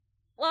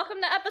Welcome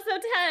to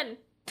episode 10.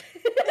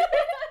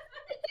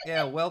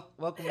 Yeah,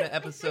 welcome to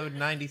episode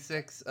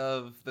 96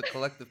 of the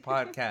Collective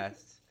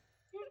Podcast.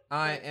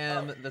 I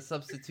am the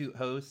substitute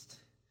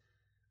host,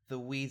 the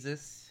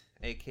Weezus,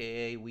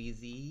 aka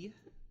Wheezy.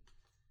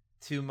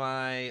 To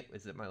my,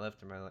 is it my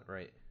left or my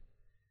right?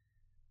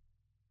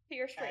 To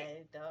your straight.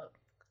 I don't.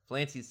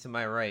 Flancy's to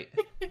my right.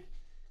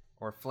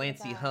 Or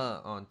Flancy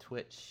on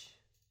Twitch.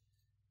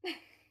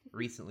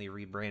 Recently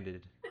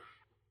rebranded.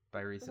 By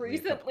recently.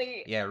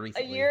 Recently? Yeah,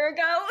 recently. A year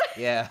ago?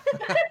 Yeah.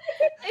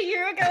 A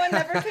year ago and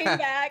never came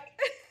back.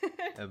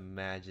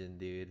 Imagine,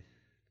 dude.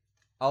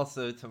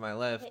 Also, to my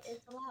left It's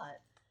a lot.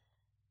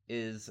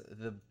 is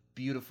the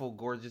beautiful,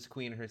 gorgeous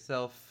queen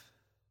herself,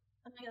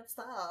 Oh my god,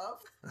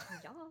 stop.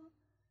 Yeah.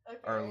 Okay.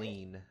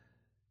 Arlene.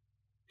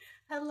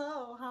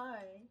 Hello,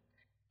 hi.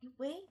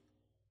 Wait.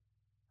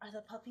 Are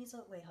the puppies?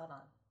 Wait, hold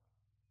on.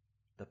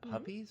 The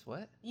puppies?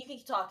 What? You can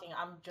keep talking.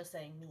 I'm just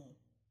saying me.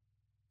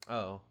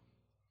 Oh,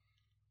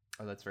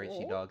 that's right.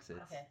 She Oh. dog sits.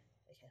 Okay.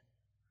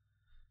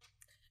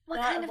 What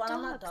But kind of when dogs?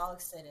 I'm not dog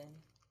sitting.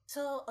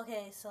 So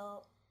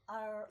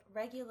our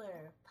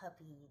regular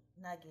puppy,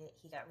 Nugget,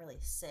 he got really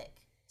sick.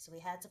 So we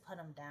had to put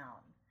him down.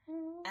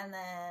 And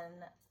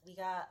then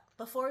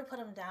before we put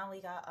him down,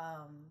 we got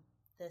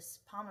this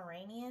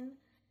Pomeranian.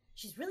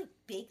 She's really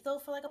big though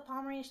for like a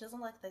Pomeranian. She doesn't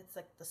look like it's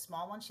like the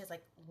small one. She has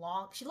like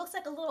long. She looks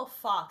like a little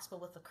fox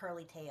but with a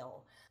curly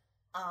tail.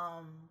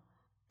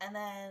 And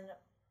then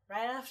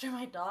right after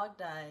my dog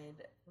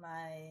died,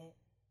 my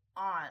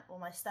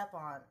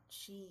step-aunt,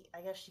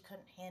 I guess she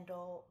couldn't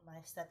handle my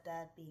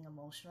stepdad being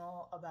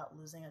emotional about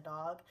losing a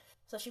dog.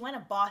 So she went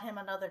and bought him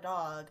another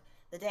dog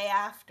the day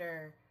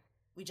after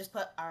we just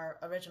put our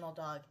original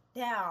dog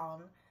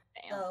down.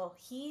 Damn. So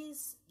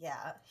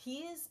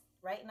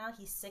right now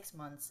he's 6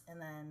 months, and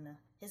then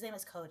his name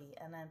is Cody,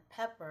 and then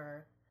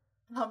Pepper,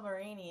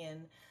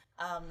 Pomeranian,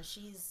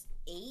 she's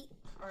 8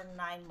 or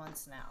 9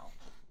 months now.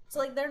 So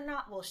like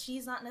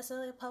she's not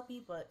necessarily a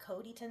puppy, but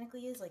Cody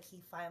technically is. Like he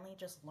finally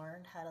just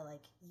learned how to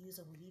like use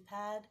a wee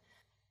pad.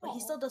 But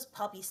he still does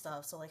puppy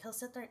stuff, so like he'll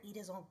sit there and eat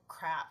his own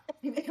crap.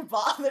 It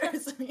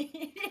bothers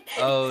me.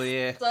 Oh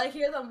yeah. So I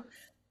hear them.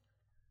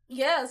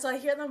 Yeah, so I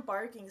hear them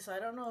barking. So I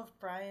don't know if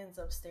Brian's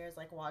upstairs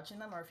like watching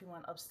them or if he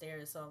went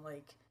upstairs. So I'm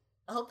like,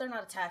 I hope they're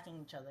not attacking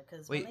each other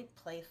because when they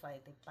play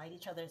fight, they bite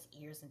each other's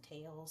ears and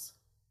tails.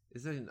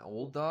 Is it an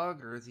old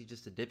dog or is he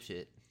just a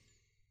dipshit?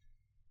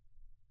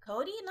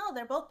 Cody? No,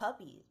 they're both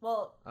puppies.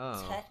 Well,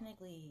 Oh.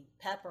 technically,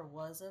 Pepper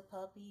was a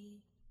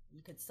puppy.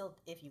 You could still,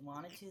 if you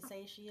wanted to,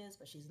 say she is,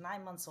 but she's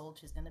 9 months old.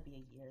 She's gonna be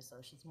a year, so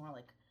she's more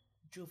like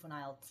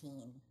juvenile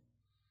teen.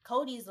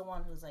 Cody's the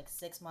one who's like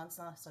 6 months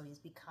now, so he's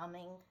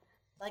becoming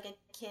like a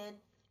kid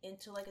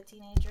into like a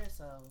teenager.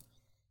 So,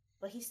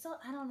 but he's still,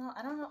 I don't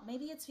know.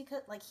 Maybe it's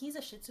because like he's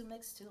a Shih Tzu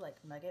mix too, like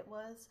Nugget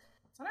was.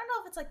 So I don't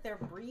know if it's like their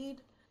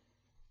breed.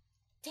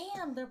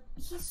 Damn,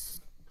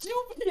 he's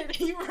stupid.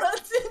 He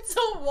runs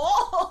into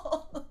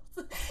walls.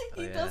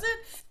 He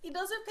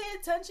doesn't pay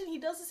attention. He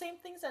does the same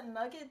things that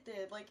Nugget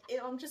did. Like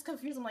I'm just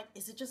confused. I'm like,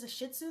 is it just a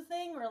Shih Tzu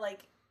thing or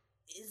like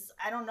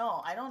I don't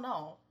know.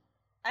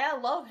 I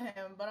love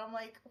him, but I'm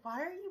like,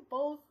 why are you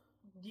both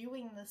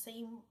doing the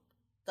same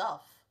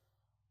stuff?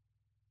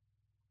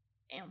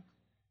 Damn.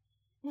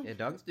 Yeah,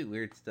 dogs do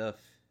weird stuff,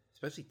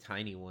 especially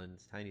tiny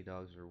ones. Tiny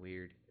dogs are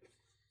weird.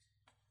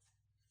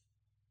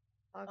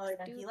 Dogs Oh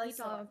yeah, he likes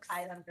to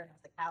hide under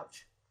the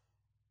couch.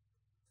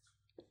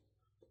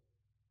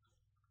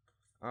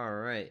 All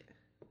right.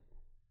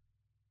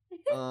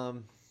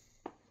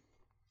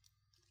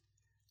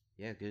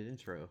 Yeah, good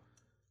intro.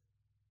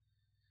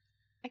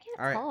 I can't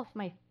All right. tell if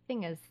my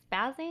thing is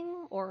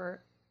spazzing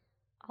or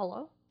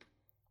hello.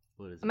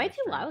 What is Am I my too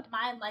stream? loud?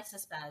 Mine likes to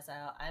spaz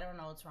out. I don't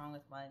know what's wrong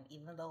with mine,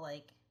 even though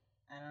like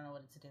I don't know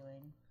what it's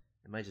doing.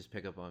 It might just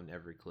pick up on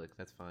every click.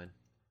 That's fine.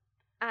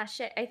 Ah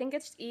shit! I think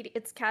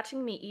it's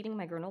catching me eating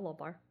my granola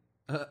bar.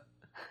 Nice.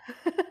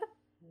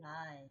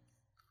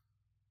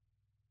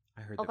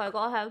 I heard. Okay, go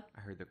ahead.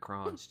 I heard the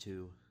crunch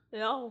too.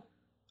 No.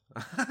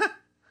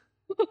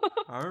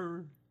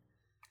 Arr.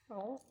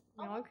 Oh,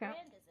 no, I What can't.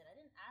 brand is it? I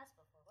didn't ask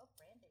before. What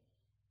brand is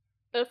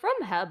it? It's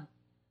from Heb.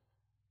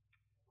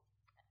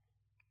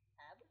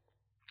 Tab?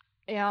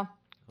 Yeah.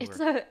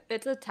 Over.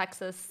 It's a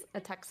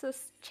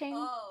Texas chain.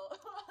 Oh.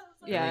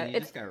 Yeah, You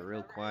it's- just got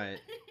real quiet.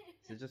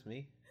 Is it just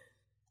me?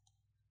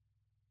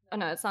 Oh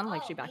no, it sounded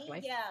like she Oh, backed me?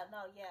 away. Yeah, no.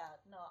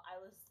 I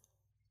was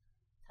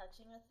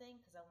touching a thing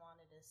because I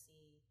wanted to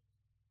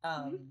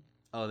see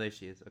Oh, there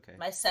she is. Okay.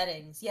 my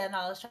settings. Yeah, no,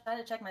 I was trying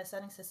to check my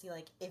settings to see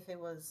like if it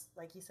was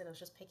like you said it was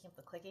just picking up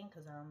the clicking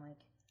because I'm like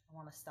I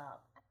want to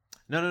stop.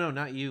 No,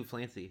 not you,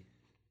 Flancy.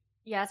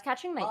 Yeah, it's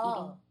catching my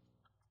Oh.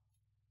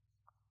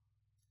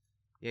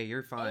 Yeah,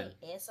 you're fine.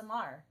 Hey,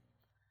 ASMR.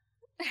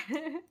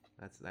 eating.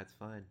 That's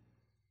fine.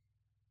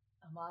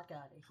 Oh my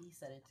god, he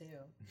said it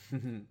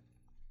too.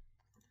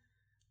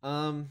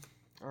 All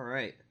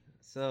right.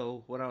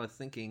 So what I was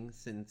thinking,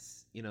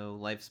 since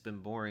life's been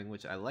boring,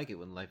 which I like it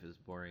when life is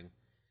boring.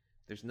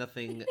 There's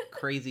nothing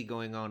crazy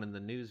going on in the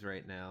news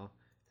right now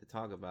to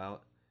talk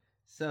about.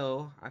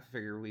 So I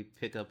figure we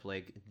pick up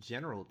like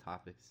general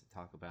topics to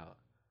talk about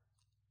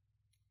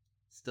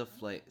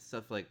stuff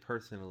like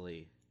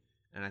personally,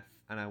 and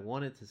I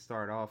wanted to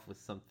start off with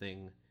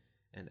something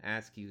and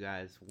ask you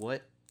guys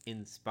what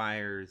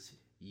inspires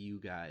you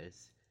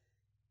guys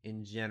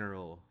in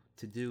general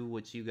to do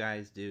what you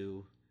guys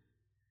do,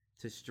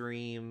 to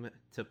stream,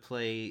 to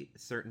play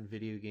certain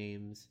video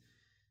games,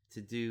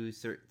 to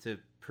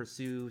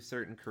pursue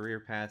certain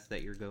career paths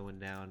that you're going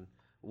down.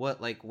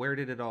 Where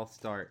did it all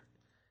start?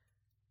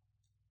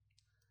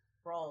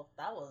 Bro,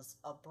 that was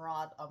a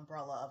broad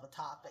umbrella of a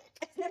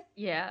topic.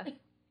 Yeah.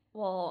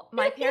 Well,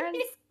 my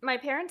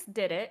parents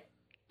did it,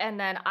 and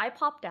then I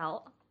popped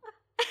out,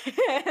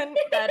 and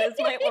that is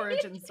my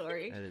origin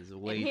story. That is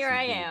And way here too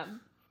I deep.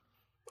 am.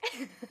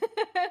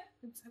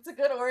 It's a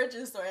good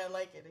origin story. I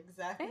like it.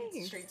 Exactly. It's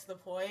Thanks. straight to the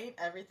point.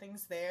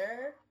 Everything's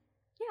there.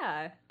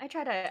 Yeah, I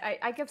try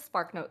to. I give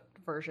Spark Note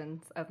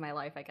versions of my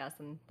life, I guess,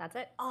 and that's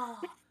it. Oh,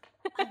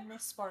 I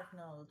miss Spark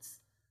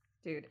Notes.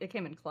 Dude, it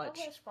came in I clutch.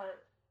 wish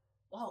Spark.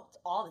 Well,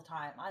 all the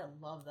time. I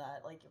love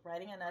that. Like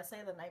writing an essay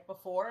the night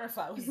before if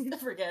I was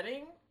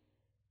forgetting.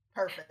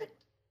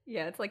 Perfect.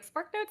 Yeah, it's like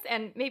Spark Notes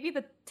and maybe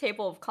the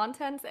table of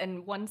contents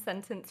and one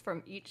sentence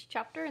from each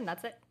chapter, and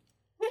that's it.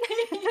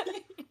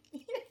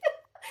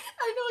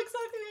 I know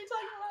exactly what you're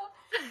talking about.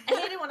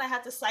 I hate it when I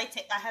had to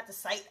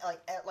cite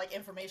like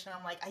information.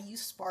 I'm like, I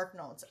use Spark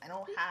Notes. I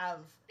don't have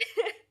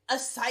a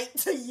cite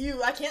to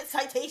you. I can't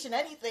citation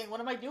anything. What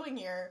am I doing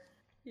here?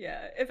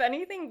 Yeah, if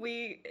anything,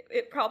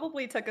 it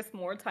probably took us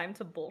more time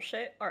to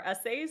bullshit our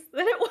essays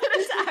than it would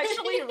to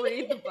actually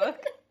read the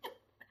book.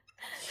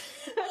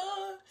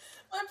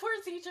 My poor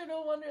teacher,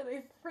 no wonder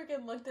they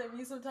freaking looked at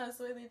me sometimes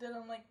the way they did.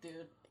 I'm like,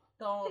 dude,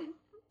 don't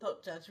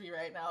judge me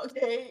right now,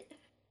 okay?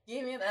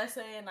 Gave me an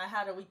essay and I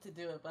had a week to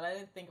do it, but I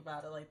didn't think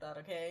about it like that,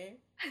 okay?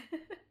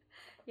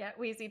 Yeah,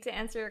 Wheezy, to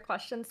answer your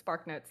question,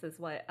 Spark Notes is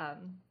what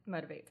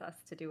motivates us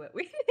to do what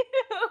we do.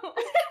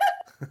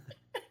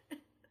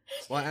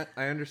 Well,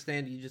 I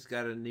understand you just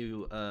got a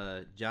new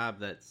job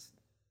that's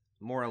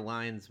more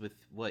aligns with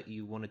what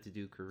you wanted to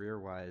do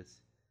career-wise.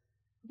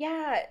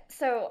 Yeah,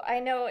 so I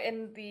know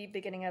in the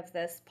beginning of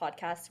this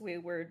podcast, we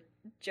were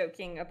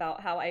joking about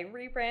how I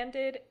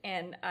rebranded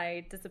and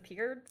I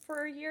disappeared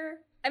for a year.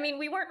 I mean,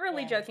 we weren't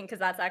really Yeah. joking because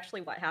that's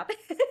actually what happened.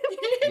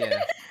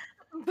 Yeah.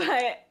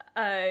 But,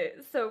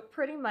 so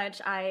pretty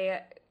much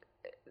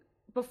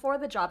before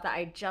the job that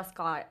I just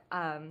got,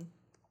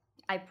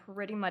 I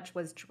pretty much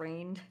was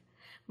drained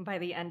by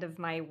the end of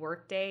my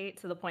workday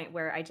to the point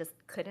where I just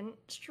couldn't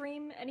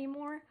stream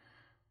anymore.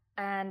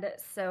 And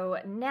so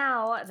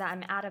now that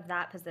I'm out of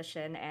that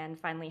position and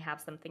finally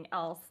have something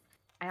else,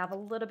 I have a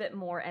little bit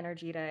more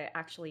energy to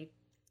actually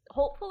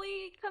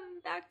hopefully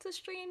come back to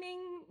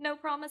streaming. No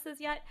promises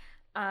yet.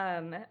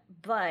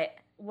 But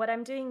what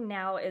I'm doing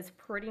now is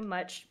pretty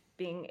much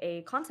being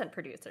a content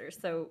producer.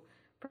 So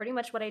pretty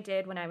much what I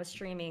did when I was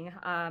streaming,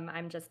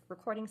 I'm just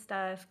recording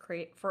stuff,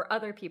 create for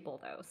other people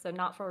though. So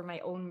not for my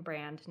own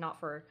brand, not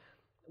for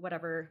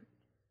whatever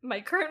my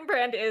current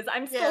brand is.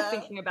 I'm still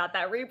thinking about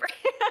that rebrand.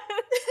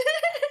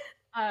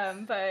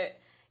 But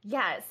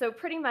yeah, so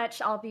pretty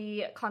much I'll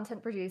be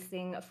content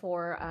producing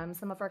for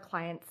some of our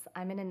clients.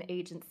 I'm in an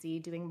agency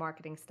doing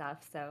marketing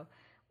stuff, so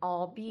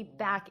I'll be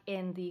back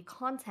in the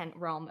content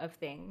realm of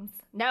things.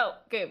 No,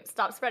 Goom,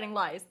 stop spreading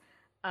lies.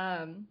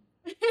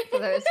 For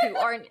those who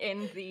aren't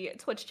in the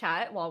Twitch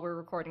chat while we're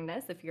recording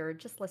this, if you're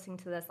just listening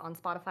to this on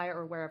Spotify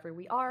or wherever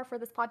we are for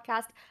this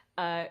podcast,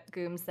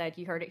 Goom said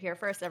you heard it here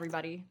first,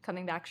 everybody.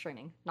 Coming back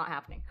streaming. Not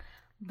happening.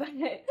 But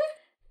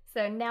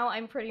so now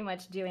I'm pretty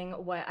much doing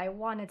what I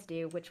wanted to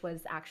do, which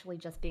was actually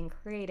just being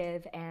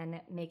creative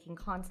and making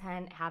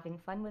content, having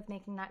fun with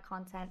making that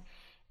content.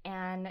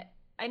 And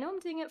I know I'm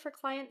doing it for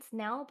clients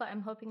now, but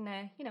I'm hoping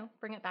to,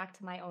 bring it back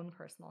to my own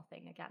personal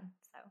thing again.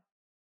 So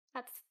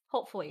that's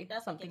hopefully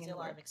That's what something gives in you a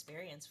the lot of works.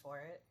 experience for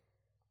it.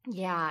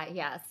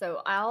 Yeah.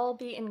 So I'll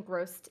be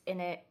engrossed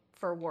in it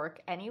for work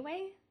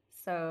anyway.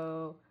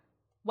 So,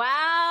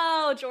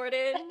 wow,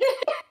 Jordan.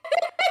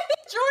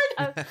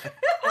 Jordan!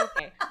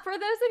 Okay. For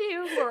those of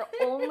you who are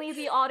only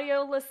the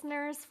audio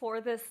listeners for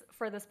this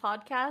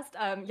podcast,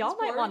 y'all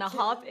might want to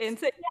hop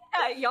into the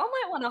actual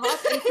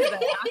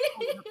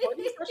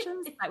recording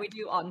sessions that we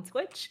do on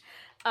Twitch.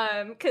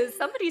 Because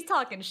somebody's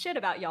talking shit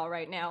about y'all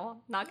right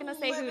now. Not gonna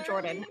say who,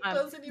 Jordan.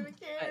 Doesn't even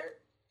care.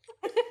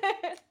 You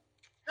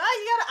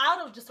gotta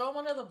out him. Just throw him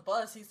under the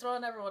bus. He's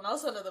throwing everyone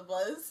else under the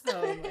bus.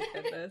 Oh my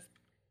goodness.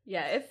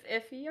 Yeah,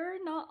 if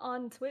you're not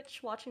on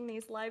Twitch watching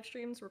these live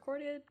streams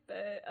recorded,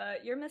 but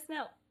you're missing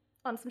out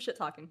on some shit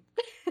talking.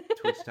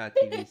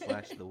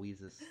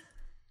 Twitch.tv/TheWeezus.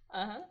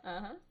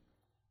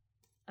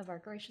 Of our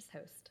gracious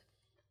host.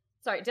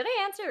 Sorry, did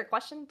I answer your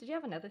question? Did you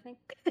have another thing?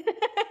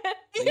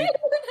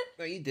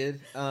 No, you did.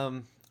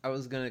 I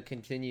was gonna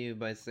continue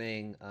by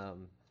saying,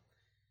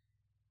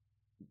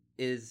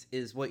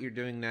 is what you're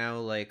doing now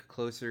like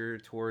closer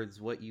towards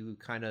what you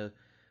kind of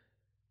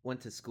went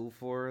to school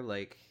for?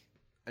 Like,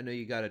 I know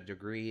you got a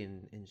degree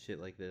and shit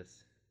like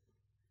this.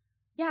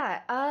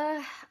 Yeah,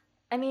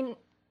 I mean,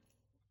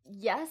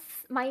 Yes,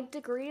 my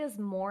degree is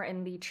more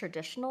in the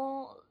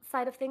traditional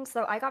side of things.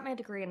 So I got my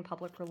degree in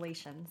public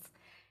relations.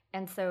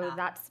 And so Ah.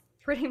 that's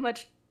pretty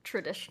much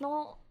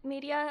traditional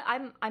media.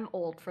 I'm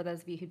old for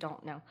those of you who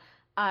don't know.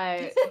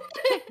 Uh,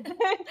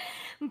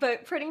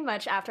 but pretty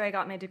much after I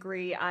got my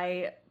degree,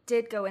 I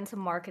did go into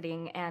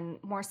marketing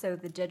and more so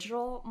the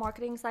digital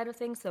marketing side of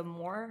things, so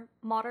more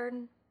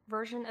modern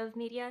version of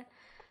media.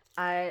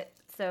 Uh,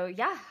 so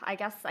yeah, I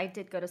guess I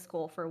did go to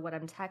school for what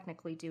I'm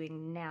technically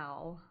doing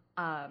now.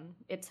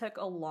 It took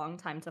a long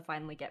time to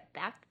finally get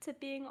back to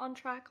being on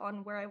track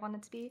on where I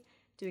wanted to be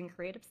doing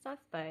creative stuff,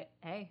 but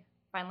hey,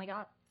 finally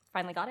got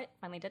it,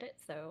 finally did it.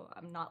 So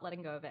I'm not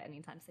letting go of it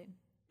anytime soon.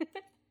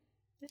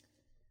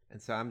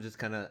 And so I'm just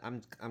kind of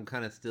I'm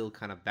kind of still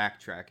kind of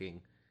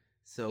backtracking.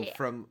 So Yeah.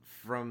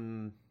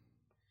 from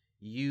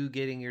you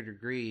getting your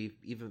degree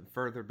even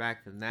further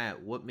back than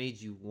that, what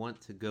made you want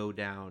to go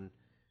down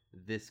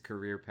this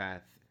career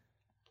path?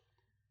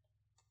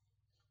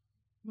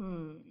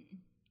 Hmm.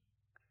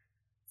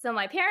 So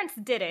my parents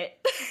did it.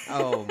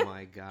 Oh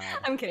my god.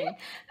 I'm kidding.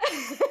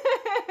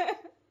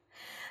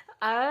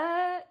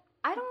 I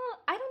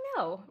don't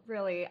know,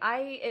 really.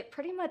 It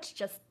pretty much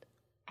just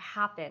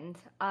happened.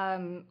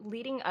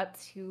 Leading up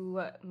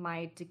to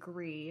my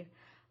degree,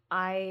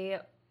 I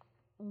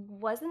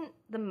wasn't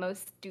the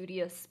most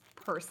studious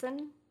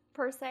person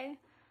per se.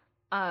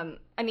 I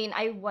mean,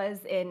 I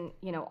was in,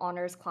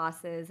 honors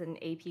classes and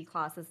AP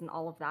classes and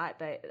all of that,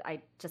 but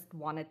I just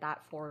wanted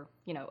that for,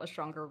 a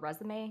stronger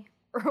resume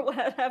or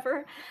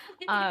whatever.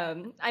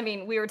 I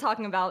mean, we were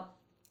talking about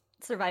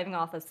surviving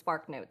off of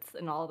Spark Notes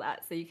and all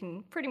that, so you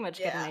can pretty much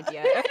get an Yeah.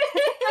 idea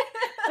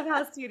of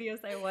how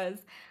studious I was.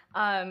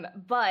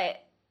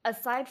 But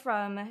aside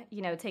from,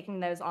 taking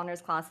those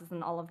honors classes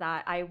and all of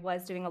that, I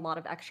was doing a lot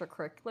of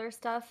extracurricular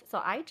stuff.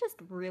 So I just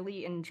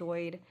really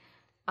enjoyed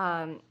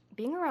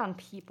being around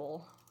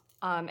people.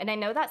 And I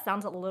know that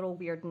sounds a little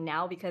weird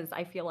now because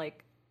I feel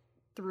like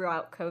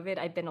throughout COVID,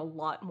 I've been a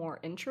lot more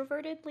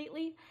introverted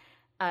lately.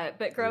 But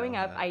We all growing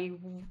up, have.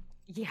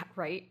 yeah,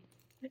 right.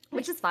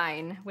 Which is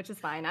fine. Which is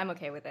fine. I'm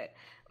okay with it.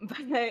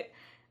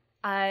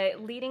 But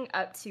leading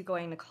up to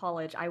going to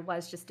college, I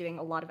was just doing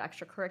a lot of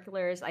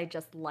extracurriculars. I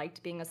just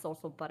liked being a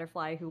social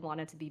butterfly who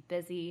wanted to be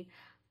busy.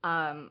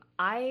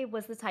 I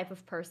was the type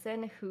of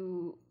person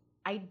who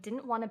I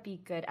didn't want to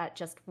be good at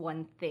just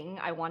one thing.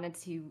 I wanted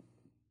to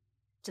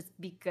just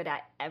be good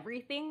at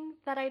everything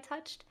that I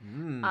touched.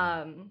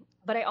 Mm.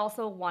 But I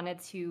also wanted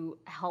to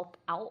help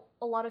out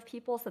a lot of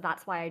people. So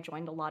that's why I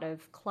joined a lot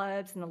of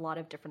clubs and a lot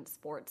of different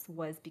sports,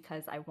 was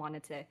because I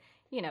wanted to,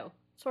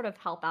 sort of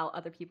help out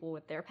other people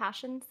with their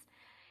passions.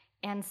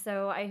 And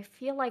so I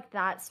feel like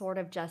that sort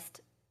of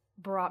just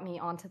brought me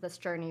onto this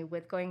journey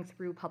with going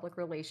through public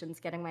relations,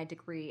 getting my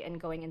degree, and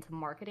going into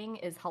marketing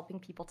is helping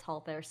people tell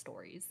their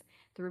stories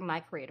through my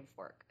creative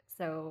work.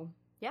 So,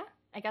 yeah,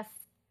 I guess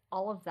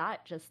all of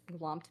that just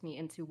lumped me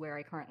into where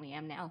I currently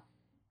am now.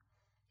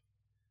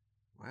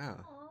 Wow.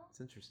 Aw.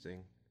 It's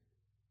interesting.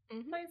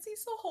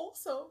 Flancy's so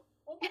wholesome.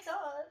 Oh my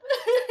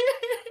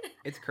god.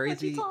 It's What you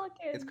crazy. It's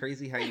talking?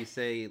 crazy how you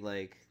say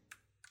like,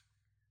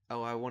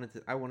 "Oh, I wanted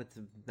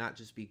to not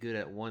just be good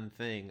at one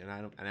thing," and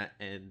I don't,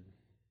 and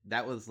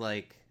that was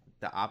like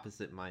the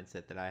opposite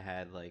mindset that I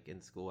had like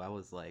in school. I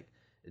was like,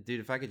 "Dude,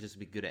 if I could just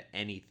be good at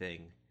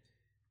anything."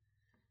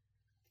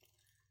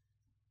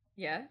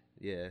 Yeah.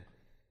 Yeah.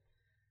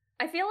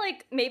 I feel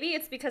like maybe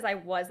it's because I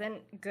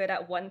wasn't good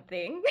at one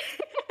thing.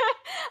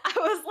 I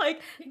was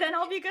like, then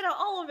I'll be good at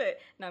all of it.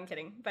 No, I'm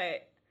kidding.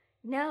 But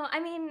no, I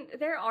mean,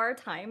 there are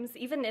times,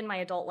 even in my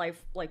adult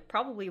life, like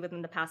probably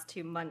within the past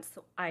 2 months,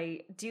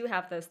 I do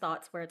have those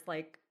thoughts where it's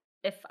like,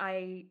 if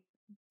I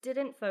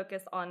didn't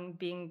focus on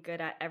being good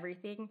at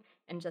everything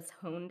and just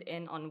honed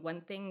in on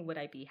one thing, would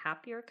I be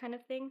happier kind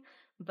of thing?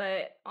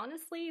 But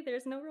honestly,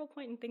 there's no real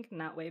point in thinking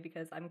that way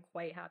because I'm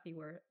quite happy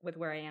with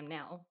where I am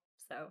now.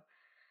 So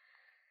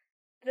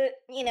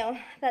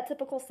that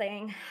typical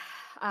saying,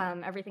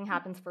 everything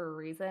happens for a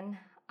reason.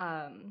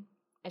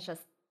 It's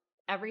just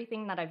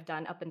everything that I've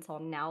done up until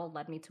now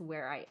led me to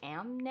where I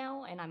am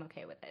now, and I'm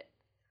okay with it.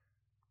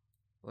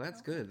 Well,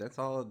 that's good. That's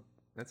all.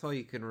 That's all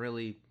you can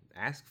really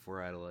ask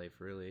for out of life,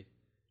 really.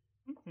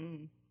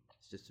 Hmm.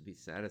 It's just to be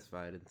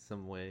satisfied in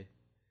some way.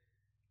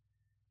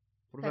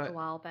 What Took a about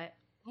while, but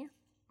yeah.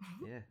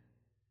 yeah?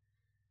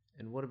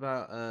 And what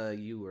about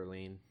you,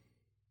 Arlene?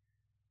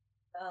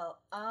 Oh,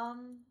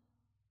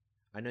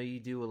 I know you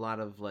do a lot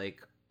of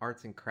like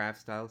arts and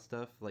craft style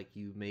stuff. Like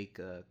you make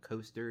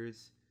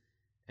coasters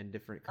and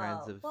different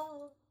kinds of.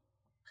 well,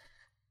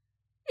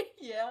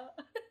 yeah.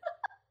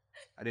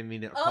 I didn't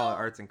mean to call it Um,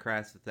 arts and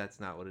crafts if that's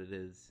not what it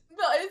is.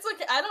 no, it's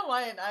okay. I don't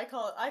mind. I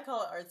call it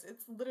arts.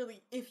 It's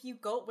literally if you're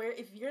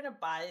gonna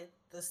buy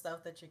the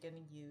stuff that you're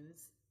gonna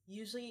use,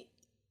 usually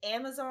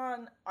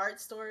Amazon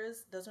art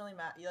stores doesn't really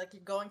matter. You're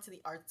going to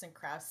the arts and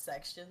crafts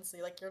section, so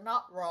you're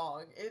not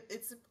wrong.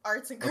 It's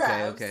arts and Okay,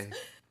 crafts. okay.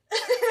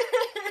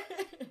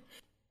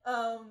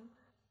 um,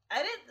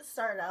 I didn't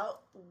start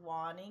out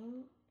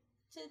wanting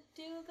to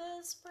do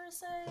this per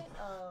se.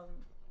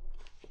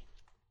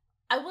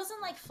 I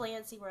wasn't like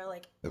Flancy where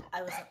like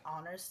I was an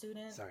honor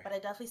student, Sorry. but I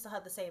definitely still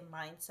had the same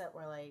mindset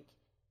where like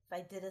if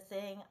I did a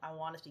thing, I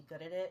wanted to be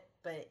good at it,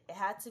 but it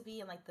had to be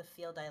in like the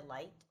field I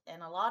liked.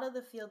 And a lot of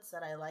the fields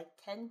that I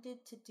liked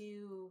tended to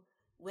do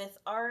with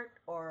art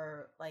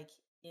or like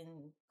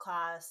in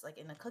class, like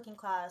in a cooking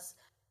class.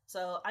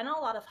 So I know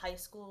a lot of high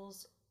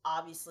schools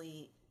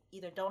obviously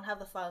either don't have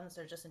the funds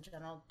or just in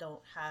general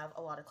don't have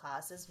a lot of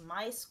classes.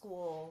 My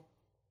school,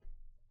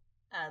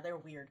 they're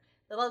weird.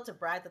 They love to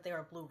brag that they were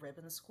a blue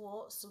ribbon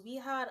school. So we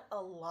had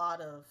a lot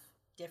of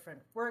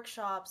different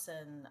workshops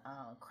and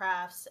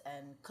crafts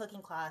and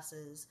cooking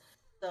classes.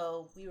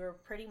 So we were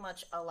pretty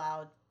much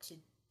allowed to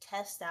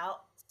test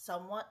out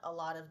somewhat a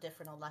lot of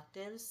different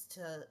electives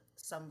to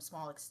some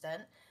small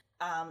extent.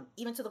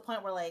 Even to the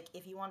point where, like,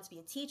 if you wanted to be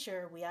a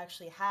teacher, we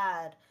actually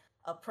had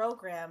a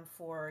program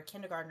for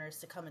kindergartners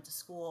to come into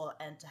school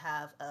and to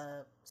have a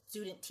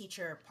student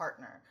teacher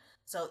partner.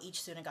 So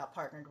each student got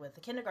partnered with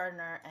a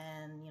kindergartner,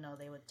 and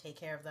they would take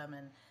care of them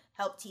and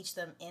help teach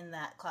them in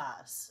that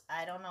class.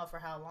 I don't know for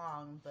how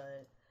long,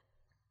 but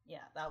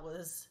yeah, that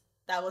was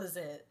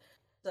it.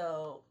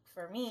 So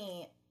for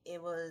me,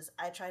 it was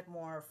I tried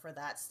more for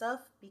that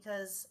stuff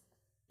because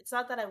it's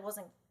not that I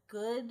wasn't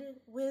good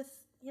with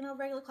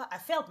regular class. I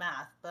failed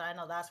math, but I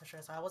know that's for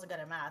sure. So I wasn't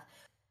good at math,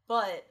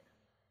 but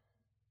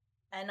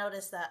I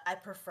noticed that I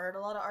preferred a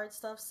lot of art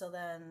stuff. So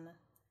then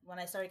when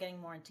I started getting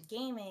more into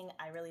gaming,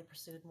 I really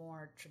pursued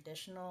more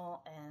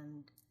traditional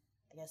and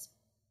I guess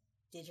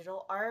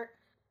digital art.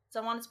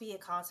 So I wanted to be a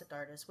concept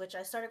artist, which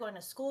I started going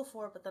to school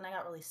for, but then I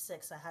got really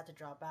sick, so I had to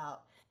drop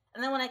out.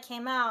 And then when I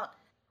came out,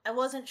 I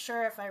wasn't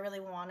sure if I really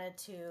wanted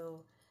to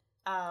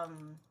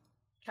um,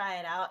 try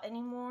it out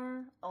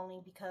anymore, only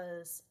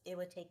because it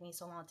would take me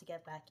so long to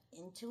get back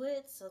into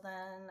it. So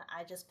then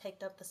I just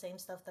picked up the same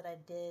stuff that I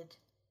did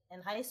in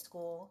high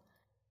school,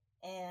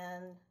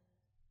 and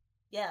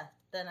yeah,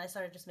 then I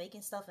started just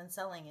making stuff and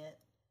selling it.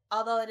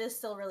 Although it is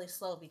still really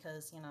slow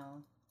because,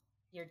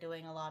 you're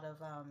doing a lot of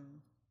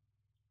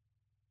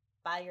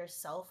by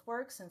yourself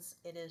work since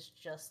it is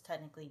just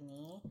technically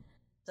me.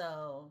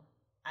 So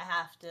I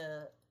have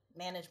to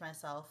manage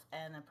myself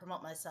and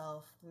promote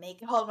myself, make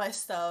all my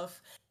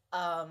stuff,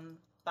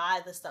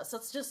 buy the stuff. So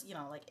it's just,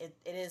 like it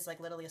is like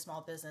literally a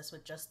small business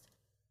with just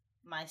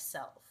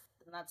myself.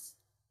 And that's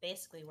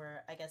basically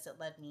where I guess it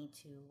led me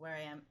to where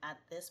I am at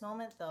this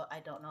moment, though I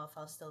don't know if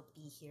I'll still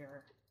be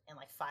here in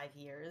like 5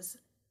 years.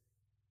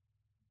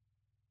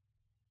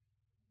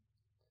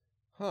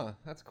 Huh,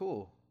 that's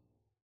cool.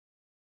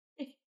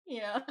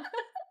 Yeah.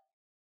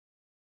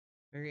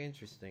 Very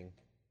interesting.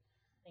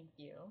 Thank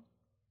you.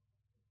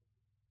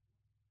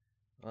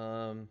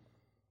 Um,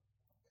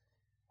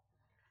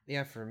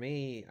 yeah, for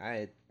me,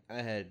 I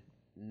had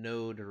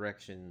no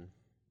direction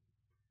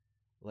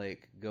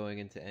like going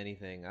into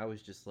anything. I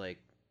was just like,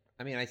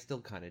 I mean, I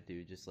still kind of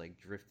do, just like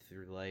drift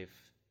through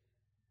life.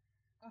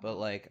 But Uh-huh.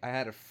 like,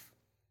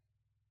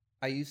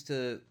 I used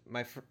to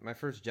my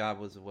first job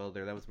was a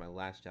welder. That was my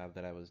last job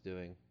that I was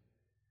doing.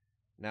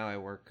 Now I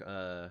work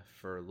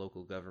for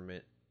local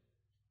government,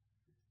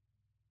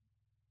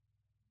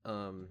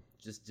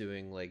 just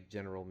doing like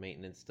general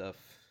maintenance stuff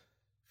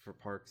for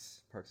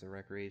parks and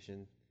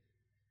recreation.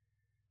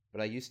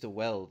 But I used to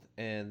weld,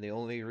 and the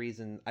only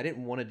reason I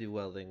didn't want to do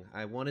welding,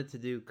 I wanted to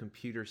do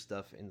computer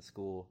stuff in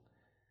school,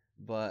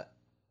 but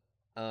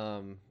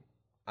um,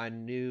 I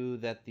knew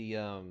that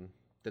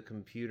the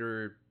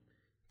computer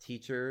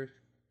teacher,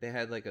 they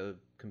had like a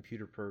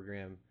computer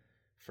program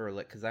for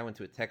like, because I went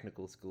to a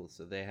technical school,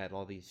 so they had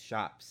all these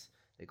shops.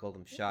 They called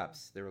them Ooh.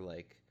 shops. They were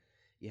like,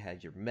 you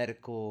had your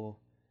medical,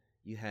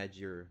 you had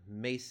your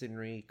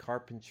masonry,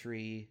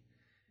 carpentry.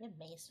 Yeah,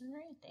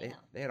 masonry? They Damn.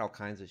 they had all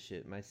kinds of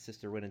shit. My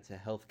sister went into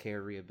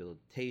healthcare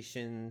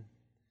rehabilitation,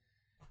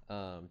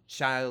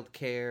 child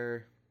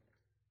care.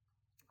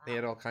 They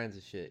had Wow. all kinds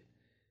of shit.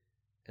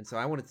 And so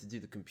I wanted to do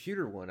the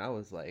computer one. I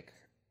was like,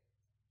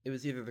 it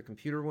was either the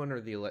computer one or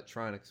the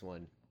electronics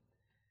one.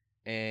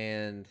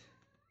 And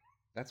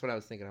that's what I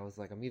was thinking. I was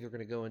like, I'm either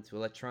going to go into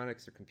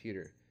electronics or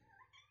computer.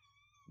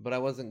 But I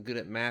wasn't good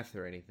at math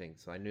or anything,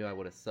 so I knew I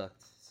would have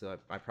sucked. So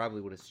I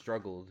probably would have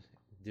struggled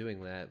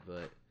doing that.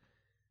 But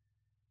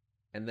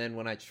and then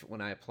when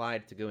I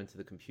applied to go into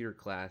the computer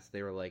class,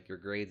 they were like, your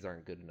grades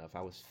aren't good enough.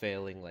 I was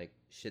failing like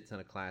shit ton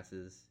of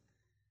classes,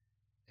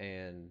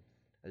 and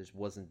I just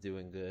wasn't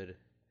doing good.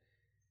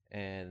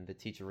 And the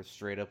teacher was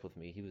straight up with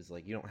me. He was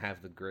like, you don't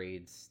have the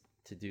grades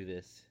to do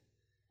this.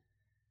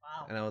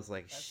 Wow. And I was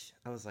like, That's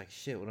I was like,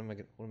 shit. What am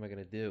I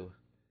gonna do?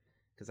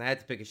 Because I had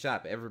to pick a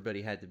shop.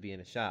 Everybody had to be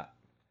in a shop.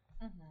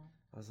 hmm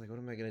I was like, what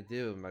am I gonna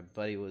do? And my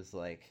buddy was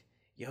like,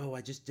 yo,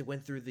 I just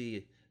went through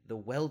the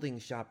welding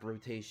shop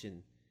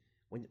rotation.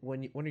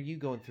 When are you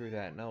going through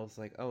that? And I was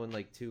like, oh, in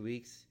like 2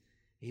 weeks.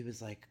 He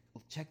was like,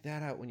 well, check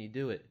that out when you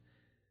do it.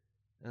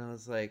 And I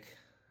was like,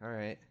 all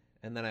right.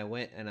 And then I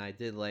went and I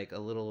did like a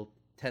little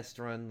test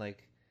run.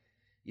 Like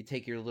you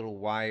take your little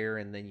wire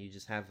and then you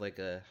just have like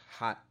a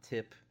hot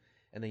tip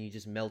and then you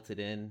just melt it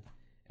in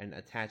and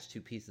attach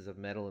two pieces of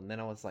metal. And then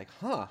I was like,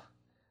 huh,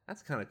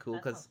 That's kind of cool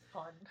That sounds because,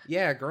 fun.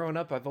 yeah, growing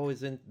up, I've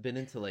always been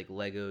into like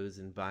Legos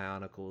and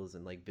Bionicles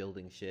and like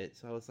building shit.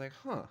 So I was like,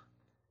 huh,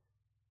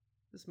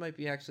 this might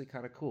be actually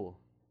kind of cool.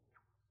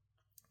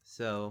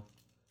 So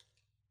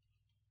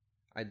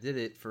I did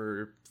it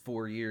for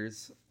 4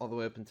 years, all the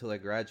way up until I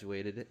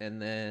graduated,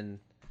 and then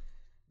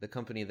the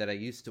company that I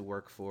used to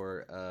work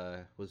for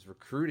was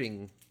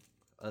recruiting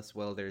us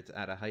welders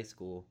out of high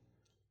school.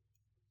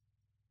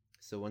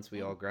 So once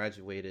we all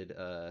graduated,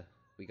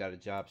 we got a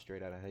job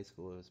straight out of high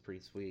school. It was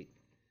pretty sweet,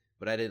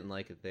 but I didn't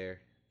like it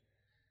there,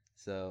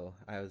 so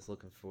I was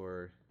looking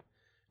for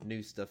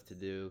new stuff to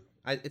do.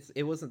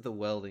 It wasn't the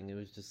welding; it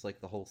was just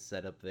like the whole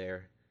setup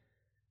there,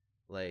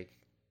 like.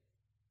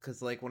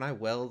 Cause like when I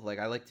weld, like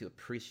I like to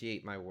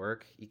appreciate my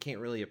work. You can't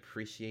really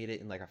appreciate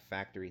it in like a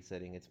factory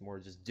setting. It's more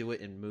just do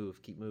it and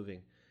move, keep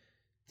moving,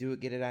 do it,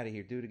 get it out of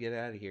here, do it, get it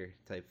out of here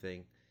type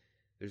thing.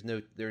 There's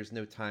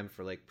no time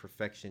for like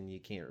perfection. You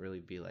can't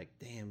really be like,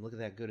 damn, look at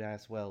that good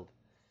ass weld.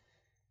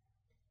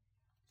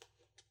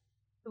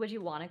 Would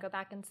you want to go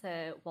back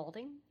into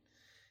welding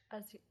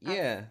as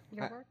Yeah,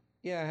 your work?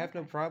 yeah, I have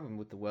no Okay. problem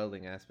with the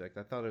welding aspect.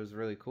 I thought it was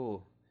really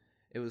cool.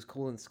 It was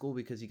cool in school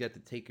because you got to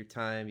take your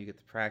time, you get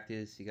to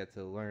practice, you got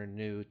to learn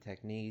new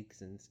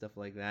techniques and stuff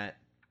like that.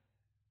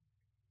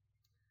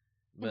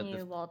 Can But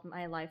you weld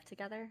my life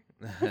together?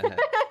 no,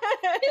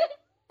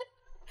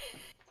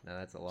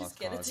 that's a Just lost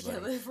get it cause,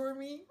 together for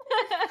me.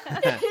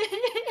 buddy.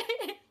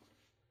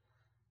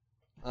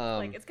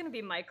 Like it's gonna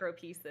be micro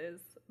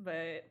pieces,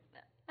 but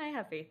I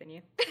have faith in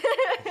you.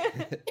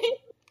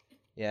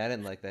 Yeah, I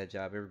didn't like that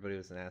job. Everybody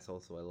was an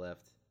asshole, so I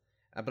left.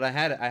 But I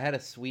had a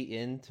sweet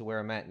in to where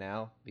I'm at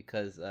now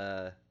because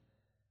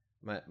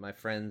my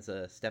friend's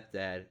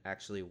stepdad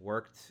actually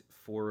worked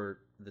for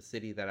the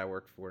city that I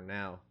work for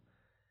now,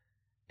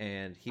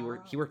 and he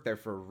worked there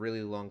for a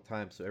really long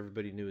time, so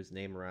everybody knew his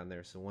name around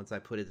there. So once I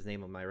put his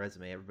name on my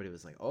resume, everybody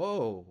was like,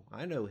 "Oh,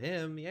 I know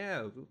him.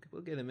 Yeah,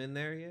 we'll get him in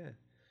there. Yeah."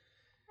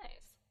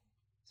 Nice.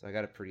 So I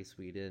got a pretty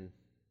sweet in.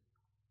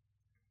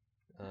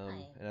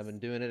 And I've Nice. been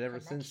doing it ever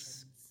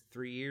since Connections.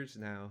 3 years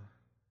now.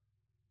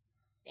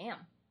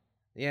 Damn.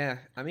 Yeah,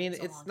 I mean It's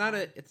a it's long not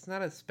time.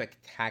 a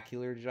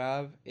spectacular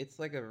job. It's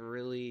like a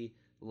really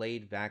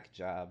laid back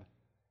job.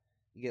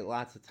 You get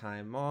lots of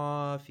time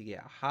off, you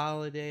get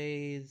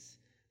holidays.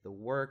 The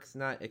work's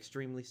not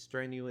extremely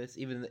strenuous.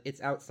 Even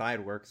it's outside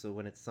work, so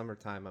when it's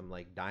summertime I'm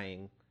like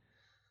dying.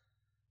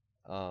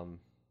 Um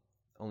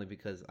Only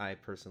because I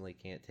personally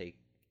can't take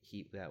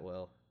heat that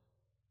well.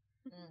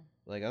 Mm.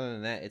 Like other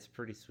than that, it's a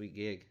pretty sweet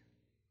gig.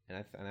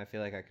 And I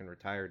feel like I can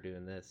retire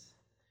doing this.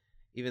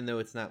 Even though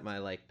it's not my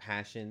like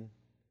passion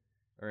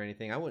or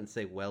anything. I wouldn't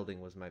say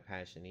welding was my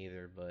passion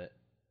either, but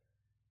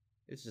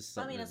it's just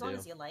I something mean, to as long do.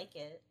 as you like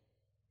it.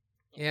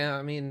 Yeah,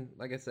 I mean,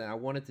 like I said, I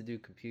wanted to do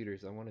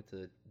computers. I wanted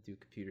to do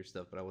computer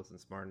stuff, but I wasn't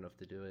smart enough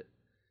to do it.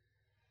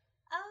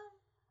 Um,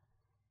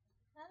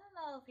 I don't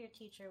know if your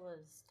teacher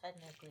was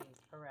technically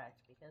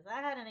correct because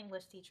I had an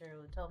English teacher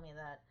who told me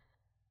that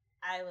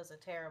I was a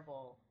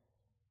terrible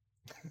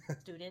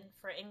student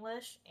for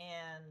English,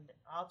 and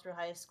all through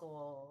high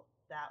school,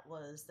 that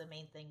was the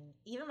main thing.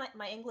 Even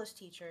my English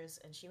teachers,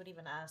 and she would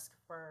even ask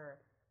for,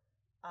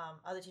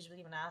 other teachers would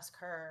even ask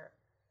her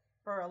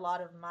for a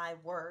lot of my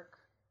work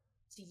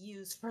to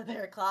use for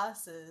their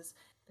classes.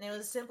 And it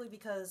was simply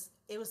because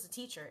it was the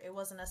teacher. It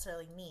wasn't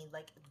necessarily me.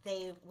 Like,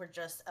 they were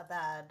just a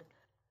bad,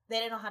 they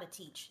didn't know how to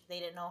teach. They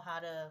didn't know how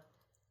to,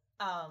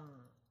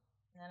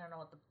 I don't know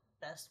what the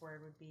best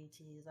word would be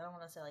to use. I don't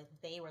want to say like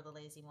they were the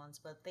lazy ones,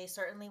 but they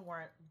certainly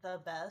weren't the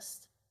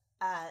best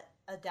at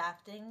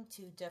adapting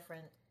to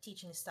different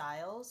teaching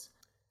styles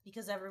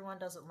because everyone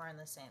doesn't learn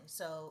the same.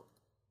 So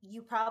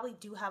you probably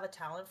do have a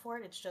talent for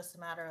it. It's just a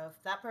matter of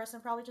that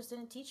person probably just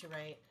didn't teach you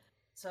right.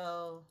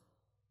 So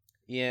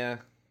Yeah,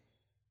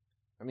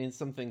 I mean,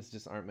 some things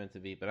just aren't meant to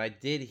be. But I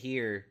did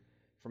hear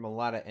from a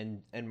lot of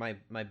and my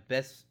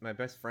best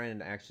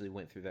friend actually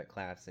went through that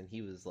class, and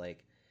he was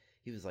like,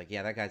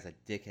 yeah, that guy's a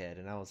dickhead,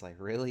 and I was like,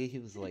 really? He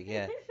was like,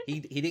 yeah, he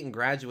didn't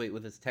graduate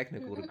with his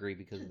technical degree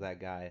because of that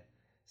guy.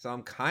 So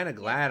I'm kind of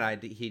yeah,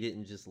 glad he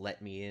didn't just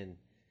let me in.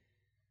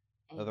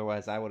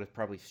 Otherwise, I would have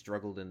probably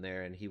struggled in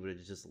there, and he would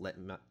have just let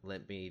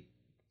me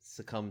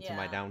succumb to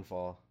my yeah,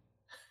 downfall.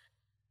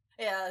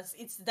 yeah.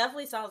 It's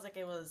definitely sounds like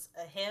it was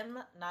a him,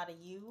 not a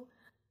you.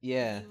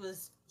 Yeah,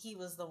 He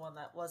was the one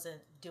that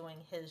wasn't doing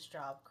his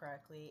job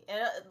correctly.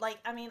 And, like,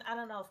 I mean, I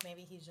don't know if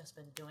maybe he's just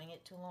been doing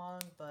it too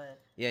long,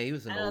 but yeah, he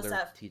was I an know it's older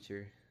that.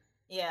 teacher.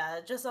 Yeah,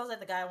 it just sounds like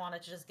the guy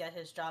wanted to just get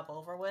his job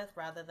over with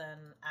rather than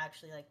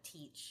actually like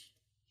teach.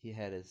 He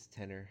had his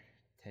tenure.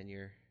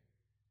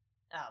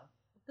 Oh,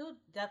 dude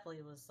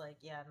definitely was like,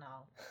 yeah,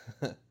 no.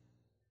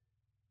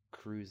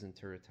 Cruise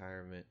into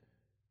retirement.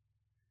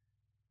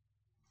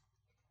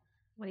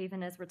 What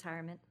even is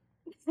retirement?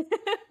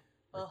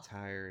 Ugh.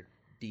 Retired.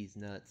 These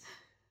nuts.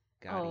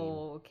 Got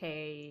him.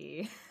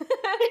 Okay.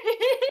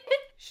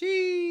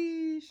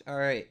 Sheesh. All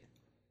right.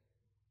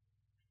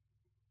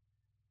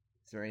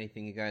 Is there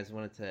anything you guys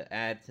wanted to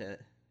add to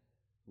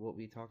what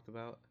we talked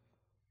about?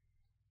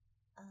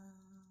 Um,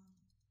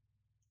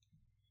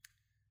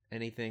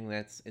 Anything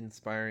that's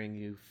inspiring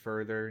you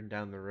further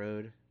down the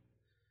road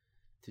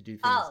to do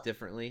things Oh,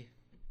 differently?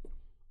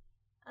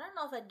 I don't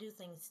know if I do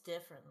things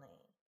differently,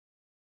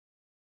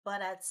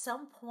 but at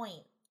some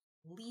point,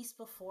 at least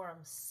before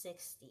I'm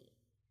 60,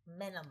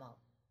 minimum,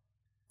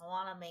 I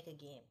want to make a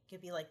game.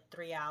 Could be like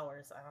 3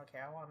 hours. I don't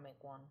care. I want to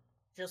make one.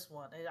 Just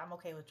one. I'm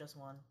okay with just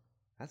one.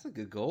 That's a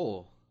good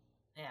goal.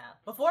 Yeah.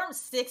 Before I'm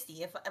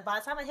 60, if by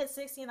the time I hit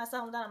 60 and I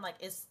settle down, I'm like,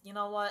 you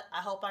know what?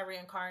 I hope I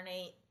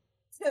reincarnate.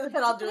 And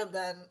then I'll do it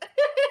then.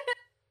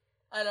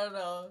 I don't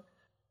know.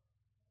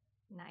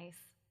 Nice.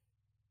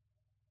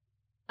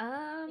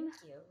 Thank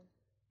you.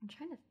 I'm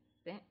trying to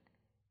think.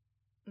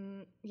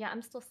 Yeah,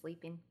 I'm still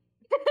sleeping.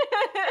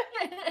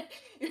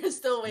 You're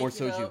still waking More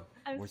soju. up.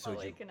 I'm More still soju.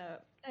 waking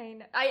up. I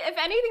know. If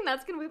anything,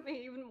 that's gonna put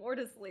me even more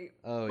to sleep.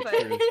 Oh, But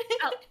true.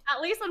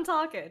 at least I'm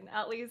talking.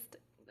 At least,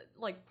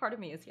 like, part of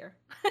me is here.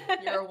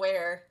 You're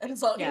aware.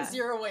 As long Yeah. as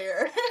you're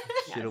aware.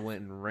 Should have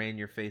went and ran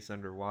your face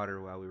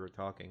underwater while we were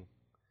talking.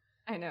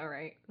 I know,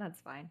 right? That's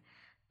fine.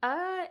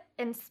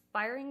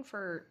 Inspiring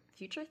for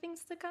future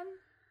things to come?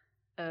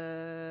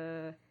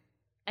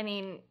 I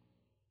mean,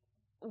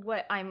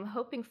 what I'm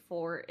hoping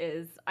for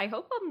is I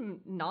hope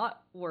I'm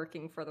not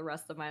working for the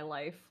rest of my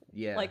life.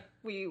 Yeah. Like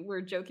we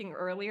were joking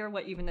earlier,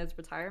 what even is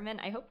retirement?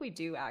 I hope we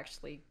do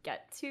actually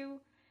get to,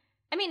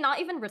 I mean, not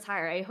even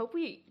retire. I hope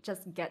we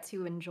just get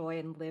to enjoy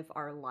and live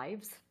our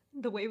lives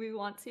the way we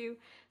want to.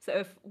 So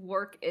if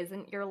work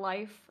isn't your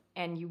life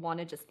and you want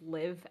to just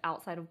live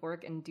outside of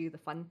work and do the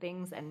fun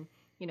things and,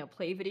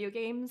 play video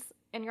games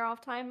in your off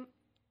time,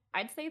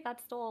 I'd say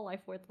that's still a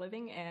life worth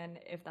living. And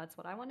if that's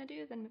what I want to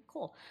do, then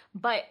cool.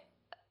 But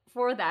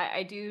for that,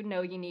 I do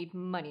know you need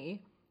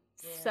money.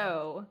 Yeah.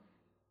 So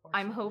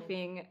I'm Fortunately.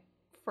 hoping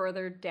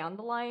further down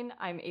the line,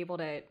 I'm able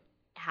to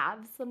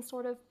have some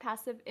sort of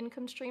passive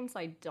income stream so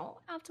I don't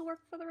have to work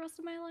for the rest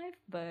of my life.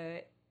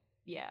 But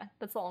yeah,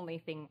 that's the only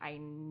thing I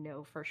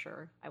know for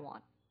sure I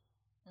want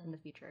in the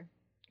future.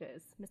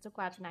 Because Mr.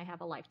 Klabs and I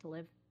have a life to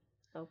live.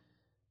 So,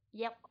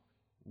 yep.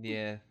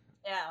 Yeah.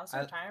 Yeah, also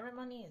retirement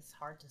money is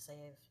hard to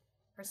save.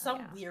 For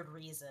some weird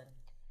reason.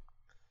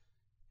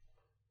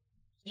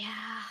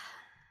 Yeah.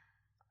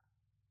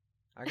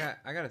 I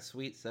got a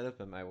sweet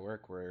setup at my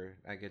work where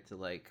I get to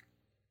like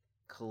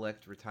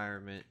collect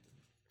retirement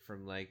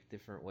from like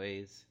different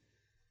ways.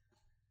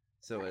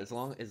 So Nice.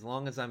 as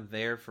long as I'm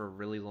there for a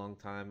really long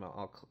time,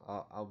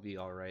 I'll be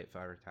all right if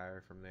I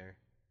retire from there.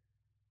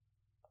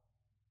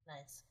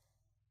 Nice.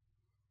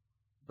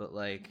 But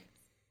like,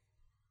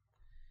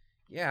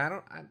 yeah,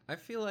 I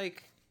feel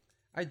like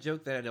I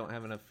joke that I don't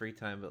have enough free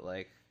time, but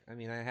like, I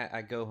mean,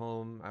 I go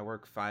home, I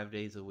work 5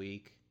 days a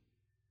week.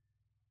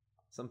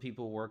 Some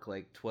people work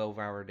like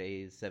 12-hour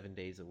days, 7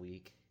 days a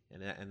week,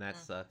 and that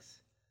sucks.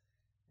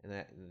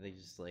 And they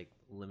just like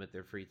limit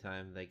their free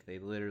time. Like they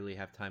literally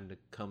have time to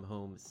come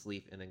home,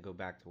 sleep, and then go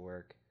back to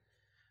work,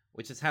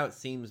 which is how it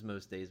seems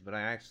most days. But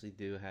I actually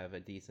do have a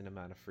decent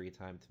amount of free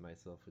time to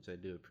myself, which I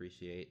do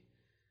appreciate.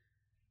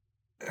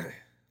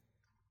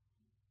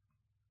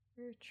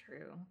 Very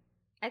true.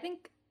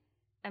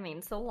 I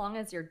mean, so long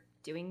as you're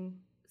doing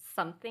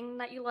something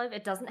that you love,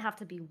 it doesn't have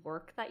to be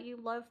work that you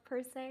love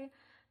per se.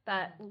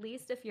 But at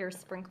least if you're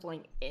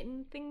sprinkling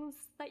in things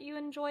that you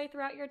enjoy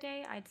throughout your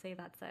day, I'd say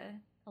that's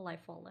a life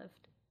well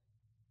lived.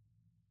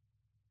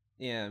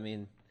 Yeah, I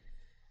mean,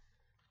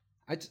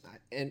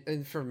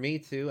 and for me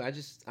too,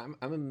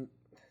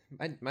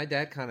 my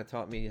dad kind of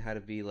taught me how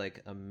to be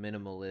like a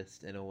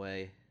minimalist in a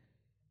way,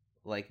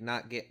 like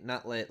not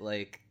let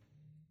like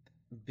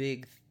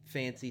big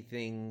fancy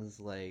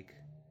things like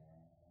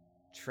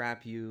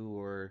trap you,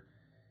 or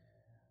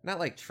not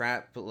like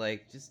trap, but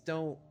like just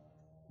don't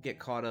get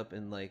caught up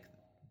in like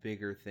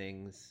bigger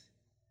things.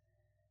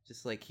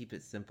 Just like keep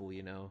it simple,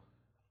 Yeah,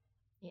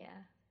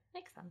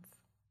 makes sense.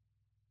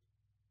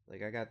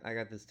 Like I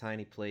got this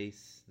tiny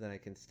place that I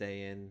can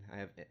stay in.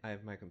 I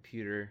have my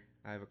computer.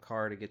 I have a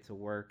car to get to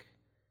work.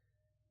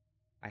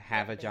 I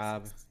have a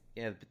job.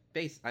 Yeah,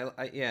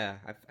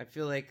 I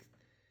feel like,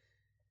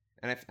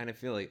 and I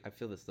feel like I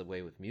feel this the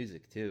way with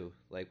music too.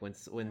 Like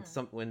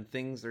when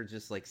things are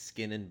just like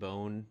skin and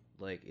bone,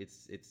 like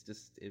it's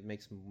just, it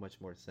makes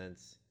much more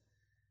sense.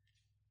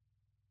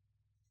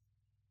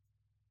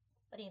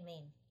 What do you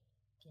mean?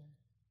 Yeah.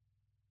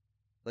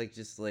 Like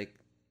just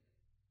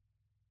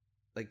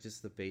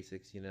just the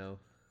basics,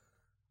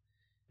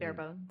 Bare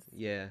bones.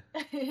 Yeah,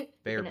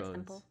 bare Keeping it bones.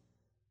 simple.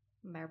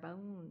 Bare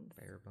bones.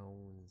 Bare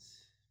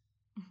bones.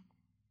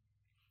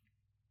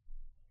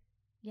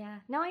 Yeah,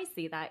 no, I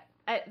see that.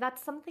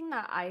 That's something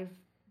that I've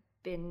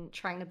been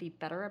trying to be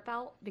better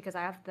about because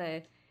I have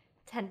the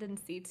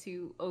tendency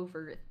to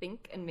overthink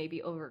and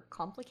maybe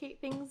overcomplicate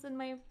things in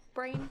my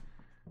brain.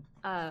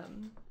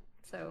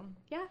 So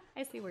yeah,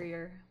 I see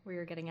where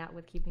you're getting at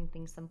with keeping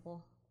things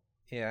simple.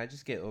 Yeah, I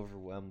just get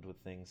overwhelmed with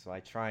things, so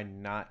I try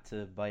not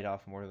to bite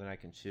off more than I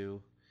can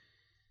chew.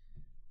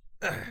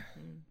 Because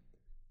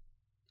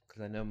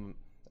I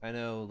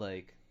know,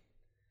 like,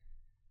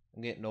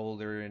 I'm getting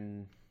older,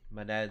 and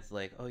my dad's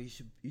like, "Oh, you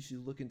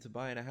should look into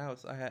buying a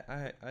house."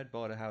 I'd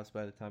bought a house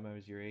by the time I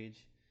was your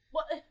age.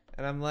 What?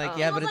 And I'm like, Oh.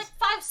 yeah, It but was it's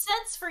like 5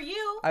 cents for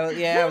you.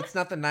 yeah, it's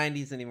not the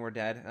 '90s anymore,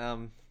 Dad.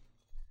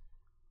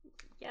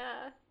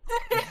 Yeah.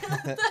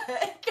 What the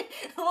heck?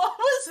 What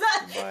was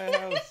that? Buy a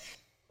house.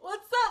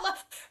 What's that like?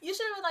 You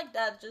should have been like,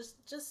 Dad,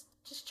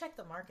 just check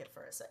the market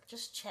for a sec.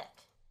 Just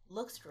check.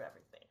 Look through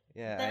everything.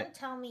 Yeah. Then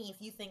tell me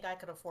if you think I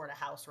could afford a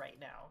house right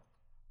now.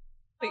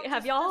 Wait,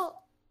 have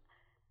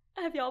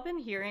y'all been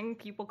hearing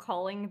people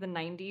calling the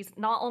 90s,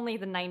 not only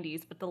the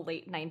 90s, but the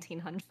late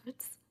 1900s?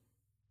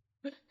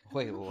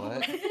 Wait,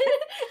 what?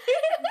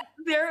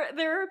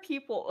 There are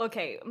people,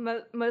 okay,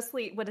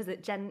 mostly, what is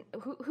it,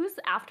 who's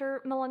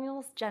after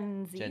millennials?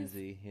 Gen Z? Gen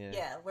Z, yeah.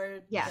 Yeah,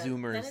 we're Yeah.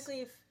 Zoomers.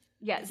 technically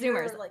Yeah, if Zoomers.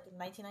 you're like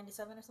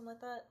 1997 or something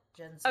like that.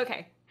 Gen Z.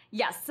 Okay.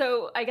 Yes,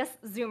 so I guess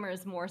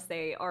Zoomers more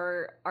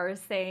are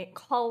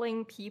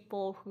calling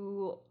people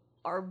who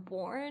are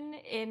born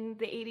in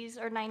the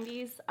 80s or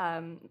 90s,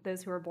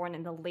 those who were born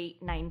in the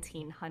late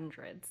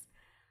 1900s.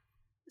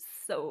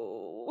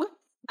 So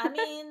I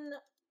mean,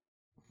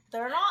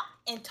 they're not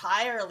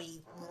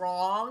entirely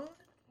wrong.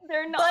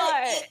 they're not.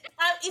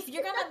 But if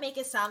you're gonna make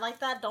it sound like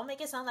that, don't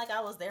make it sound like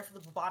I was there for the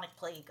bubonic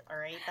plague. All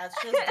right, that's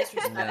just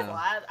disrespectful. No.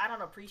 I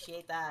don't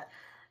appreciate that.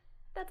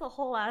 That's a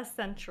whole ass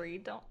century.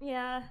 Don't.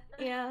 Yeah.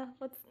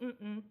 Let's.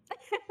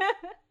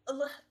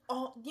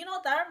 Oh, you know,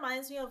 that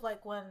reminds me of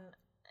like when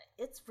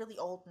it's really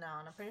old now,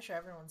 and I'm pretty sure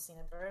everyone's seen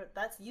it. But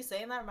that's you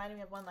saying that reminded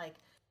me of when like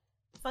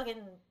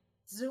fucking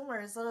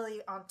Zoomers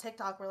literally on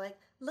TikTok were like,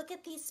 "Look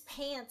at these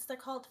pants. They're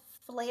called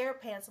flare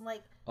pants." I'm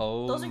like,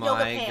 Oh those are my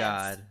yoga pants.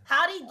 god.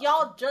 How did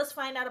y'all just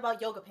find out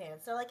about yoga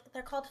pants?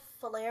 They're called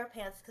flare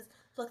pants because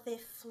look, they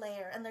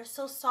flare and they're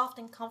so soft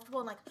and comfortable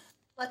and like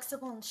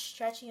flexible and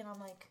stretchy. And I'm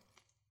like,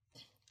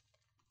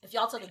 if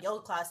y'all took a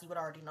yoga class, you would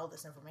already know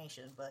this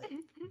information. But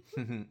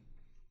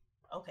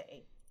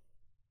okay.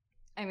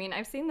 I mean,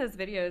 I've seen those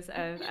videos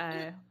of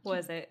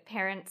was it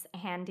parents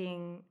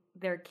handing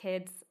their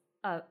kids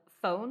a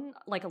phone,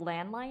 like a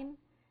landline,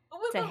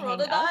 With to the hang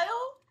rotodial?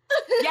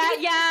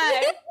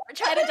 Yeah. Or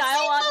try to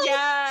dial up,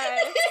 yeah.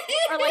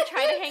 Or like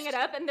try to hang it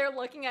up, and they're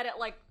looking at it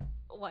like,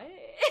 what?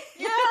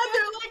 Yeah,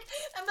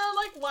 they're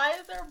like, why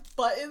is there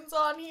buttons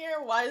on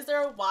here? Why is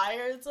there a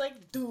wire? It's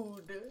like,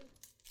 dude,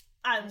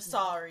 I'm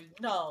sorry,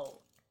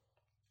 no.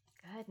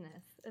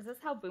 Goodness, is this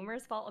how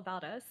boomers felt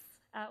about us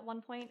at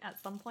one point?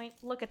 At some point,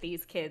 look at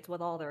these kids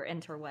with all their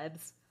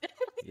interwebs.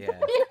 Yeah.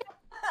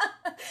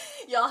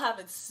 Y'all have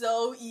it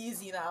so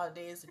easy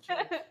nowadays with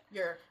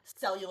your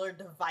cellular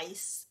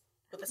device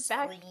with a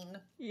screen.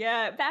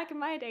 Yeah, back in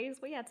my days,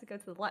 we had to go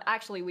to the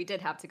actually, we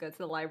did have to go to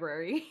the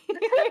library.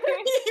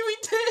 We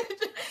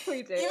did.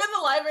 We did. Even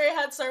the library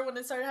had started when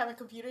it started having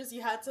computers.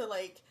 You had to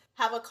like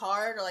have a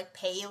card or like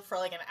pay for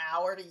like an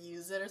hour to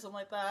use it or something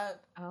like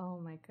that. Oh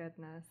my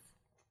goodness.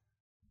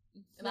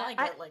 And I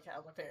get like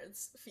how my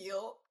parents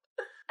feel.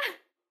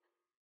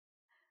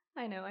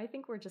 I know. I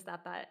think we're just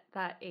at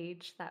that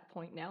age, that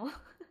point now.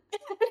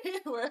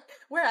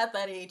 we're at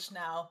that age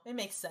now. It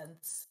makes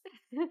sense.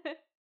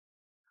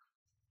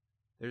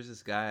 There's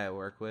this guy I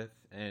work with,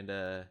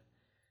 and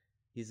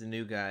he's a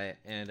new guy,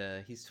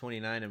 and he's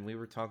 29, and we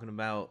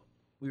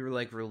were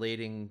like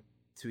relating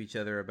to each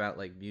other about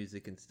like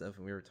music and stuff,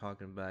 and we were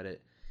talking about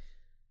it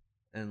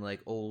and like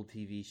old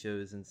TV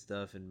shows and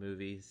stuff and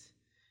movies.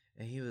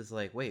 And he was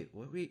like, "Wait,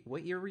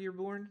 what year were you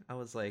born?" I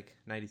was like,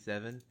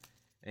 97.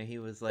 And he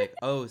was like,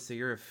 "Oh, so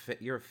you're a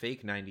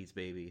fake 90s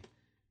baby."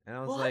 And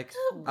I was like,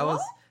 I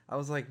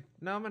was like,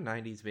 "No, I'm a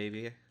 90s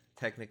baby,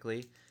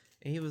 technically."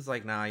 And he was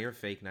like, "Nah, you're a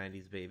fake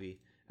 90s baby."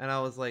 And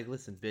I was like,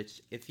 "Listen,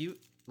 bitch, if you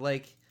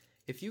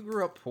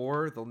grew up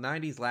poor, the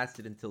 90s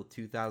lasted until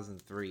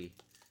 2003.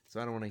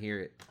 So I don't want to hear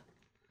it."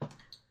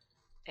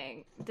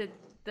 Dang. Did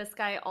this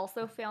guy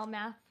also fail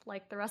math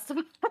like the rest of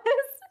us?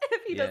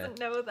 If he doesn't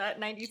know that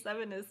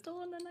 97 is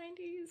still in the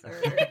 90s?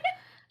 Or...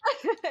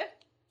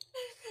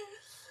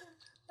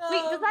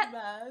 Wait, does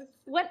that...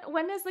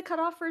 When is the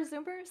cutoff for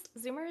Zoomers?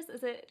 Zoomers?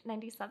 Is it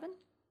 97?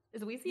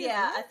 Is Weezy?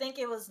 Yeah, I think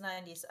it was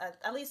 90s.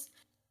 At least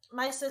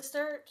my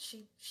sister,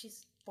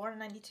 she's born in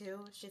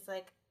 92. She's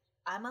like,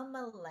 I'm a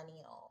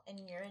millennial, and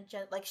you're a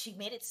Gen... Like, she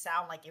made it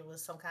sound like it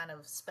was some kind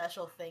of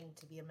special thing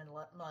to be a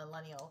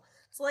millennial.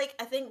 So, like,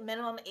 I think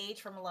minimum age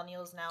for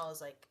millennials now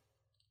is, like,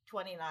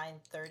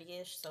 29,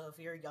 30-ish. So if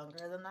you're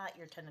younger than that,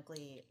 you're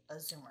technically a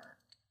Zoomer.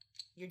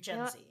 You're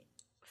Gen Z.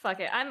 Fuck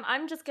it. I'm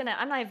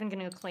not even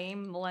gonna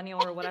claim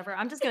millennial or whatever.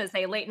 I'm just gonna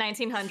say late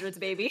 1900s,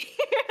 baby.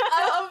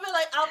 I'll be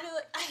like,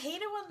 I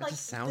hate it when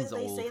like they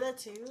old. say that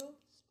too.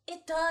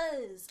 It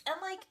does, and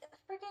like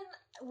freaking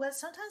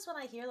sometimes when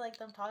I hear like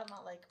them talking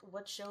about like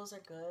what shows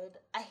are good,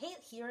 I hate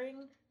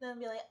hearing them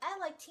be like, I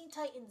like Teen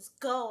Titans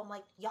Go. I'm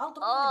like, y'all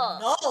don't even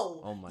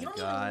know. Oh my you don't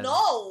god. even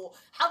know.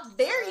 How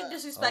dare you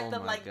disrespect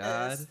them like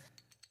this?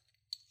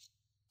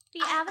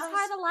 The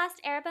Avatar: The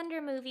Last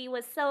Airbender movie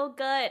was so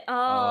good.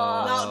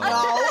 No.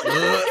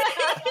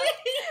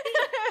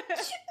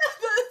 That's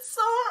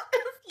so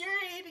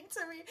infuriating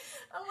to me.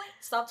 I'm like,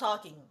 stop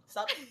talking.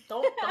 Stop.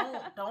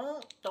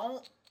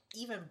 Don't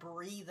even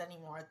breathe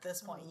anymore at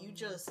this point. You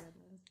just...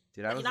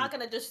 Dude, you're not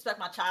gonna disrespect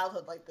my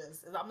childhood like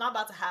this. I'm not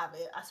about to have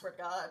it. I swear to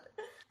God.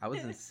 I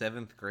was in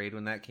 7th grade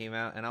when that came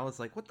out, and I was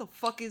like, what the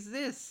fuck is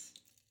this?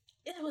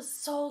 It was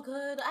so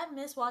good. I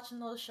miss watching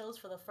those shows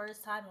for the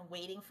first time and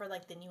waiting for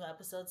like the new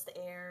episodes to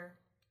air.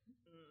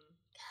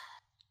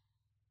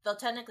 Though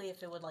technically,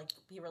 if it would like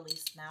be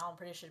released now, I'm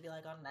pretty sure it'd be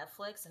like on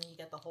Netflix, and you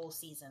get the whole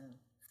season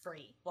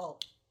free. Well,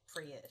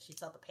 free-ish. You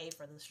still have to pay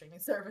for the streaming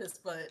service,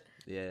 but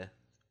Yeah.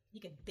 you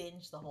could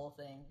binge the whole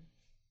thing.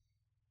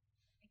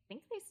 I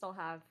think they still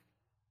have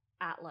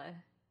Atla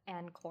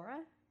and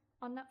Korra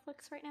on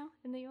Netflix right now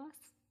in the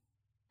US.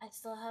 I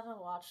still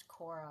haven't watched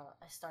Korra.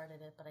 I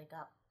started it, but I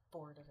got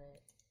bored of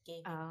it.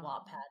 Gave me Oh.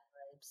 Wattpad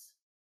vibes.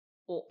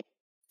 Oh.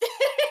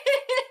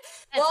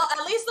 Well,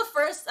 at least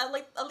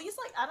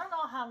I don't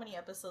know how many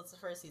episodes the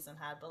first season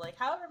had, but like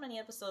however many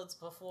episodes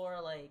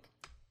before like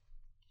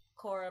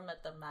Korra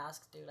met the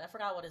masked dude. I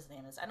forgot what his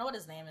name is. I know what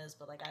his name is,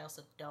 but like I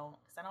also don't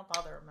because I don't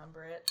bother to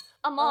remember it.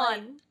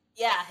 Amon.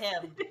 Yeah,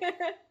 him.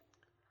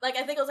 Like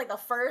I think it was like the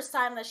first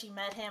time that she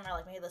met him, or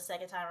like maybe the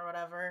second time or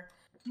whatever.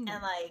 And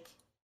like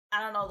I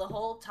don't know, the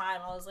whole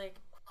time I was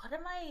like, what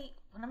am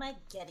I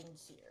getting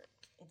here?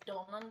 I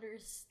don't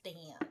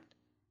understand.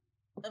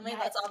 I mean,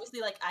 that's obviously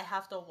like I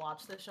have to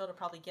watch this show to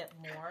probably get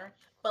more.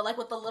 But like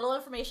with the little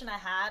information I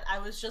had, I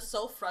was just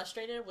so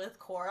frustrated with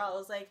Korra. I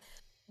was like,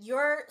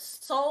 you're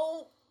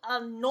so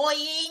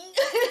annoying.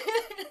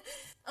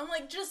 I'm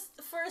like,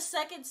 just for a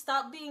second,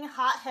 stop being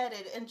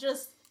hot-headed and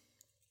just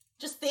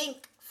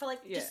think for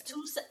like just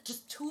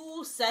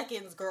 2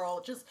 seconds,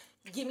 girl. Just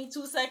give me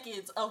 2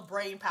 seconds of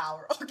brain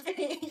power,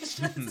 okay?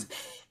 Sometimes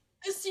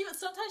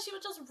she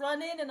would just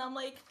run in, and I'm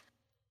like,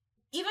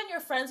 even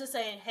your friends are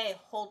saying, "Hey,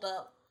 hold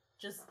up,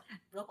 just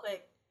real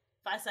quick,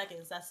 5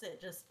 seconds. That's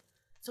it. Just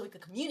so we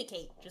could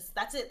communicate. Just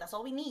that's it. That's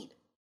all we need."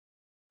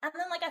 And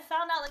then like I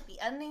found out like the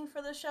ending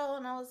for the show,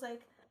 and I was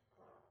like,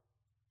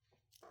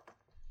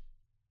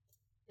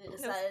 they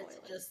decided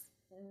to just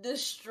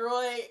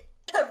destroy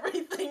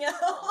everything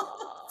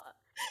else.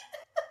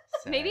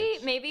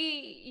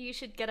 Maybe you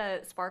should get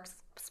a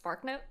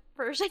SparkNote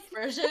version.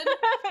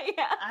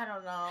 Yeah. I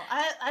don't know.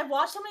 I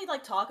watched somebody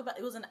like talk about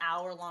it. Was an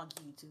hour-long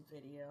YouTube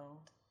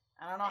video.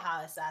 I don't know how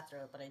I sat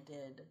through it, but I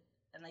did.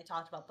 And they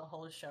talked about the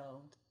whole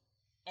show.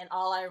 And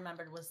all I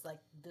remembered was like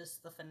the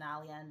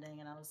finale ending,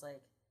 and I was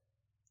like,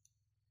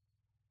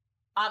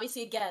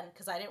 obviously again,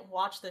 because I didn't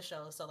watch the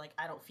show, so like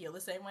I don't feel the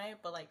same way,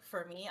 but like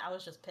for me, I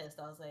was just pissed.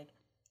 I was like,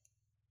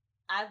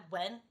 I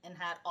went and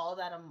had all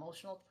that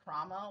emotional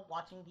trauma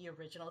watching the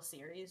original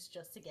series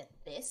just to get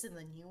this in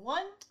the new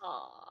one.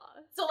 Aww.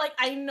 So like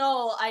I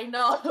know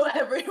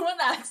everyone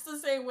acts the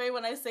same way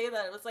when I say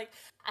that. It was like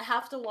I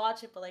have to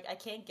watch it, but like I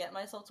can't get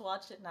myself to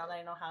watch it now that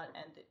I know how it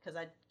ended, because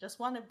I just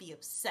want to be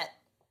upset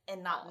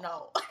and not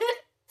know.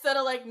 Instead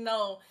of like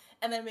know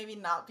and then maybe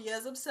not be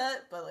as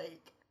upset, but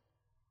like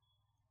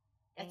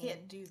I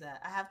can't do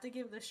that. I have to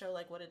give the show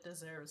like what it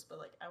deserves, but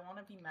like I want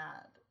to be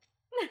mad.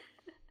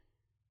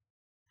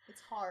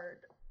 It's hard.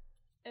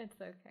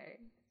 It's okay.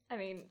 I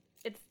mean,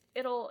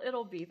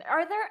 it'll be there.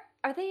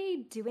 Are they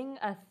doing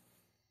a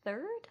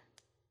third?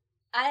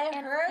 I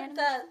heard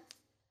that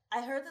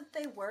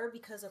they were,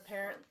 because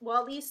well,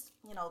 at least,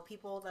 you know,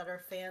 people that are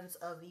fans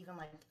of even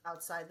like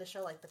outside the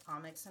show, like the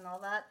comics and all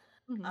that,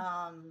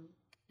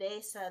 they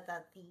said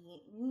that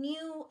the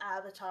new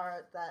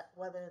Avatar, that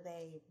whether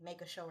they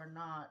make a show or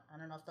not, I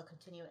don't know if they'll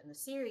continue it in the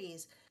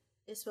series,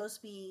 is supposed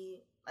to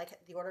be, like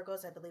the order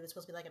goes, I believe it's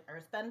supposed to be like an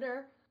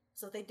earthbender.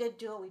 So if they did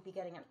do it, we'd be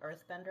getting an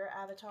earthbender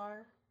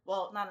Avatar.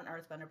 Well, not an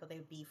earthbender, but they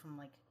would be from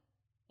like,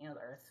 you know,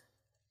 the earth.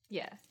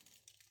 Yeah.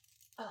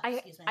 Oh,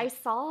 I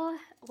saw,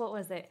 what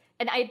was it?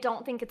 And I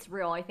don't think it's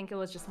real. I think it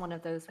was just one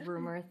of those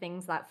rumor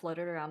things that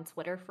floated around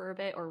Twitter for a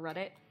bit, or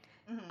Reddit.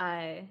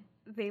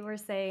 They were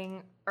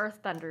saying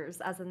earthbenders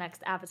as the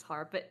next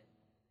Avatar, but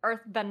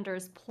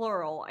earthbenders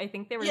plural. I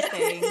think they were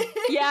saying,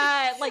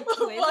 yeah, like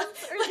twins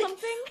or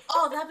something.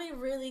 Oh, that'd be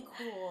really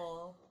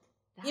cool.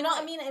 You know,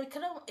 I mean, it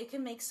could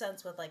make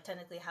sense with like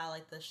technically how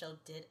like the show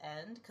did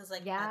end, because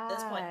like at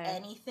this point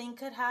anything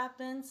could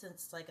happen,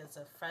 since like it's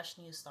a fresh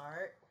new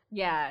start.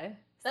 Yeah,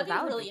 that'd be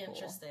really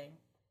interesting.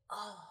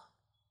 Oh,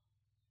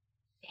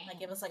 like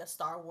give us like a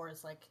Star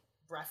Wars like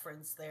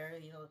reference there.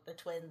 You know, the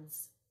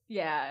twins.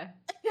 Yeah.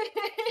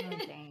 Oh,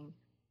 dang.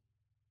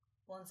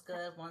 One's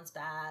good, one's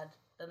bad.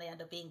 Then they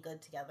end up being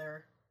good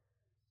together.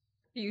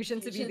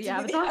 Fusion to be the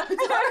Avatar.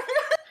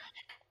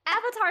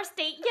 Avatar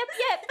state. Yep.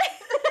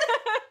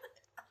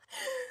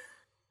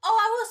 Oh,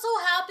 I was so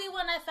happy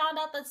when I found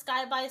out that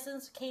Sky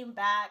Bisons came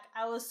back.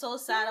 I was so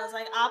sad. I was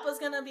like, Appa's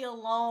gonna be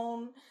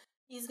alone.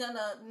 He's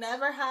gonna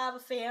never have a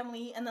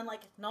family. And then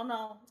like,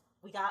 no,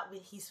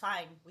 he's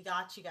fine. We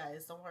got you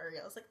guys. Don't worry.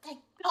 I was like, thank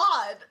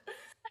God.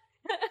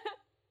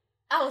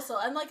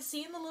 I'm like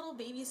seeing the little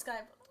baby Sky.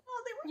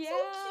 Oh, they were so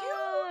cute.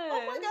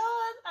 Oh my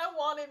God. I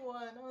wanted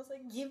one. I was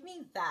like, give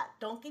me that.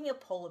 Don't give me a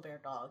polar bear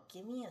dog.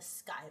 Give me a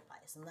Sky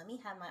Bison. Let me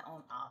have my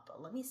own Appa.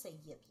 Let me say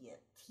yip.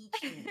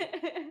 Teach me.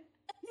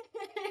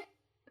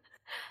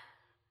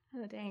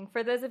 Oh, dang.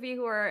 For those of you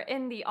who are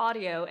in the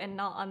audio and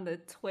not on the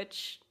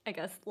Twitch, I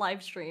guess,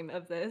 live stream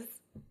of this,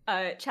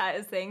 Chat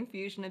is saying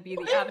Fusion to be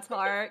the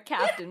Avatar,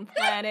 Captain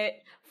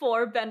Planet,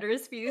 4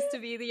 Benders fuse to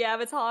be the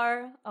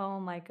Avatar. Oh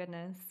my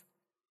goodness.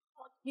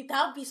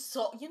 That would be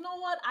so... You know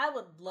what? I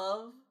would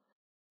love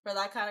for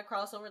that kind of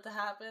crossover to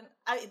happen.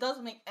 It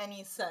doesn't make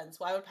any sense.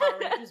 Why would Power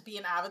Rangers be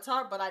an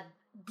Avatar? But I'd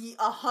be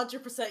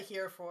 100%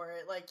 here for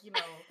it. Like, you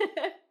know,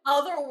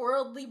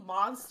 otherworldly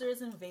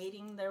monsters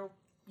invading their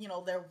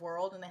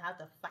world, and they have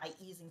to fight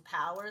using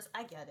powers.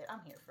 I get it.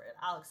 I'm here for it.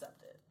 I'll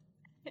accept it.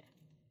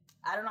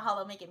 I don't know how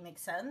they'll make it make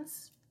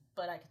sense,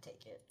 but I could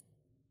take it.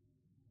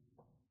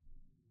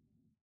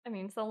 I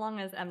mean, so long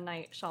as M.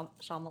 Night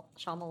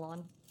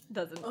Shyamalan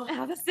doesn't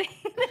have a scene,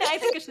 I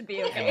think it should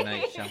be okay. M.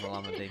 Night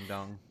Shyamalan Ding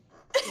Dong.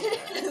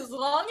 As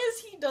long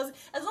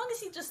as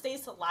he just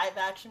stays to live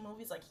action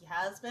movies like he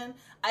has been,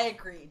 I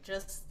agree.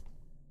 Just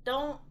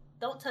don't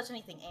touch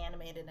anything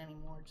animated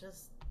anymore.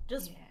 Just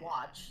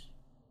watch.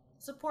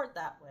 Support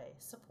that way.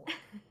 Support.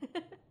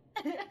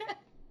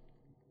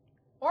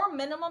 Or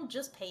minimum,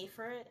 just pay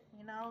for it.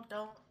 You know,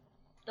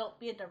 don't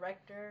be a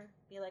director.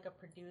 Be like a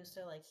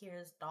producer. Like,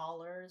 here's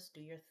dollars.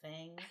 Do your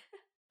thing.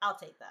 I'll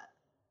take that.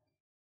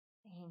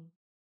 Dang.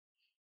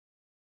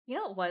 You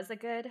know, it was a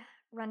good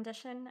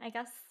rendition, I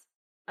guess,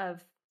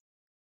 of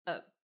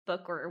a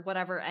book or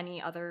whatever,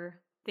 any other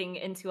thing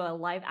into a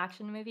live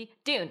action movie.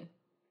 Dune.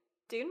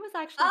 Dune was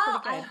actually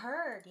pretty good. I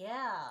heard.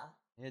 Yeah.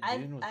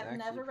 Dune was I've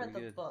never read the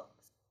good.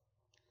 books,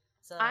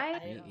 so I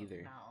Me don't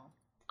either. know.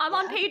 I'm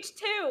on page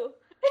 2.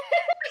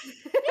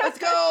 Let's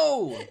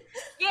go!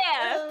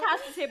 Yeah,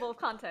 past the table of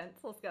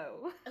contents. Let's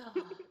go.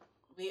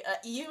 You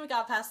even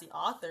got past the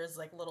author's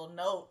like little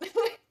note.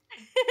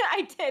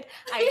 I did.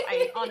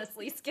 I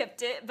honestly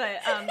skipped it,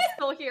 but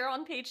still here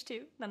on page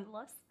 2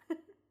 nonetheless.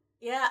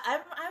 Yeah, I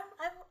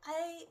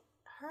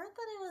heard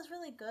that it was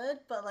really good,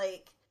 but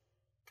like,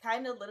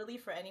 kind of literally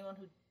for anyone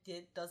who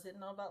doesn't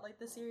know about like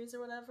the series or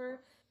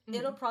whatever,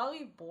 it'll probably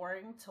be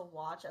boring to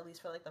watch, at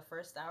least for like the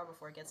first hour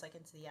before it gets like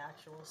into the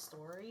actual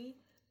story.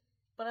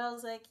 But I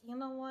was like, you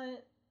know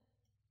what?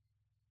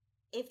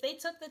 If they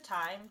took the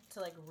time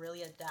to like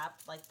really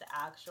adapt like the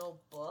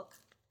actual book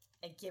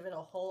and give it a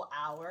whole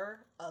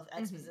hour of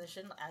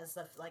exposition as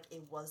if like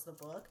it was the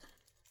book,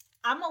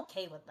 I'm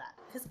okay with that.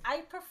 Because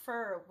I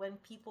prefer when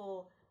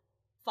people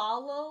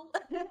follow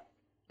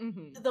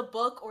the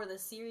book or the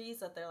series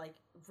that they're like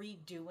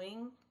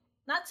redoing,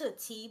 not to a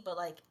T, but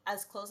like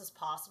as close as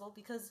possible,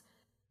 because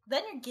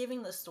then you're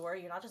giving the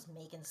story, you're not just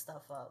making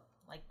stuff up.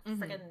 Like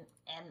freaking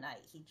M.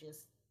 Night, he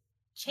just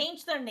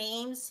changed their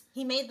names,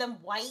 he made them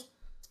white.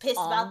 Pissed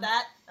about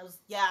that. I was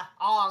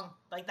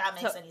like that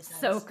makes any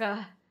sense.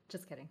 Sokka.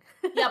 Just kidding.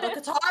 Yeah, but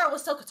Katara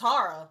was still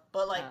Katara,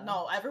 but like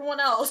no, everyone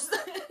else.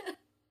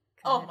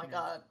 Oh my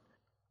god.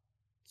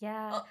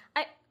 Yeah.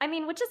 I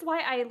mean, which is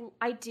why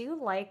I do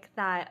like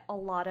that a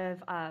lot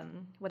of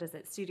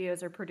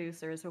studios or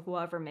producers or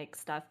whoever makes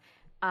stuff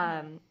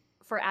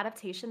for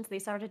adaptations, they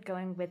started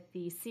going with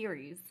the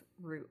series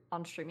route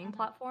on streaming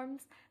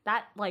platforms.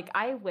 That, like,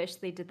 I wish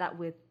they did that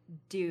with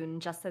Dune,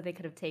 just so they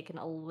could have taken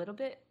a little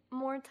bit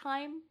more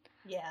time.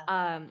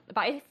 Yeah. But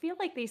I feel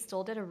like they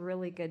still did a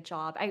really good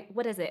job.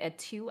 What is it, a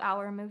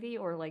 2-hour movie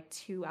or like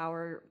 2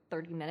 hour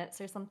 30 minutes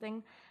or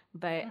something?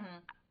 But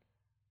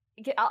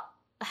I'll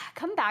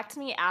come back to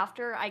me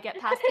after I get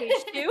past page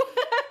 2.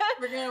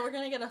 We're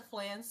gonna get a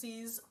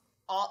Flancy's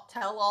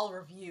tell-all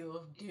review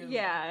of Dune.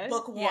 Yeah,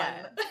 book 1.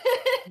 Yeah.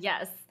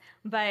 Yes,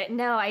 but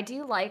no, I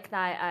do like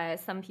that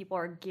some people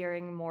are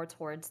gearing more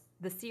towards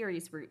the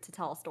series route to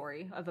tell a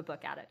story of a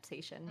book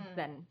adaptation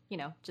than,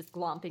 just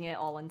glomping it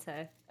all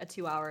into a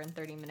 2 hour and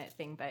 30 minute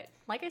thing. But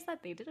like I said,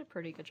 they did a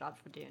pretty good job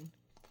for Dune.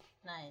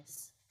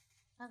 Nice.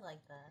 I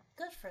like that.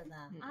 Good for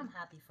them. I'm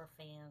happy for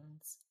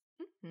fans.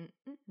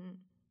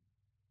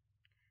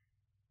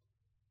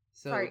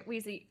 So, sorry,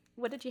 Weezy,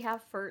 what did you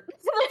have for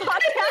the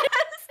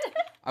podcast?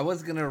 I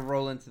was going to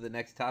roll into the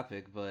next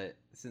topic, but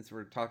since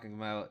we're talking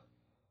about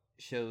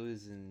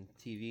shows and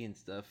TV and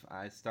stuff,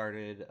 I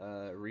started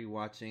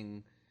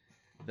rewatching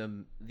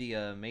the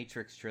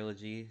Matrix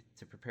trilogy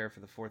to prepare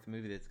for the 4th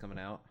movie that's coming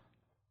out.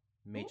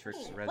 Matrix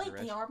Resurrection.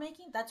 Wait, they are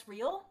making? That's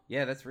real?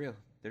 Yeah, that's real.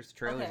 There's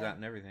trailers out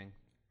and everything.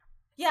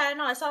 Yeah, I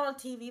know. I saw it on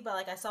TV, but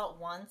like I saw it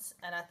once,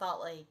 and I thought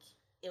like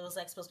it was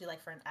like supposed to be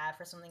like for an ad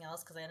for something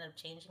else because I ended up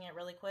changing it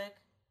really quick.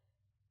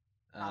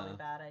 Probably a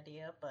bad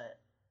idea, but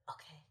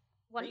okay.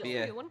 When does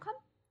the new one come?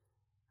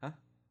 Huh?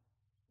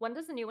 When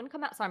does the new one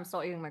come out? Sorry, I'm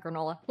still eating my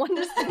granola. When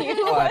does the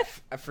new one?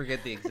 I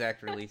forget the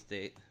exact release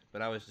date,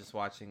 but I was just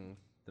watching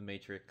the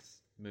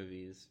Matrix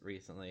movies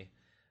recently,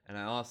 and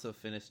I also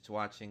finished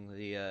watching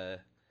the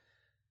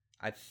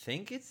I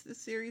think it's the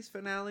series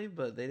finale,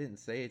 but they didn't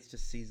say. It's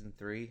just season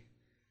 3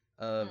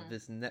 of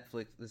this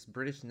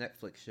British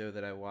Netflix show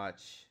that I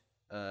watch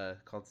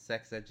called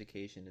Sex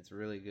Education. It's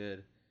really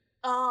good.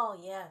 Oh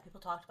yeah, people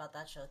talked about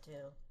that show too.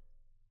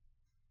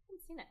 I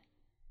haven't seen it.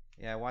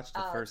 Yeah, I watched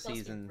the first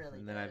season, really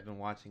and then good. I've been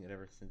watching it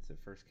ever since it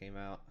first came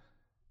out.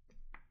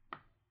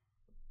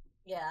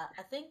 Yeah,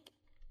 I think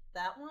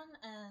that one,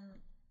 and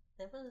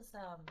there was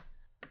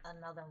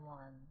another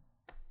one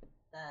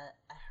that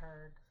I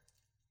heard.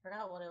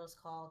 Forgot what it was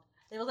called.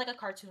 It was like a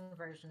cartoon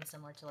version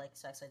similar to like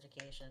Sex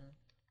Education,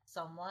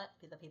 somewhat.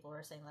 The people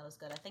were saying that was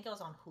good. I think it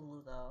was on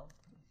Hulu though.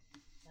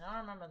 I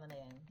don't remember the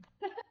name.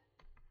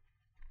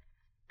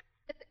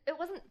 It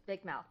wasn't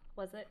Big Mouth,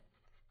 was it?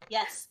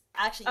 Yes,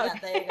 actually, yeah. Okay.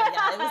 There you go.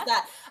 Yeah, it was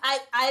that.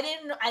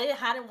 I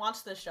hadn't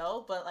watched the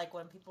show, but like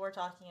when people were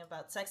talking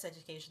about Sex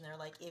Education, they're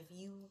like, if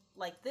you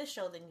like this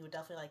show, then you would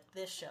definitely like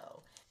this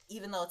show,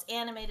 even though it's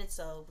animated.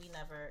 So we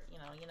never,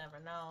 you never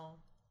know.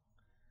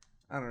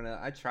 I don't know.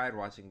 I tried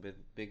watching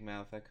Big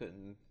Mouth. I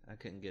couldn't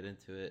get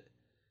into it.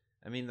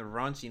 I mean, the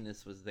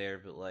raunchiness was there,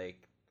 but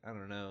like, I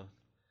don't know.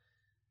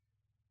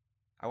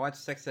 I watched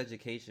Sex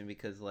Education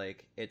because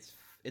like it's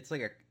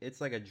like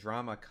a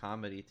drama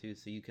comedy too,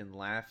 so you can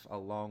laugh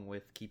along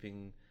with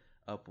keeping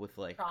up with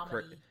like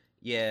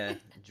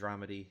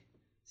dramedy.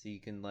 So you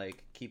can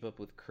like keep up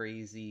with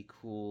crazy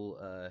cool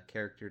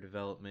character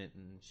development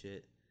and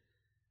shit.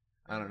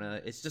 I don't know.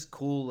 It's just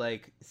cool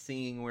like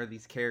seeing where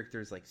these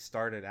characters like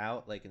started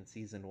out like in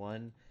season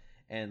 1,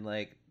 and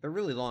like they're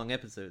really long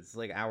episodes,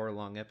 like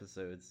hour-long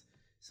episodes.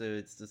 So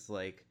it's just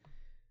like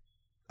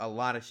a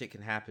lot of shit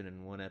can happen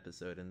in one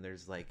episode, and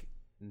there's like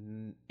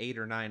 8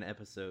 or 9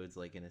 episodes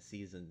like in a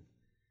season.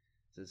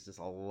 So it's just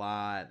a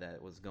lot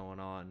that was going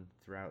on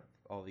throughout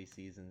all these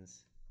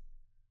seasons.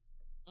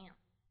 Yeah.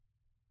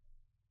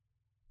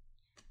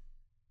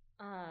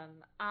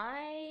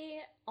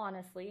 I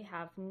honestly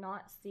have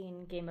not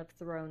seen Game of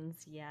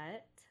Thrones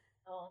yet.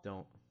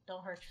 Don't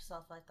hurt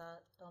yourself like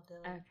that. Don't do it.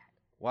 Okay.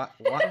 What?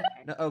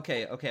 No,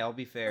 okay, I'll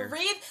be fair.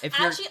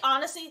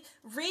 Honestly,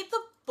 read the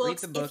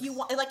books if you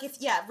want.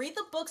 Read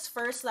the books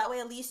first, so that way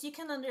at least you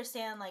can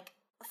understand like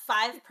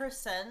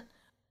 5%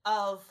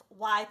 of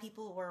why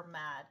people were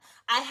mad.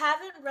 I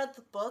haven't read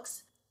the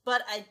books,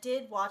 but I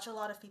did watch a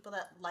lot of people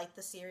that like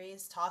the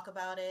series talk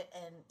about it,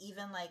 and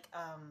even like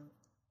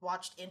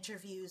watched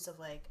interviews of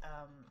like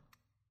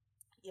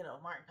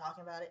Martin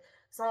talking about it.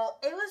 So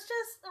it was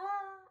just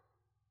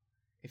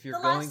if you're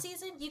last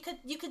season, you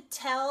could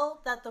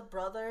tell that the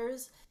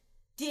brothers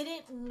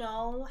didn't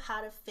know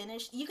how to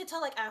finish. You could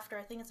tell like after,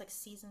 I think it's like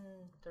season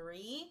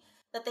 3,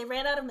 that they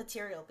ran out of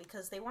material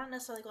because they weren't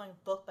necessarily going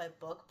book by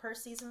book per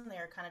season. They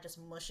were kind of just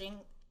mushing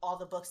all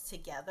the books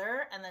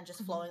together and then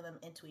just flowing them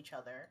into each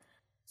other.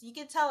 So you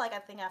could tell, like, I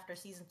think after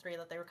season 3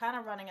 that they were kind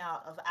of running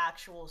out of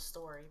actual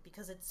story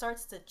because it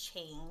starts to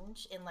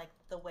change in like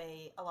the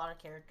way a lot of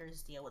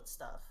characters deal with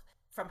stuff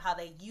from how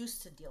they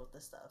used to deal with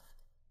the stuff.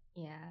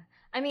 Yeah.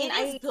 I mean,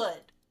 it is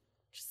good.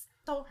 Just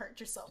don't hurt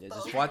yourself. Yeah, though.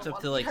 just watch up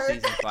to like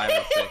season 5 or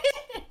 6.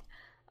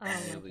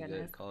 And it'll be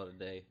good. Call it a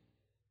day.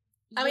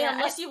 I mean,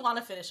 unless you want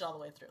to finish it all the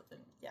way through, then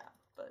yeah.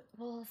 But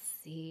we'll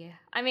see.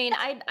 I mean,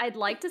 I'd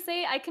like to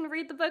say I can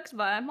read the books,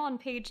 but I'm on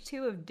page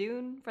 2 of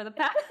Dune for the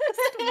past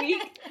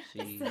week,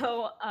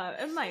 so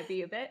it might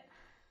be a bit.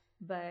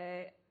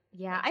 But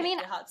yeah, I mean,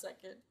 a hot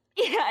second.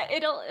 Yeah,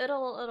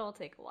 it'll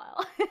take a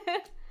while.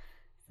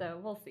 So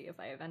we'll see if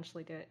I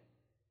eventually do it.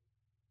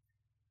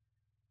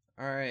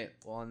 All right.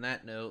 Well, on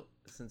that note,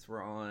 since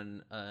we're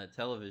on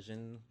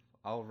television,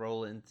 I'll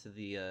roll into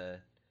the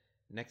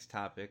next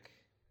topic.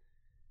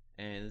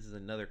 And this is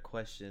another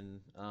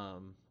question.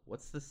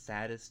 What's the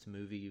saddest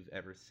movie you've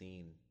ever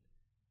seen?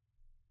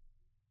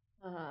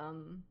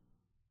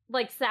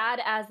 Like sad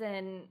as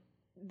in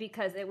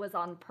because it was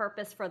on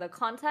purpose for the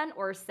content,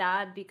 or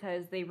sad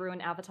because they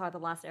ruined Avatar: The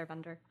Last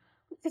Airbender?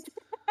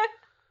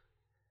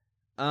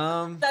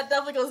 That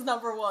definitely goes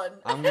number 1.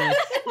 I'm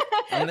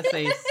gonna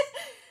say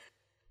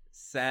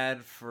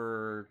sad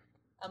for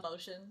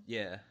emotion.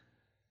 Yeah.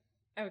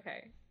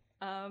 Okay.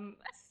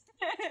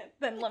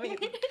 Then let me.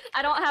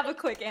 I don't have a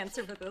quick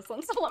answer for this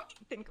one, so let me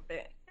think of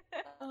it.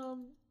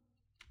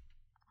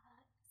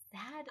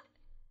 Saddest?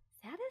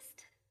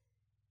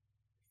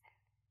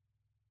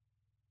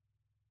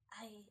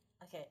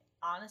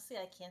 Honestly,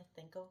 I can't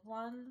think of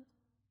one.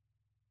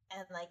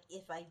 And like,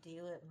 if I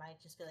do, it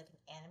might just be like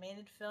an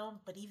animated film.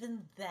 But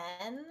even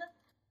then,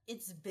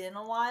 it's been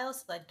a while,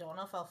 so I don't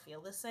know if I'll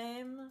feel the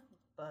same.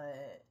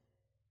 But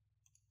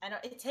I know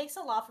it takes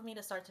a lot for me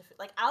to start to feel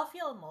like I'll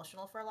feel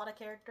emotional for a lot of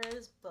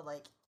characters, but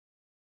like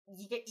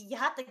you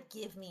have to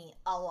give me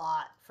a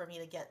lot for me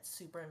to get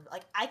super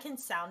like I can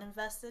sound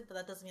invested, but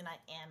that doesn't mean I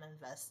am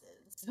invested.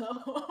 So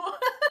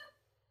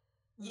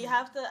you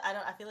have to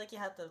I feel like you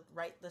have to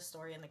write the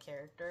story and the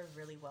character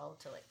really well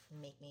to like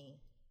make me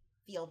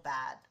feel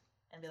bad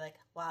and be like,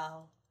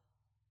 wow,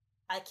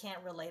 I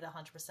can't relate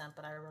 100%,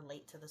 but I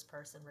relate to this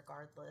person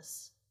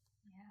regardless.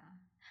 Yeah.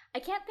 I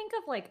can't think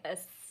of like a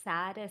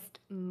saddest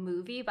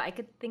movie, but I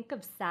could think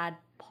of sad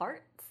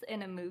parts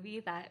in a movie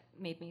that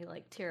made me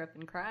like tear up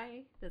and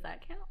cry. Does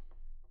that count?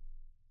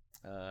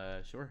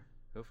 Sure.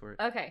 Go for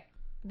it. Okay.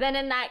 Then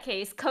in that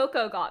case,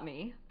 Coco got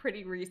me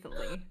pretty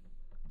recently.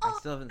 I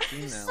still haven't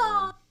seen that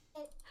one.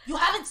 You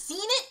haven't seen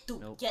it?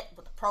 Dude, nope. Get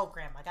with the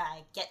program, my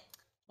guy.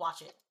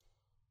 Watch it.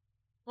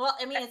 Well,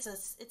 I mean,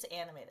 it's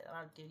animated.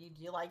 Do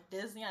you like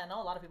Disney? I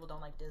know a lot of people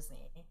don't like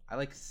Disney. I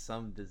like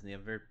some Disney.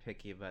 I'm very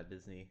picky about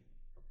Disney.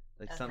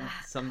 Like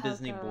some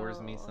Disney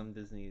bores me. Some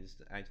Disney's,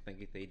 I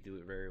think they do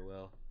it very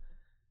well.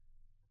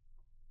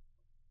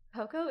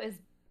 Coco is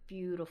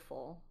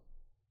beautiful.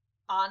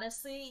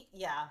 Honestly,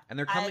 yeah. And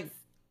they're coming.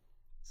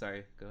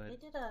 Sorry, go ahead. They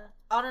did a.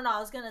 Oh no, I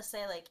was gonna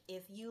say like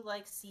if you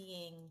like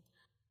seeing,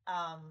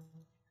 um,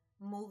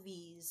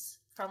 movies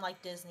from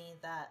like Disney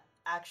that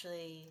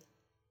actually,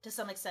 to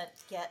some extent,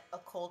 get a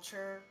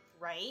culture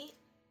right.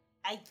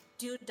 I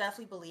do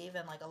definitely believe,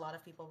 and like a lot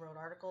of people wrote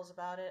articles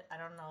about it. I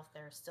don't know if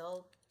they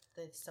still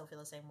feel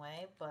the same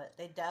way, but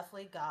they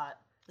definitely got.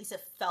 At least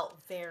it felt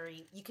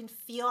very. You can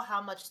feel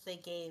how much they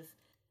gave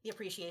the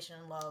appreciation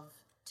and love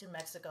to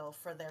Mexico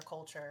for their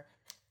culture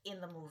in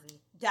the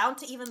movie, down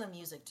to even the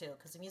music too,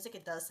 because the music,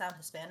 it does sound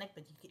Hispanic,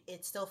 but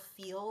it still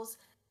feels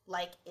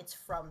like it's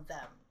from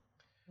them,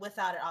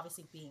 without it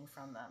obviously being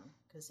from them,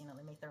 because they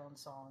make their own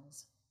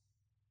songs.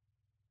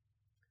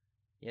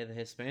 Yeah, the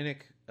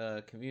Hispanic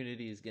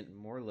community is getting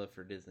more love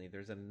for Disney.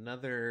 There's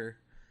another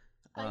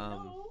I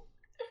know.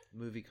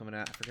 movie coming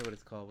out. I forget what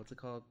it's called. What's it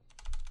called?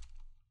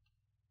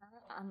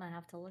 I'm gonna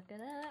have to look it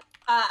up.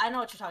 I know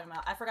what you're talking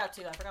about. I forgot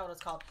too. I forgot what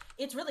it's called.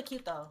 It's really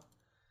cute though.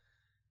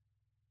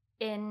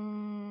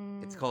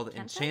 It's called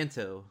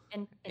Enchanto.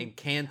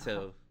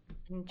 Encanto.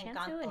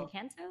 Encanto.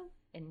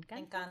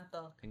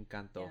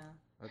 Encanto.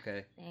 Yeah.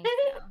 Okay. Thank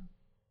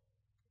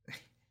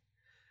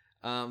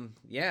you.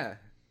 Yeah.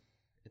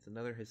 It's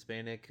another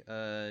Hispanic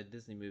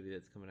Disney movie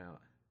that's coming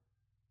out.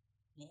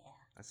 Yeah.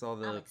 I saw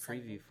I'm the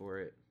excited. preview for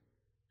it.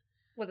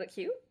 Was it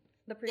cute?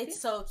 The preview? It's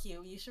so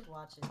cute. You should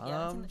watch it. You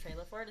haven't seen the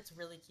trailer for it? It's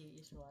really cute.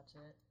 You should watch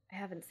it. I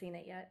haven't seen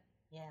it yet.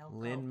 Yeah.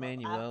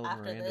 Lin-Manuel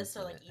after Miranda's this, or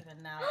in like it.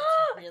 even now,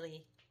 it's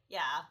really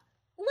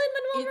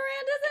Lin-Manuel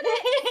Miranda's in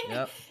it.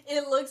 Yep.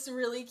 It looks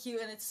really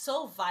cute, and it's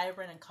so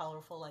vibrant and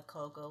colorful, like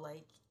Coco.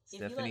 Like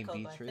if you like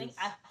Coco,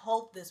 I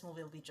hope this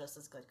movie will be just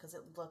as good because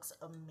it looks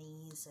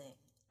amazing.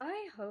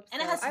 I hope so.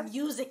 And it has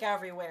music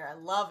everywhere.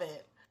 I love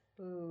it.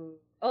 Ooh.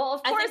 Oh,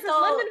 of course, it's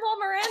Lin-Manuel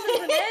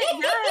Miranda's in it.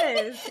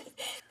 Yes.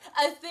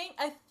 I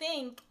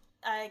think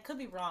I could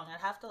be wrong.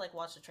 I'd have to like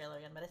watch the trailer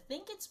again, but I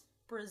think it's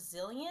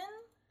Brazilian.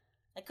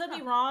 I could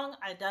be wrong.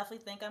 I definitely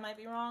think I might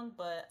be wrong,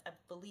 but I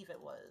believe it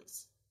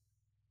was.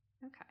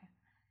 Okay.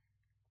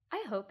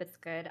 I hope it's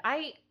good.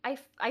 I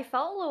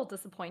felt a little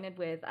disappointed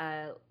with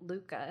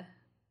Luca,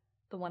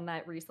 the one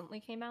that recently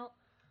came out.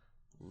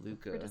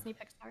 Luca. For Disney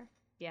Pixar.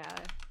 Yeah.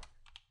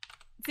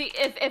 See,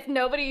 if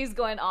nobody's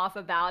going off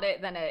about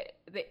it, then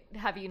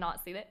have you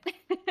not seen it?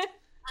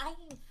 I've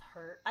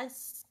heard. I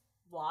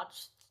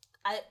watched.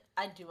 I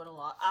do it a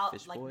lot.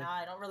 Now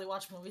I don't really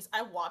watch movies.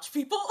 I watch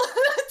people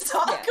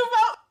talk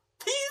about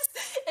these.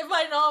 If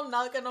I know I'm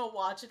not gonna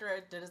watch it or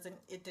it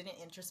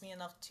didn't interest me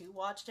enough to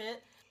watch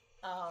it,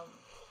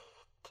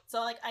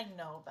 so like I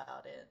know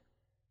about it.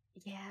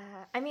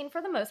 Yeah, I mean,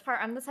 for the most part,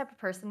 I'm the type of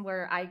person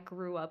where I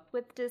grew up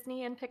with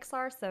Disney and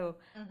Pixar, so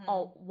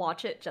I'll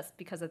watch it just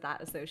because of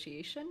that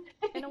association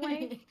in a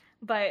way.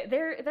 But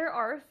there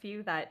are a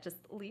few that just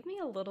leave me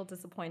a little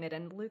disappointed,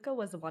 and Luca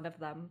was one of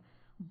them.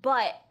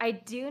 But I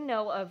do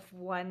know of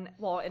one,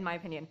 well, in my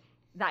opinion,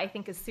 that I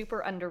think is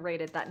super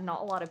underrated that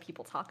not a lot of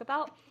people talk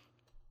about.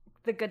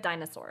 The Good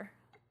Dinosaur.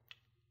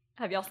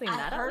 Have y'all seen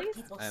that at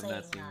least? I have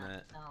not seen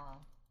that. No.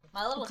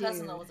 My little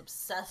cousin though was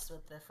obsessed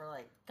with it for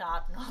like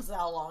God knows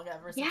how long,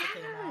 ever since it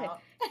came out.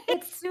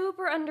 It's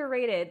super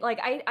underrated. Like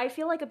I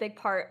feel like a big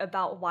part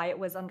about why it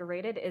was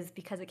underrated is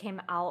because it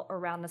came out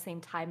around the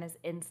same time as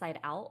Inside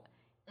Out,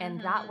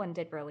 and that one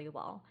did really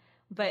well.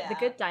 But The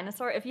Good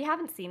Dinosaur, if you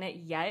haven't seen it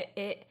yet,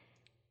 it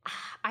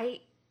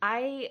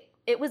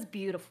was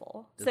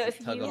beautiful. Does so it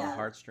if tug you on the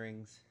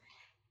heartstrings?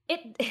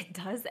 It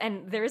does,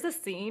 and there's a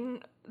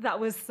scene that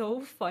was so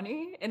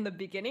funny in the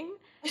beginning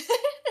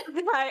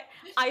that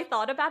I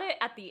thought about it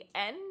at the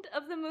end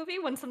of the movie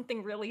when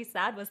something really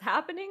sad was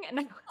happening, and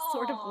I was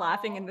sort of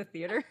laughing in the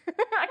theater.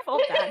 I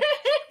felt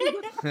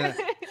bad.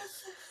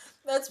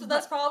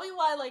 That's probably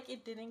why like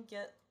it didn't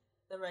get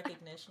the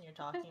recognition you're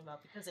talking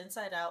about, because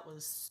Inside Out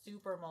was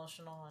super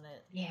emotional and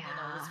it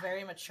was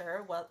very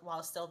mature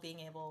while still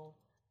being able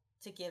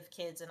to give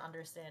kids an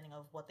understanding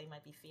of what they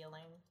might be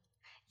feeling.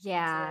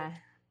 Yeah.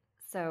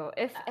 So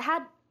if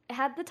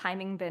had the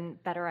timing been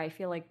better, I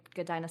feel like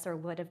Good Dinosaur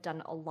would have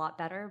done a lot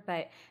better.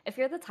 But if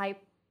you're the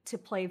type to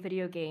play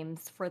video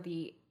games for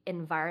the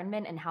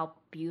environment and how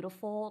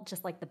beautiful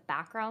just like the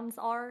backgrounds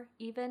are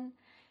even,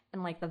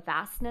 and like the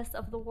vastness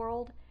of the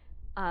world,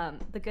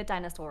 The Good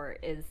Dinosaur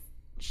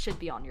should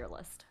be on your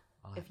list.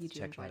 If you do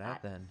check enjoy that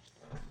out then.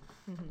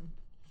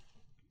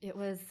 It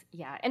was,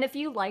 and if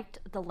you liked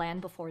The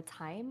Land Before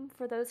Time,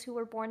 for those who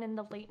were born in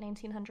the late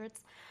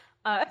 1900s,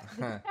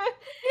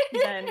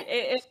 then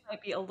it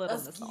might be a little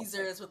Us nostalgic.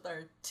 geezers with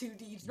our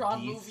 2D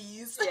drawn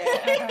movies.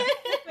 Yeah.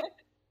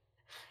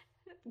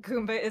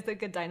 Goomba is a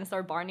good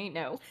dinosaur. Barney,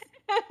 no.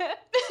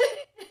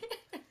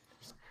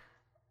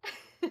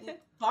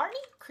 Barney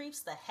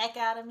creeps the heck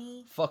out of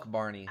me. Fuck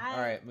Barney.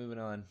 Alright, moving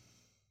on.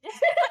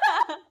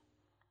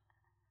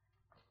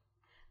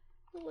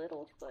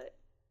 Littlefoot.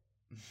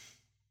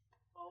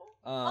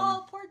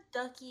 Poor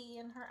Ducky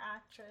and her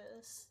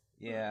actress.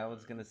 Yeah, I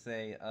was gonna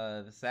say,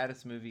 the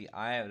saddest movie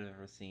I have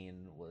ever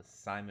seen was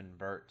Simon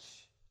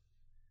Birch.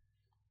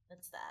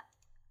 What's that?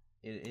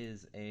 It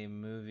is a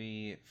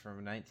movie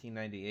from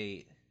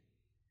 1998,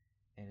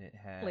 and it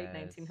has Late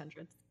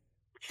 1900s.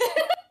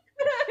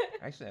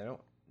 Actually, I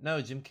don't.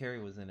 No, Jim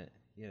Carrey was in it.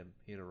 He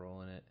had a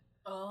role in it.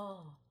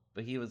 Oh.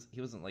 But he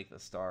wasn't like the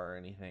star or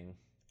anything.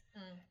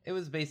 Mm. It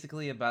was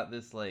basically about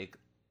this like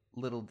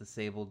little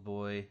disabled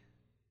boy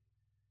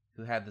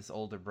who had this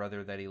older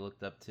brother that he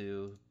looked up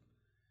to.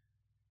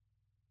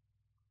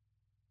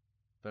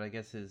 But I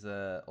guess his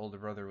older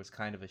brother was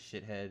kind of a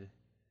shithead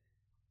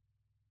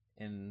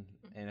in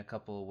a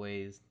couple of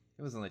ways.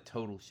 It wasn't like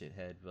total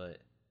shithead, but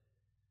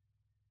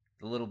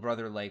the little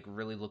brother like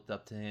really looked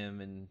up to him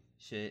and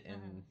shit,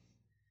 and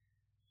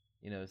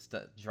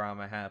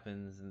drama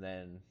happens, and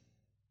then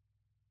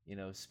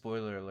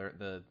spoiler alert,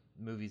 the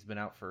movie's been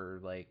out for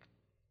like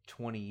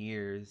 20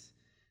 years,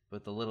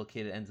 but the little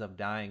kid ends up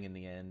dying in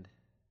the end.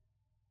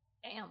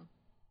 Damn.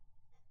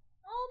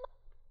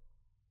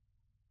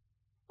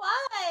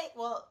 Why?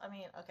 Well, I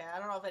mean, okay, I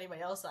don't know if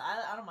anybody else.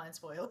 I don't mind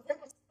spoilers.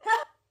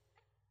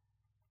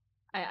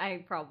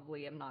 I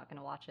probably am not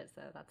gonna watch it,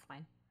 so that's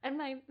fine. And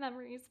my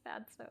memory is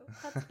bad, so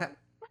that's fine.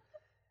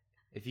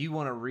 If you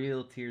want a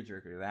real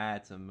tearjerker,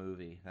 that's a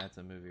movie. That's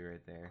a movie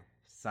right there.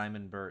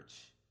 Simon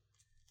Birch.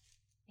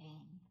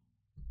 Dang.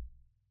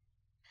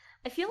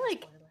 I feel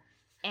like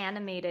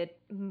animated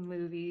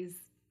movies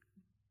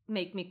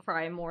make me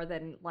cry more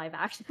than live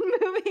action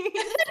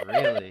movies.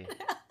 Really?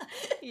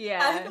 Yeah.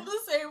 I feel the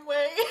same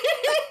way.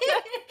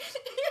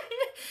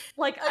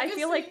 Like, I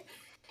feel like...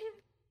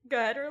 Go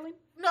ahead, Early.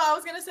 No, I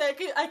was gonna say,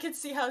 I could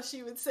see how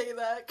she would say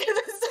that. Because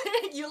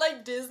you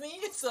like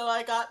Disney, so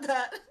I got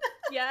that.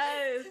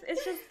 Yes.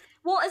 It's just...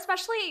 Well,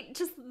 especially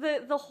just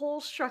the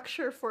whole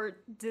structure for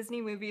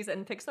Disney movies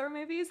and Pixar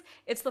movies,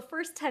 it's the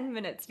first 10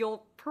 minutes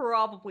you'll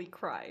probably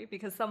cry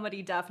because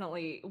somebody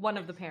one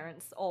of the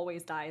parents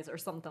always dies or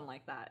something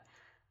like that.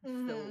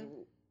 Mm-hmm. So,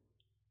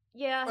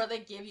 yeah. Or they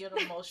give you an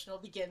emotional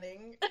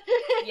beginning.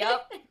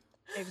 Yep.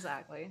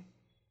 Exactly.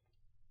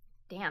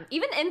 Damn.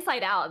 Even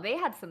Inside Out, they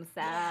had some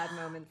sad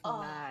moments in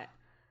that.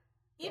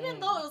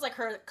 Even though it was like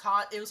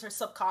it was her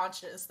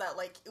subconscious that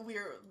like we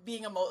were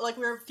being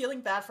we were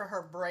feeling bad for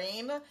her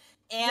brain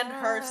and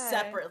her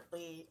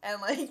separately,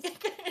 and like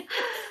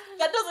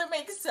that doesn't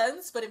make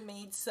sense, but it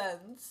made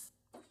sense.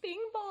 Bing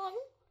bong.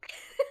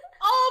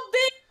 Oh,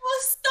 Bing Bong,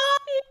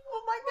 stop!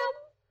 Oh my god,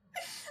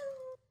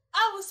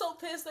 I was so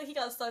pissed that he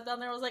got stuck down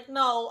there. I was like,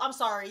 no, I'm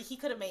sorry, he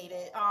could have made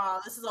it.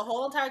 This is a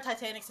whole entire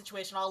Titanic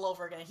situation all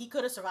over again. He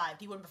could have survived.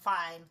 He would have been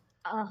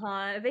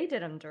fine. They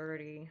did him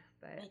dirty.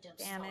 But they did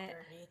damn so it.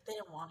 dirty. They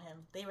didn't want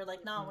him. They were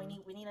like, no, we need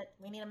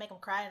to make him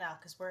cry now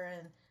because we're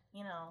in,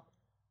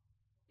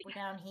 we're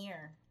down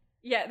here.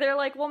 Yeah, they're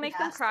like, we'll make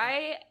them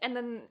cry, and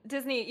then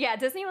Disney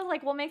was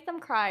like, we'll make them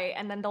cry,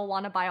 and then they'll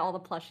want to buy all the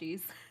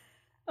plushies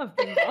of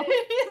Bing Bong.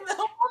 They'll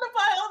want to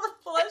buy all the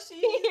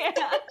plushies.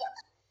 Yeah.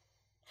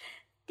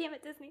 Damn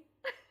it, Disney.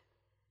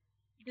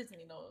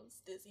 Disney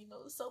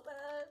knows so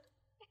bad.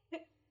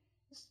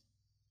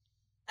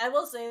 I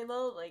will say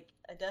though, like,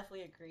 I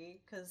definitely agree,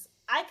 because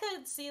I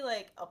could see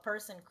like a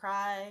person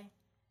cry,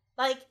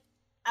 like,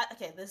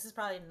 okay, this is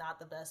probably not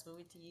the best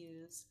movie to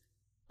use,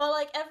 but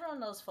like everyone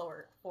knows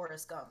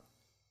Forrest Gump.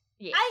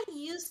 Yeah. I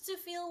used to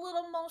feel a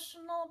little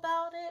emotional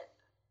about it,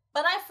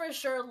 but I for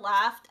sure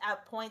laughed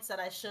at points that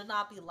I should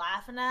not be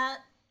laughing at,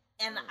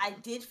 and I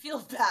did feel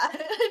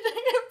bad.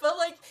 But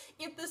like,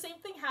 if the same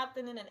thing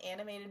happened in an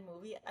animated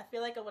movie, I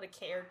feel like I would have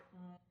cared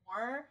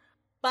more,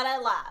 but I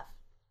laughed.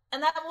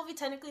 And that movie,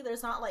 technically,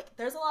 there's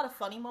a lot of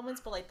funny moments,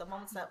 but like the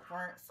moments that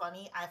weren't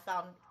funny, I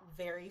found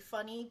very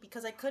funny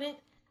because I couldn't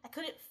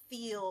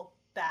feel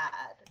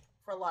bad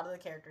for a lot of the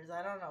characters.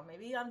 I don't know,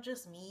 maybe I'm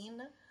just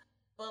mean,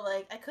 but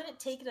like I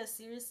couldn't take it as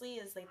seriously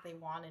as like they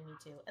wanted me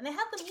to. And they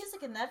had the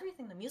music and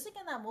everything. The music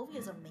in that movie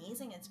is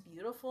amazing. It's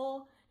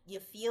beautiful. You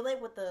feel it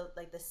with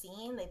the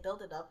scene. They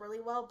build it up really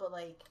well, but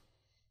like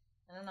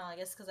I don't know. I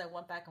guess because I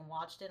went back and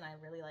watched it, and I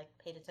really like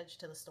paid attention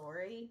to the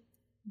story.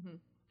 Mm-hmm.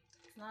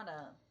 It's not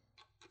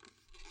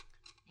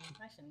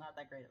actually not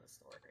that great of a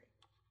story.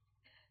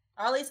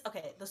 Or at least,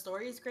 okay, the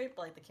story is great,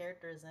 but like the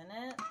characters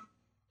in it,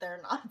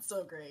 they're not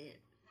so great.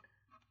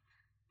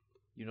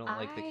 You don't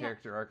like the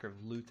character arc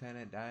of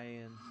Lieutenant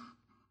Dan?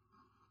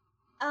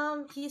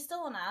 He's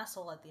still an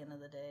asshole at the end of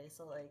the day.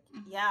 So like,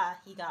 yeah,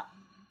 he got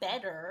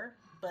better,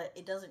 but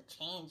it doesn't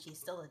change. He's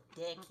still a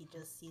dick.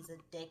 He's a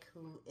dick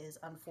who is,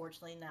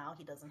 unfortunately, now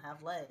he doesn't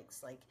have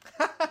legs. Like,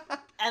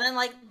 and then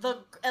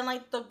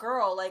the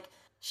girl, like,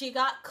 she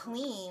got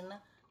clean.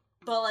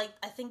 But, like,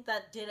 I think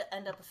that did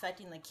end up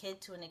affecting the kid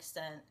to an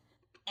extent.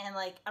 And,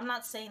 like, I'm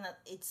not saying that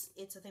it's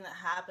a thing that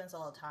happens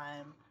all the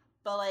time.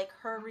 But, like,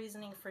 her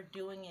reasoning for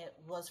doing it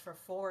was for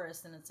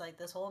Forrest. And it's like,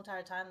 this whole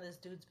entire time, this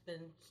dude's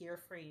been here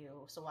for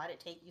you. So why did it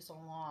take you so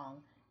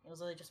long? It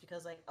was really just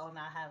because, like, oh,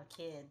 now I have a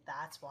kid.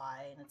 That's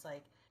why. And it's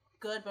like,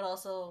 good, but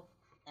also,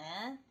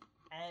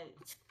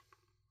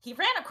 he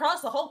ran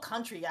across the whole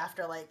country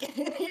after, like,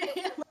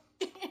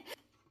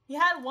 he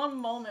had one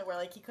moment where,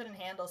 like, he couldn't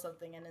handle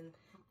something. And then,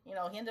 he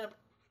ended up,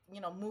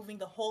 moving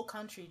the whole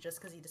country just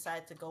because he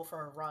decided to go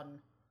for a run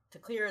to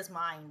clear his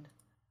mind.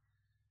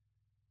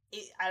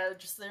 I don't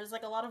just there's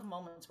like a lot of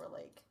moments where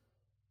like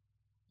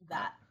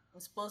that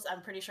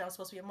I'm pretty sure I'm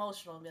supposed to be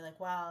emotional and be like,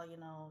 wow, you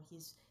know,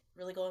 he's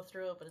really going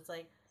through it, but it's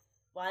like,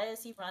 why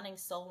is he running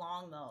so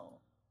long though?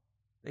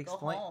 They Go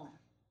explain. home.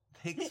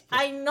 They explain.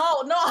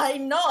 I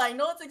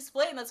know it's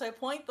explained. That's my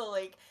point though.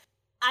 Like,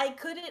 I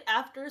couldn't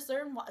after a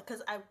certain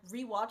because I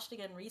rewatched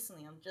again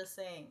recently. I'm just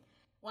saying,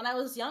 when I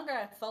was younger,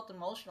 I felt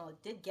emotional.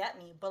 It did get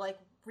me, but like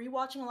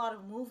rewatching a lot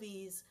of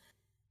movies,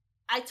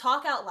 I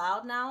talk out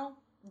loud now.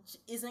 Which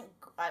isn't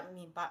I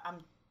mean, I'm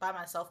by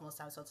myself most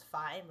times, so it's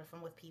fine. But if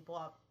I'm with people,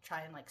 I'll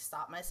try and like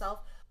stop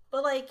myself.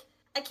 But like,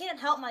 I can't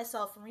help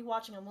myself from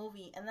rewatching a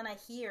movie, and then I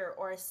hear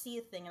or I see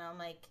a thing, and I'm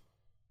like,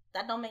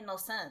 that don't make no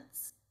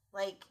sense.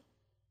 Like,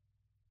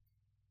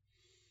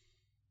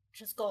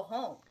 just go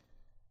home.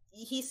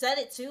 He said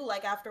it too,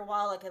 like after a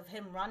while, like of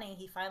him running,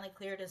 he finally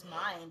cleared his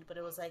mind, but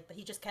it was like, but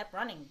he just kept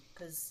running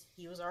because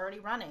he was already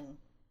running.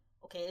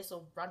 Okay,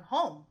 so run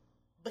home.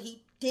 But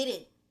he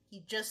didn't.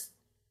 He just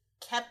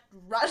kept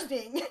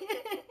running.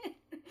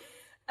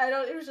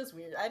 It was just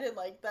weird. I didn't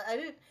like that.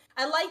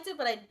 I liked it,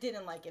 but I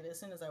didn't like it as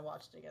soon as I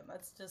watched it again.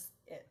 That's just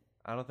it.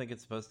 I don't think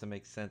it's supposed to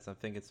make sense. I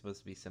think it's supposed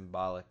to be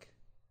symbolic.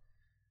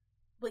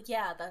 But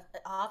yeah, that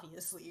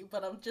obviously.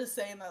 But I'm just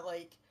saying that,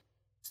 like,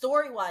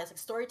 story-wise, like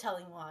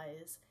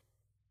storytelling-wise,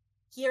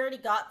 he already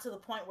got to the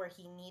point where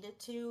he needed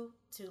to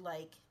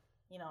like,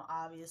 you know,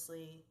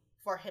 obviously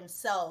for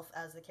himself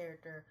as the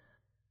character,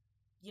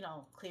 you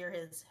know, clear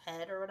his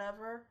head or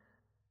whatever.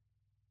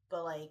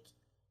 But like,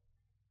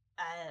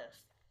 I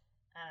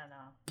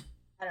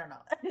don't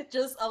know. It's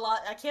just a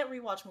lot. I can't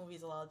rewatch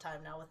movies a lot of the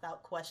time now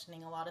without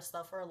questioning a lot of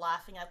stuff or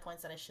laughing at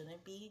points that I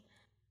shouldn't be,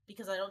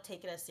 because I don't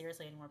take it as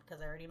seriously anymore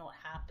because I already know what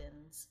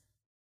happens.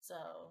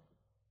 So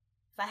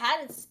if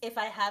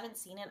I haven't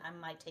seen it, I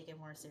might take it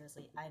more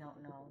seriously. I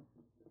don't know.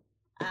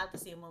 I have to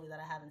see a movie that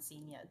I haven't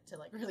seen yet to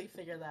like really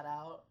figure that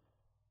out.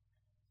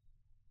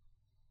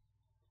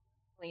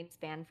 Lane's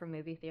banned from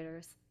movie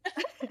theaters.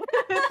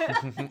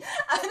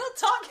 I don't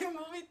talk in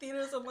movie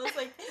theaters unless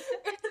like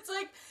it's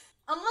like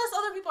unless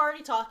other people are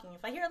already talking.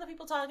 If I hear other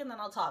people talking, then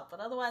I'll talk. But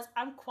otherwise,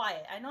 I'm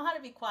quiet. I know how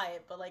to be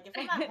quiet. But like if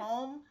I'm at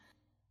home,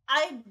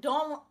 I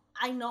don't.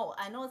 I know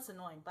it's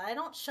annoying, but I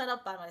don't shut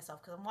up by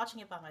myself because I'm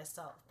watching it by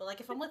myself. But like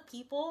if I'm with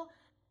people,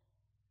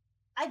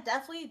 I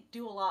definitely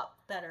do a lot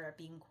better at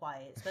being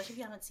quiet, especially if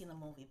you haven't seen the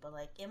movie. But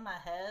like in my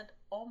head,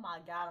 oh my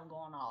god, I'm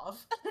going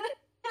off.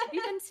 Have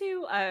you been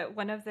to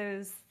one of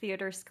those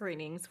theater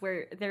screenings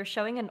where they're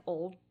showing an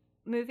old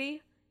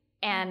movie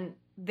and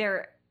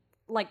they're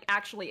like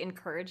actually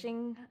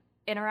encouraging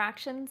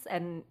interactions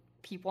and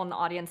people in the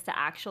audience to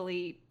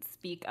actually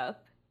speak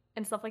up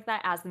and stuff like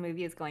that as the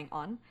movie is going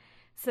on?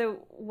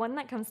 So one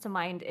that comes to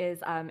mind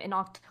is in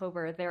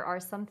October, there are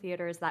some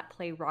theaters that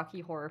play Rocky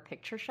Horror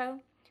Picture Show.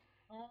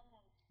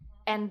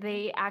 And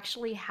they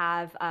actually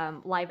have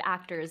live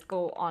actors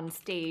go on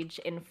stage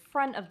in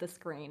front of the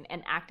screen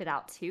and act it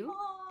out too.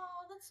 Oh,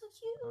 that's so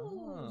cute.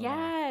 Oh.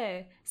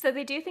 Yeah. So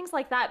they do things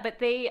like that, but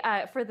they,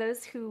 for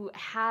those who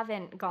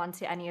haven't gone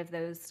to any of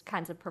those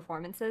kinds of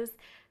performances,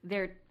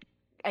 they're,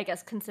 I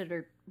guess,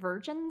 considered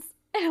virgins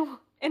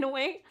in a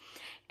way.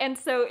 And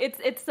so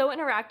it's so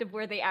interactive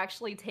where they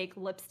actually take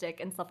lipstick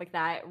and stuff like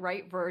that,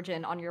 write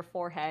virgin on your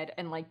forehead,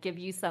 and like give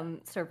you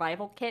some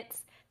survival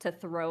kits to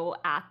throw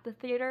at the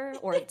theater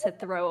or to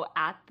throw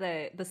at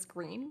the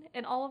screen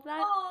and all of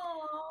that.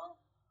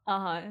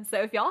 Aww.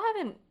 So if y'all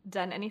haven't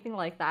done anything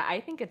like that,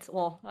 I think it's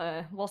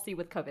we'll see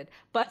with COVID,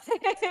 but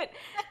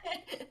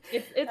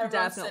it's Everyone's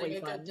definitely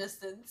sitting a fun. good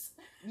distance.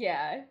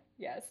 Yeah,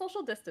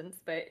 social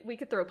distance, but we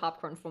could throw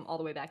popcorn from all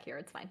the way back here.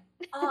 It's fine.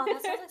 Oh,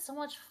 that sounds like so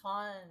much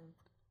fun.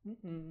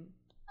 Mm-hmm.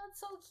 That's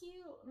so cute.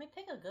 I mean,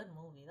 pick a good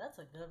movie. That's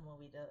a good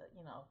movie to,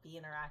 you know, be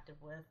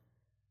interactive with.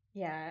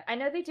 Yeah, I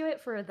know they do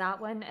it for that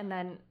one, and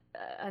then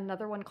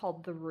another one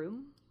called The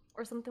Room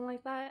or something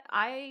like that.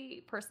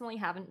 I personally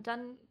haven't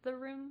done The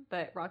Room,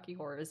 but Rocky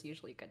Horror is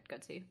usually good go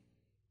to.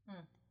 Mm-hmm.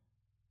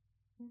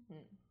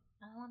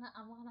 I wanna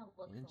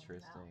look.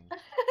 Interesting.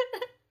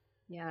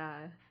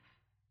 Yeah,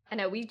 I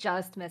know we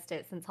just missed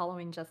it since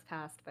Halloween just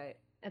passed, but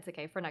it's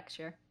okay for next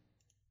year.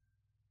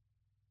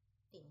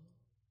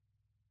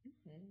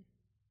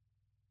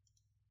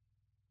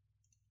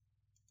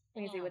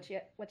 Easy, what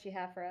you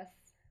have for us?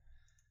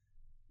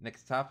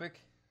 Next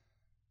topic.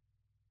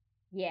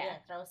 Yeah,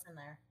 throw us in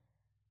there.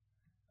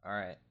 All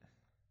right.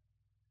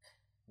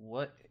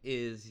 What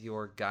is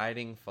your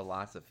guiding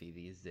philosophy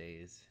these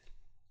days?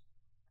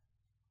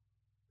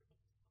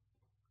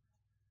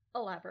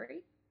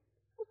 Elaborate.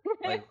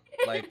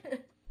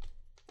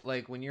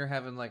 like when you're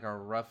having like a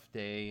rough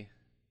day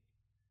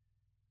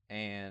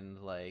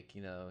and like,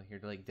 you know, you're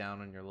like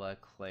down on your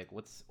luck, like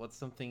what's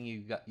something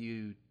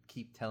you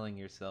keep telling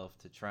yourself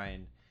to try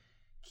and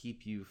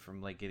keep you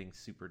from like getting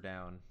super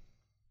down?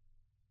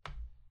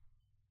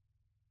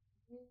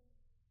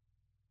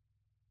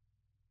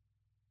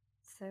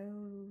 So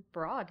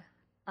broad.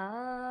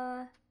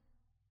 I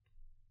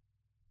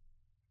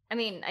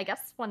mean, I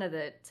guess one of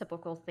the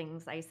typical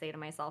things I say to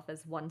myself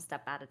is one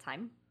step at a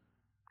time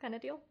kind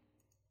of deal.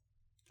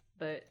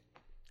 But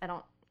I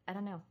don't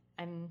know.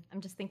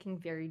 I'm just thinking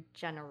very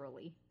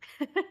generally.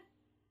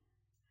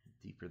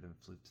 Deeper than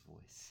Floop's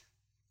voice.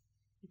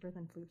 Deeper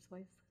than Floop's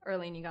voice.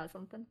 Arlene, you got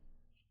something?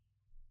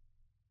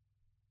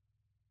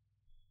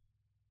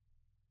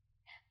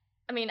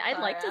 I mean, I'd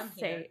Sorry, like to I'm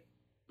say here.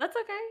 that's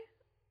okay.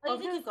 Oh,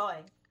 you can keep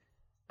going.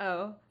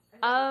 Oh,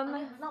 I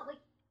mean, it's not like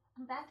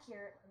I'm back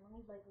here and let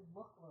me like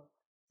look.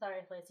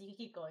 Sorry, Flancy, you can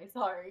keep going.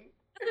 Sorry.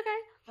 it's okay.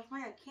 That's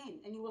why I came,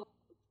 and you will.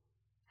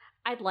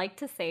 I'd like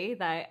to say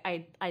that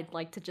I'd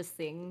like to just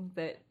sing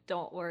that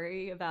 "Don't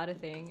worry about a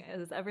thing,"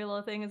 as every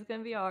little thing is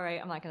gonna be all right.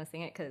 I'm not gonna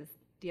sing it because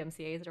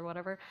DMCA's or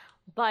whatever,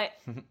 but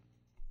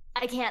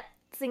I can't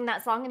sing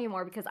that song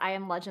anymore because I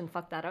Am Legend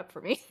fucked that up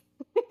for me.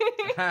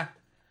 I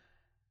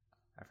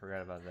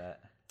forgot about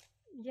that.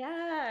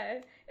 Yeah,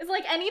 it's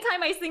like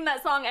anytime I sing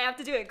that song, I have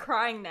to do it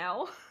crying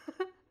now.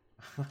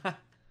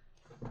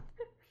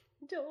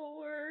 Don't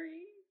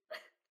worry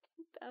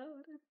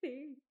about a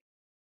thing.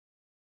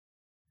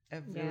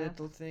 Every Yeah.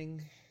 little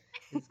thing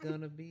is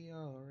gonna be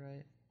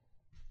alright.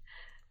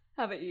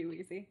 How about you,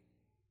 Weezy?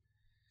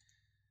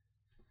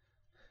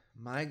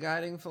 My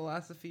guiding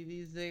philosophy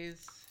these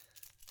days,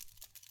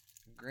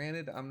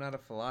 granted, I'm not a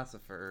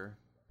philosopher,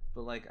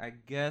 but like, I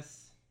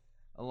guess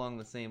along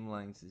the same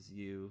lines as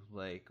you,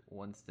 like,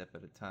 one step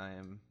at a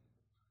time.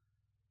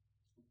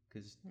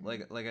 Because,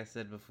 like I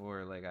said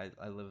before, like,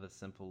 I live a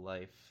simple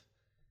life.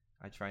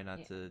 I try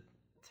not to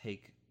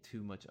take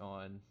too much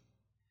on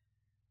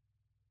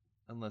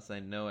unless I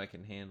know I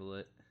can handle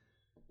it.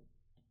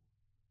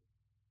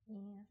 Yeah.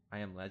 I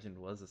Am Legend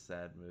was a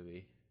sad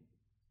movie.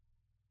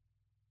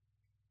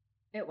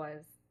 It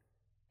was.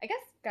 I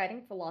guess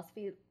guiding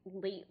philosophy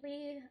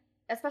lately,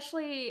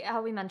 especially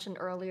how we mentioned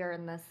earlier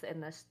in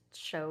this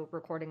show,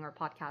 recording or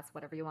podcast,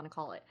 whatever you want to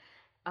call it,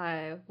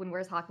 when we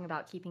were talking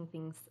about keeping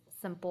things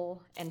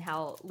simple and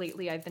how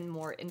lately I've been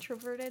more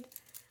introverted.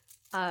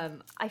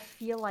 I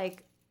feel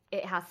like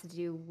it has to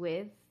do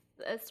with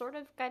a sort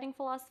of guiding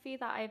philosophy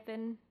that I've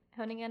been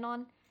honing in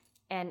on,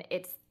 and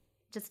it's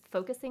just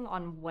focusing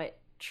on what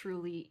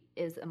truly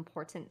is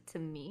important to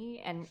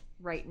me. And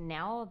right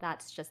now,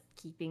 that's just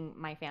keeping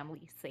my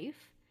family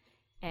safe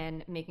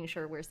and making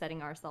sure we're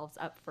setting ourselves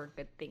up for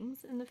good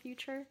things in the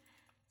future.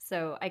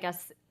 So I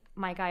guess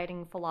my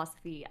guiding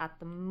philosophy at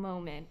the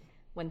moment,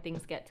 when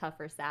things get tough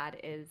or sad,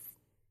 is,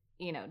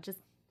 just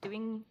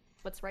doing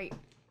what's right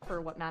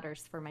for what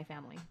matters for my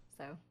family.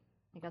 So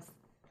I guess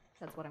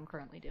that's what I'm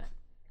currently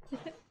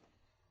doing.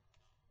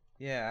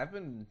 Yeah, I've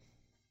been...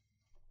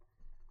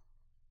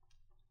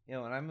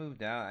 when I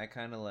moved out, I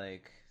kind of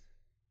like...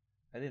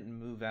 I didn't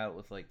move out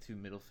with like two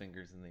middle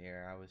fingers in the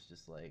air. I was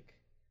just like,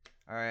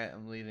 alright,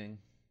 I'm leaving.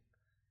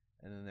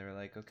 And then they were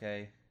like,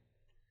 okay.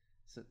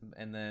 So,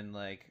 and then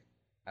like,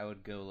 I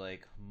would go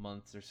like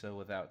months or so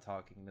without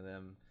talking to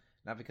them.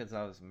 Not because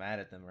I was mad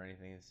at them or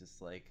anything. It's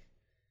just like...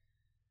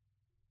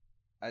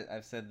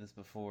 I've said this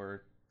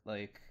before,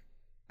 like,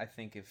 I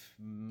think if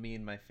me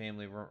and my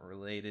family weren't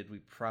related, we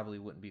probably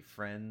wouldn't be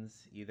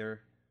friends either.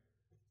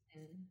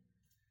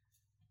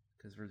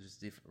 Because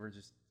we're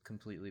just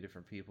completely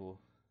different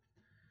people.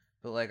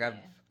 But like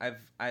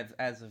I've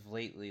as of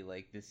lately,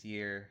 like this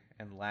year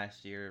and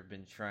last year, I've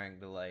been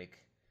trying to like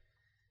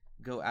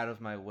go out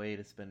of my way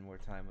to spend more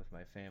time with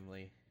my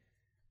family.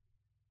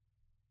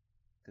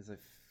 Because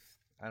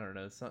I don't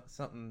know,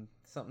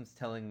 something's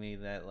telling me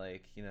that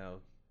like,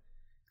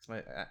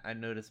 I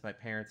noticed my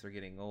parents are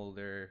getting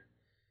older,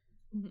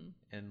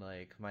 and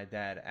like my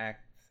dad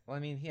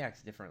he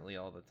acts differently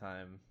all the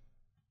time,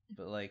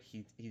 but like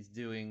he's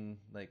doing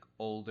like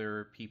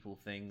older people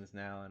things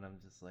now, and I'm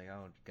just like,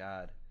 oh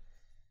god,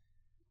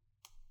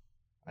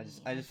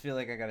 I just feel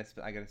like I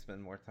gotta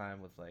spend more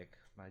time with like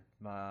my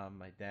mom,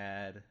 my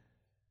dad,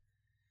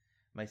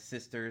 my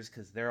sisters,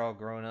 because they're all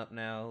grown up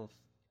now.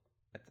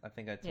 I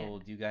think I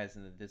told you guys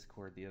in the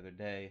Discord the other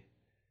day.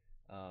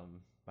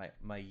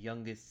 My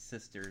youngest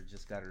sister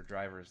just got her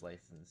driver's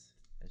license,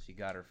 and she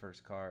got her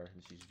first car,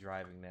 and she's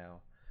driving now,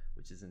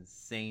 which is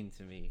insane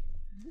to me.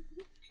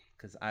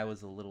 Because I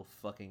was a little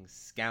fucking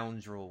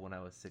scoundrel when I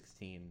was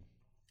 16.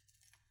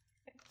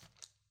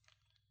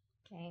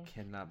 Okay.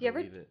 Cannot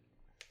believe it.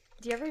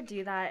 Do you ever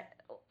do that?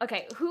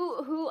 Okay,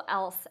 who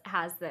else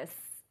has this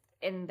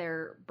in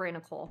their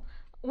brainicle?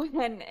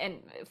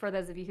 And for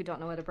those of you who don't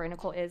know what a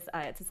brainicle is,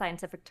 it's a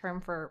scientific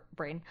term for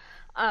brain.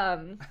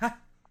 Very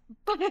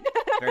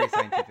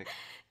scientific.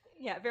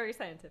 Yeah, very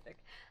scientific.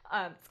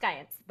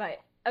 Science.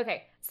 But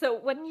okay, so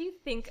when you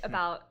think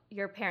about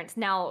your parents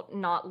now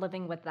not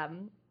living with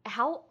them,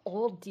 how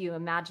old do you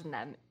imagine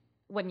them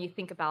when you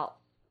think about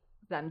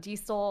them? Do you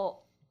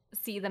still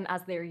see them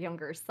as their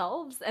younger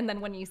selves? And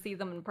then when you see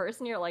them in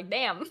person, you're like,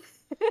 damn.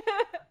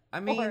 I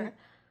mean,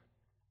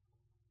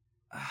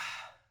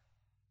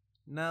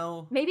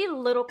 no. Maybe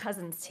little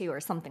cousins too,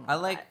 or something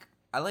like that.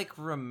 I like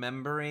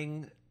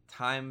remembering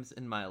times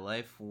in my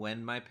life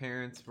when my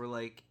parents were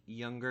like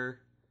younger.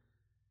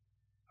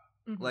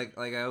 Like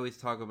I always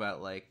talk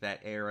about like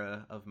that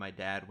era of my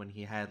dad when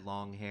he had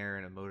long hair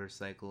and a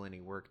motorcycle and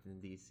he worked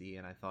in DC,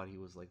 and I thought he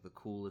was like the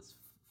coolest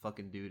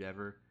fucking dude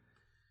ever.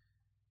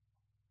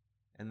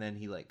 and then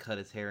he like cut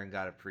his hair and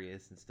got a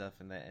Prius and stuff,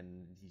 and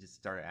he just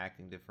started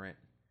acting different.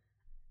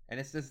 And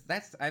it's just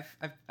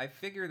I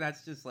figure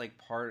that's just like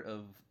part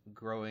of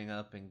growing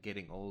up and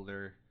getting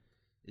older.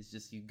 It's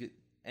just you get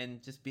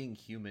and just being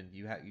human.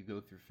 You go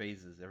through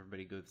phases.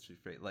 Everybody goes through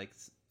like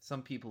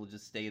some people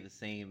just stay the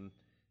same,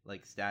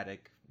 like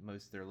static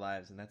most of their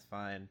lives, and that's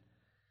fine.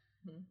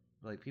 Mhm.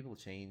 Like people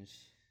change.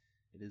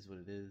 It is what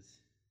it is.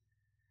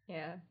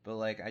 Yeah. But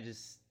like I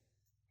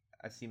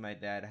see my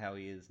dad how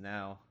he is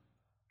now.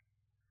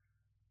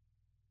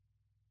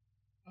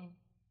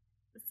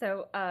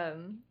 So,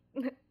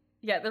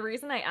 yeah, the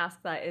reason I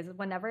ask that is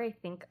whenever I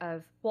think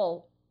of,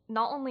 well,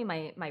 not only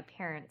my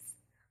parents,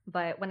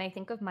 but when I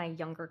think of my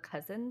younger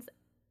cousins,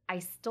 I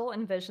still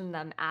envision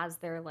them as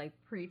their like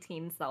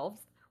preteen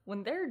selves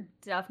when they're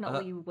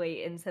definitely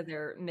way into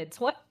their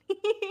mid-20s.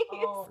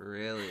 Oh,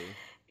 Really?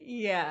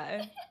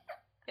 Yeah.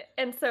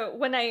 And so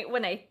when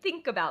I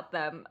think about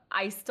them,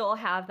 I still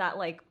have that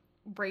like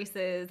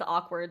braces,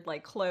 awkward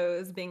like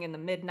clothes, being in the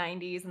mid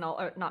 90s and all,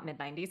 or not mid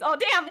 90s. Oh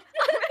damn,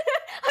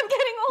 I'm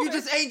getting older. You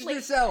just aged Like-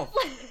 yourself.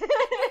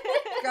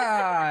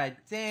 God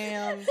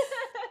damn.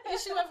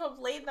 she went from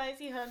late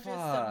 1900s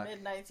Fuck. to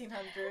mid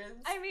 1900s.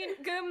 I mean,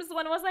 Gooms,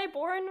 when was I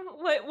born?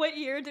 What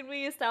year did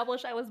we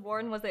establish I was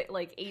born? Was it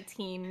like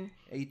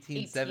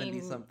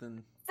 1870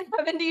 something.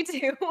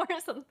 1872 or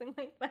something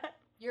like that?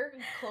 You're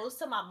close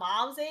to my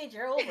mom's age.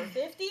 You're over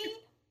 50.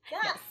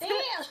 God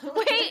damn.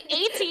 Wait,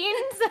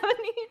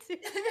 1872?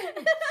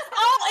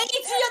 Oh,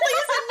 18. I thought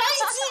you said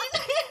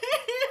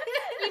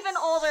 19. Even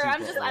older.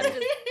 Super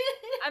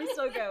I'm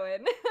still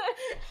going.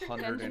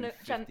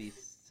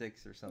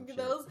 156 or something.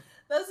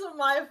 That's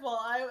my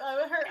fault.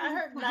 I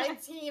heard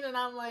 19 and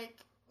I'm like,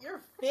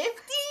 you're 50?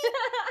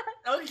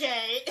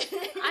 Okay.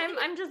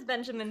 I'm just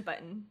Benjamin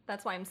Button.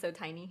 That's why I'm so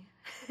tiny.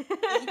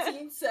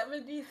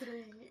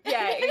 1873.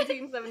 Yeah,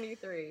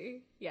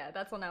 1873. Yeah,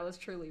 that's when I was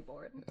truly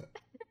born.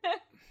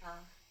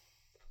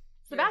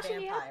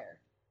 Sebastian, You're a vampire.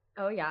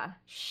 Oh yeah.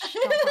 Shh,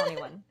 don't tell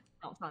anyone.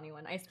 Don't tell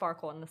anyone. I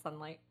sparkle in the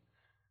sunlight.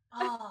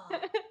 Oh,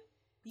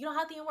 you don't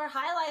have to even wear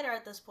highlighter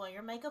at this point.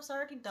 Your makeup's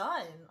already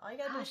done. All you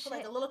gotta do is put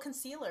like shit. a little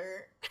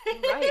concealer.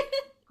 Right.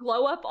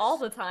 Glow up all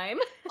the time.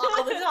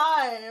 All the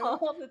time.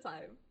 All the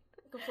time.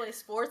 You can play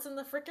sports in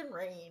the freaking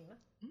rain.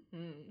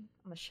 Mm-hmm.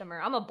 I'm a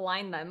shimmer. I'm a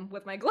blind them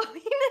with my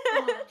glowing.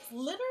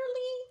 Literally,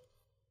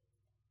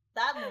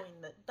 that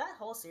movie, that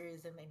whole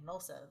series didn't make no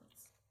sense.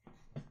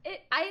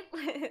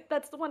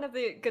 That's one of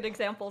the good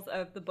examples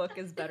of the book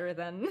is better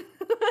than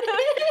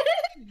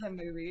the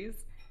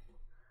movies.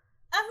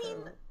 I mean,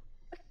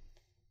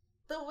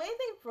 the way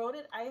they wrote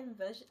it, I didn't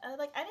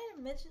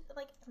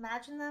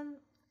imagine them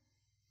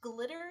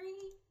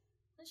glittery.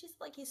 And she's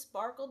like, he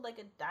sparkled like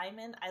a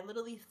diamond. I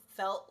literally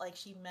felt like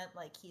she meant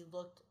like he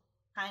looked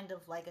kind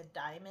of like a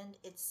diamond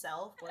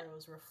itself, where it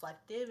was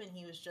reflective, and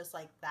he was just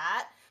like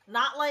that.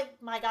 Not like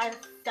my guy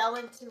fell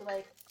into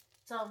like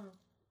some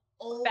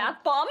old Bath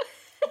bomb.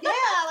 Yeah,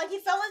 like he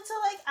fell into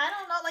like, I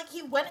don't know, like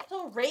he went into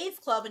a rave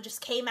club and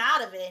just came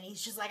out of it, and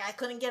he's just like, I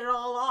couldn't get it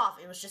all off.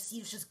 He was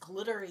just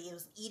glittery. It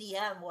was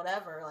EDM,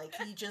 whatever. Like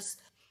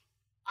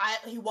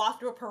he walked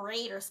through a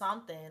parade or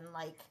something.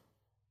 Like,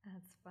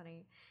 That's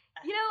funny.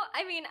 You know,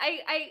 I mean,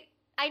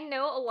 I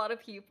know a lot of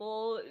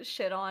people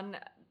shit on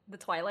the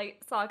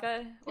Twilight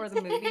Saga or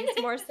the movies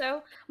more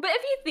so, but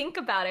if you think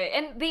about it,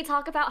 and they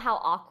talk about how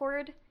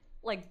awkward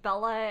like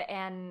Bella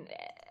and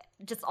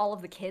just all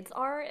of the kids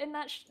are in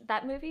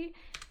that movie,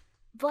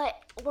 but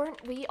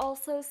weren't we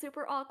also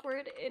super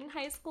awkward in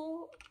high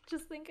school?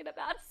 Just thinking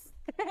about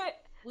it.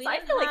 So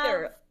I feel like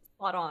they're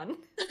spot on.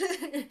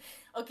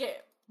 Okay,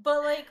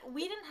 but like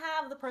we didn't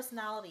have the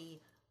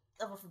personality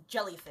of a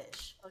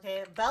jellyfish.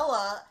 Okay,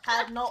 Bella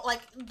had no,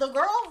 like, the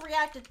girl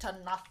reacted to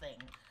nothing.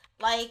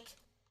 Like,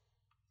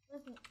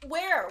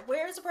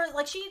 where's the person?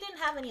 Like, she didn't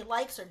have any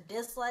likes or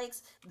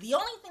dislikes. The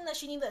only thing that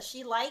she knew that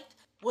she liked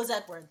was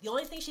Edward. The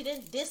only thing she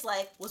didn't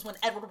dislike was when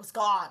Edward was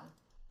gone.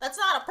 That's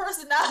not a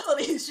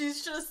personality.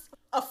 She's just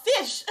a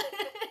fish.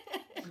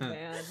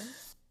 Man.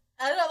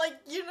 I don't know, like,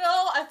 you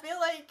know, I feel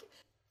like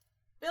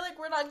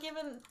we're not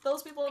giving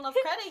those people enough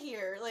credit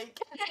here. Like,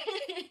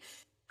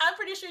 I'm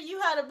pretty sure you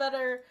had a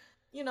better,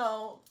 you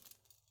know,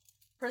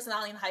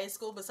 personality in high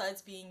school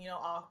besides being, you know,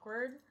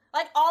 awkward.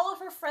 Like, all of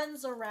her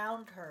friends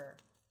around her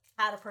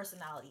had a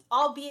personality,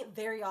 albeit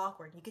very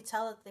awkward. You could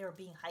tell that they were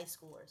being high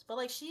schoolers. But,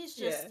 like, she's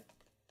just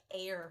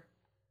air.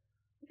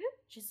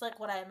 She's like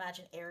what I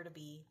imagine air to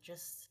be. She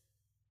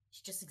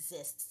just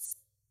exists.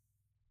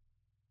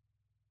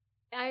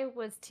 I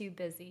was too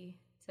busy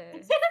to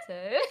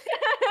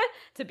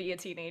to be a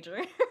teenager.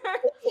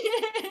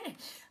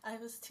 I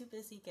was too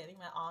busy getting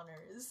my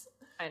honors.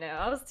 I know,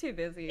 I was too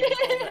busy with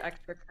all the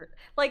extra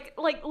like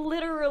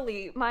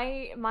literally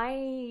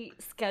my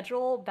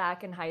schedule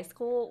back in high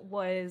school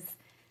was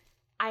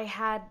I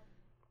had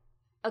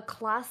a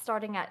class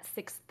starting at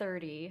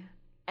 6:30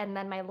 and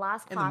then my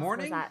last class in the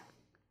morning? was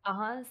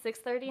at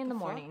 6:30 in the fuck?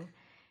 morning.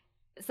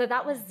 So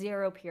that was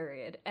 0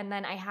 period. And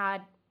then I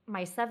had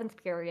my 7th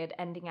period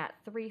ending at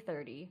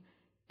 3:30.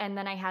 And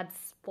then I had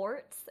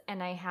sports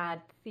and I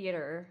had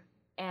theater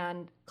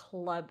and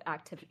club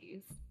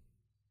activities.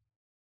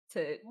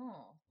 To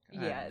Oh.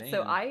 yeah, God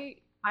so damn.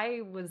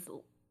 I was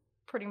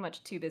pretty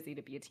much too busy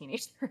to be a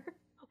teenager.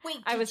 Wait,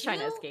 I was trying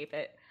to escape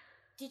it.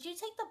 Did you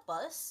take the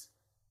bus?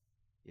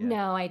 Yeah.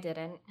 No, I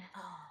didn't.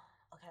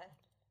 Oh, okay.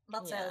 I'm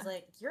about to say, I Yeah. was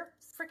like, you're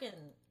freaking.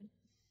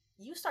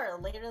 You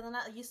started later than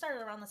that. You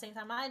started around the same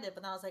time I did,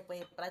 but then I was like,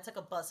 wait, but I took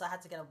a bus, so I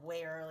had to get up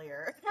way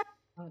earlier.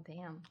 Oh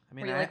damn. I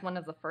mean, Were you like one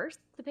of the first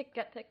to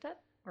get picked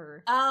up,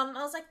 or? I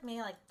was like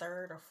maybe like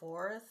third or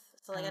fourth,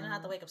 so like I didn't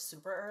have to Oh. wake up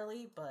super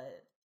early,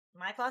 but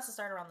my classes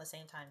started around the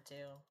same time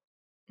too.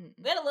 Mm-mm.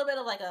 We had a little bit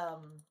of like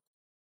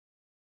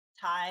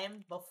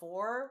time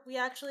before we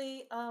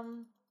actually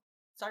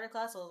started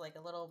class, so it was like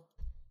a little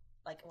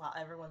like while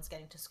everyone's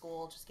getting to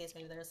school, just in case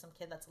maybe there's some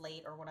kid that's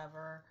late or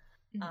whatever.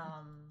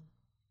 Mhm.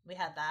 We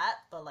had that,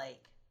 but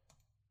like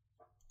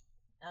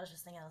I was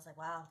just thinking, I was like,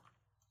 wow.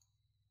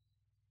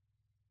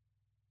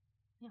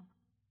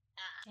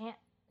 Yeah.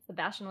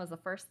 Sebastian was the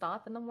first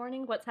stop in the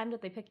morning. What time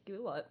did they pick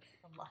you up?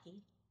 I'm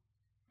lucky.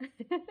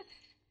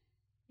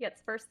 He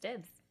gets first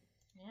dibs.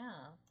 Yeah.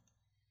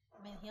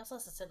 I mean, he also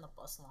has to sit in the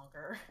bus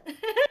longer.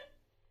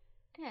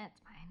 Yeah,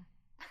 it's fine.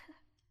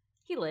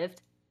 He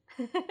lived.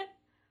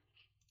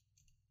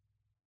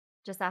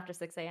 Just after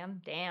 6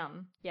 a.m.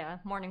 Damn. Yeah,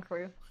 morning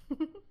crew.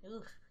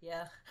 Ooh,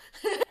 yeah.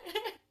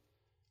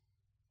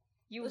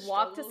 You The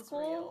walked to struggle's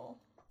school? real.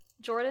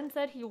 Jordan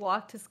said he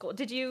walked to school.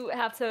 Did you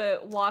have to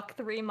walk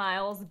 3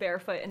 miles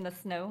barefoot in the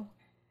snow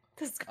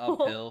to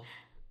school? Uphill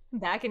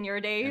Back in your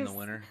days? in the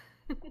winter.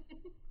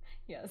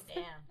 Yes.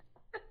 Damn.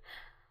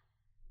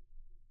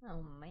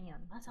 Oh, man.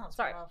 That sounds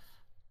Sorry. rough.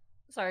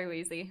 Sorry,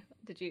 Wheezy.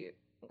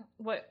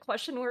 What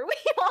question were we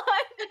on?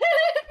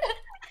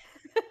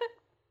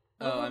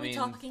 What Oh, were I we mean,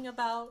 talking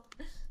about?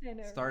 I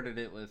know. started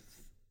it with,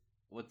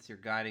 what's your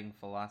guiding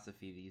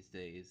philosophy these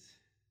days?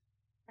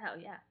 Oh,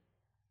 yeah.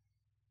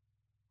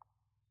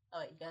 Oh,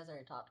 wait, you guys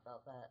already talked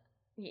about that.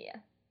 Yeah.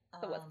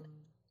 So what's it? Um,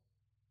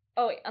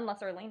 Oh, wait,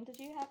 unless Arlene, did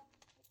you have?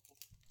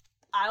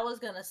 I was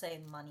gonna say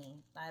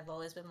money. I've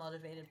always been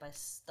motivated by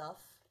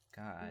stuff.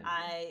 God.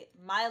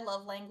 My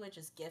love language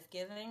is gift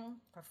giving,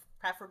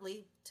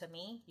 preferably to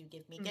me. You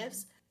give me Mhm.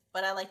 gifts,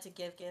 but I like to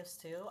give gifts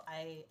too.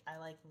 I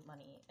like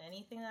money.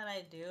 Anything that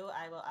I do,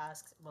 I will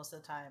ask most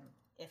of the time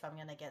if I'm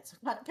gonna get some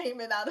kind of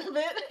payment out of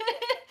it.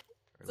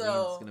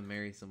 Arlene's gonna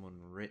marry someone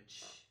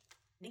rich.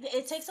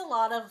 It takes a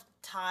lot of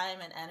time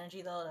and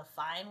energy though to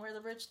find where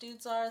the rich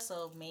dudes are.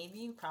 So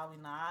maybe, probably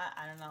not.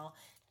 I don't know.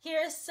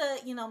 Here's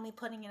to me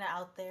putting it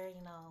out there.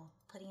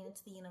 Putting it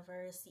into the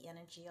universe, the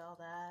energy, all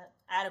that.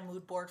 I had a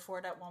mood board for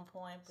it at one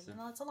point, but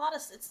So- it's a lot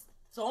of it's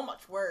so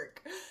much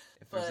work.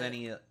 If there's But-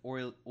 any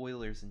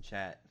Oilers in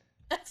chat,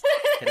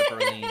 hit up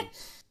Arlene.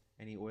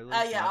 Any Oilers?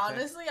 Yeah, Watch it?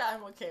 honestly,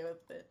 I'm okay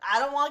with it. I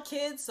don't want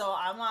kids, so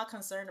I'm not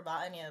concerned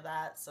about any of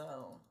that.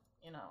 So,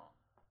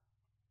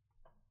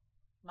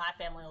 my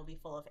family will be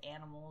full of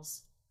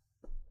animals.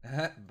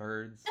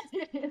 Birds.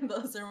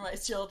 Those are my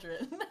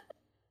children.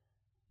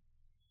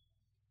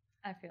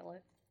 I feel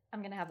it.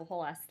 I'm gonna have a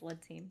whole ass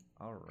sled team.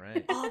 All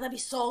right. Oh, that'd be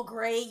so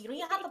great. You don't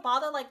even have to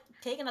bother like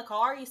taking a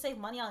car. You save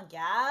money on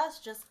gas.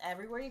 Just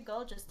everywhere you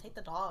go, just take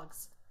the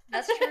dogs.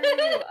 That's true.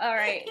 All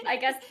right. I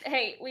guess,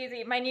 hey,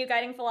 Wheezy, my new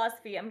guiding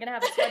philosophy. I'm gonna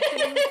have a sled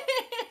team,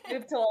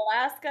 move to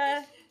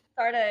Alaska,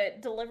 start a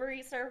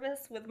delivery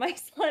service with my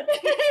sled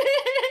team.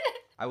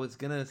 I was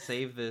gonna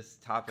save this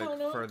topic for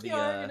the.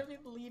 are gonna be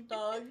the lead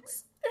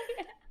dogs.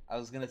 I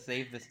was gonna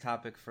save this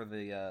topic for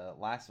the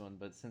last one,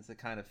 but since it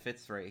kind of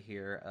fits right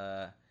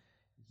here,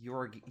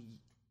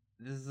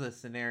 this is a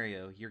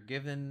scenario. You're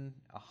given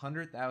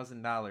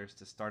 $100,000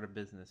 to start a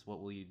business. What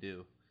will you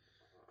do?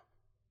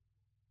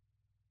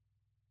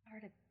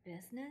 Start a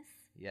business?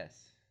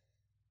 Yes,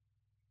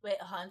 Wait,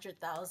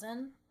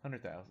 100,000?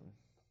 100,000.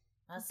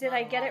 Did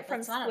I get it from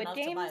That's not Squid enough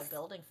to buy a Games?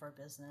 building for a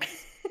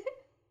business.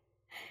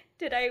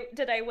 Did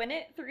I win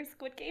it through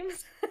Squid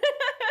Games?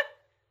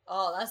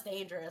 Oh, that's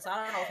dangerous.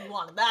 I don't know if you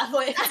wanted that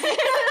way.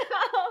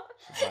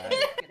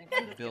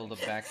 Build a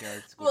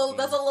backyard school. Well,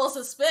 that's a little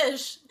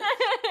suspicious.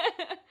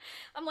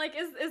 I'm like,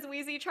 is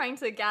Wheezy trying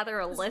to gather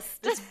a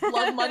list? It's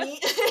blood money.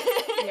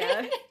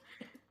 Yeah.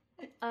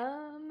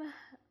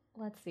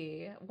 Let's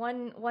see.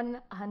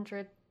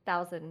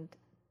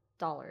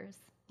 $100,000.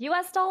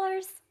 US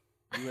dollars?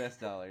 U.S.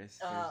 dollars.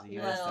 There's a US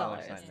U.S. dollar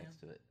dollars. sign next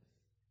to it.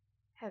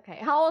 Okay.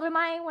 How old am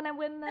I when I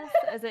win this?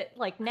 Is it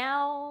like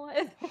now?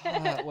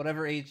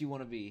 Whatever age you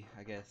want to be,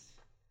 I guess.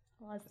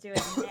 Let's do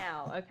it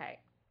now. Okay.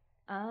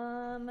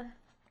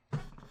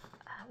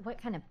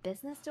 What kind of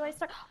business do I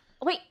start?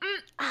 Wait,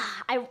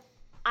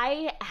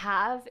 I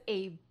have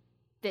a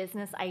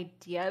business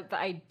idea, but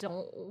I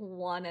don't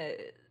want to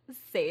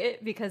say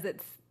it because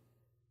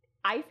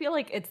I feel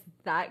like it's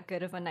that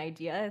good of an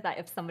idea that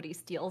if somebody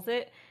steals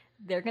it,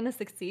 they're gonna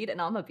succeed and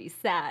I'm gonna be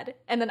sad.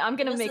 And then I'm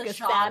gonna make a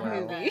sad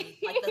genre, movie.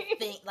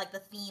 then. Like the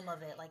theme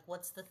of it. Like,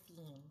 what's the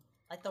theme?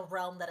 Like the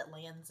realm that it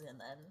lands in.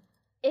 Then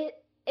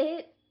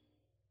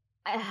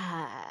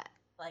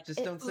like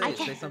Just don't say I it.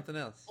 Say can't- something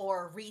else.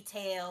 or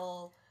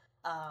retail,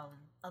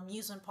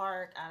 amusement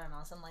park. I don't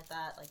know, something like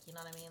that. Like, you know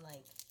what I mean?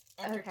 Like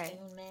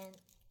entertainment.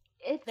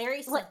 It's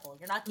Very simple.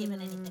 You're not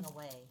giving anything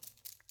away.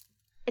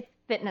 It's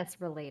fitness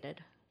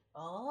related.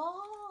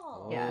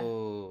 Oh. Yeah.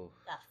 Oh.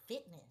 Yeah,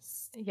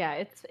 fitness.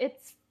 Yeah,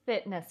 it's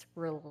fitness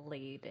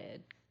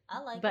related.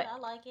 I like But it. I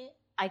like it.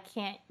 I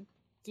can't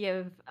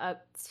give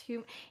up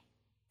too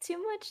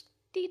much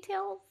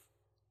details.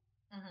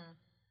 Mm-hmm.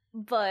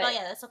 But Oh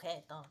yeah, that's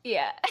okay. Don't.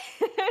 yeah.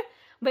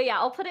 But yeah,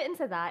 I'll put it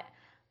into that.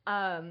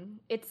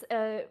 It's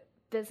a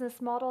business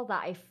model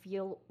that I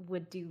feel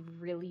would do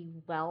really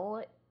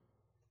well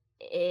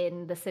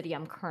in the city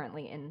I'm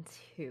currently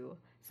into.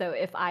 So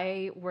if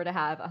I were to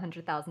have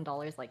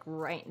 $100,000 like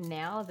right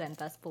now, then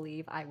best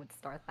believe I would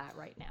start that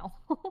right now.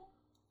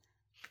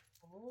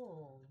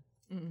 Oh.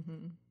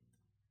 Mm-hmm.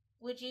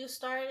 Would you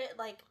start it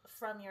like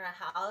from your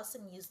house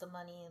and use the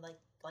money like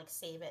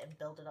save it and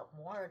build it up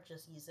more, or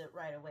just use it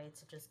right away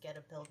to just get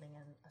a building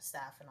and a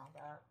staff and all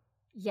that?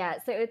 Yeah,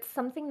 so it's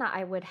something that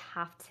I would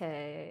have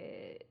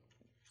to.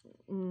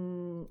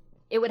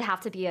 It would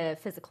have to be a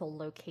physical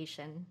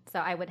location. So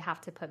I would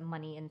have to put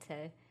money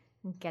into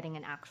getting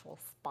an actual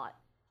spot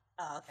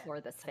for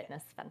this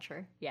fitness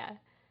venture. Yeah.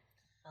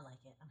 I like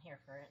it. I'm here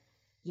for it.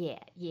 Yeah.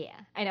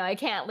 I know I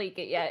can't leak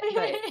it yet,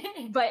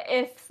 but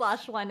if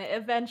 /1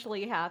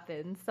 eventually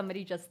happens,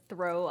 somebody just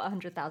throw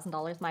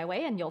 $100,000 my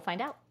way and you'll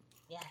find out.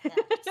 Yeah,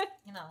 just,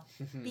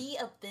 be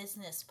a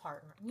business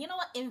partner. You know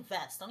what?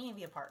 Invest. Don't even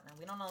be a partner.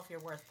 We don't know if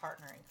you're worth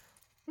partnering,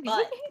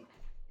 but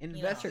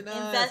Invest in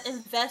us.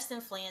 Invest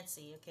in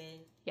Flancy,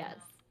 okay? Yes.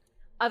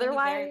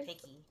 Otherwise,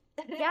 Otherwise,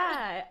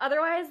 yeah.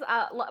 Otherwise,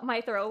 my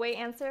throwaway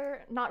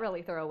answer, not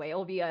really throwaway,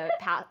 it'll be a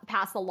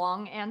pass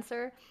along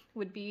answer,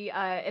 would be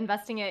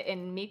investing it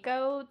in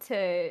Miko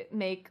to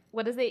make,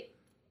 what is it?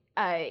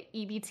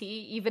 EBT,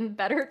 even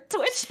better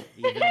Twitch.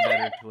 Even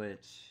better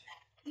Twitch.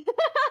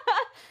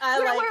 I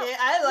like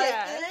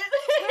it.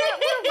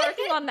 We're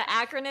working on the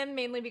acronym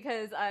mainly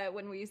because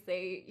when we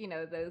say,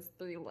 those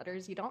 3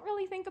 letters, you don't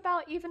really think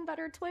about even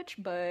better Twitch,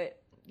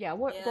 but yeah,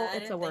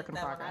 it's a work in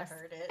progress. I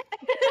heard it.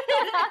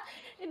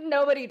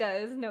 Nobody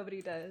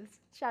does.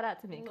 Shout out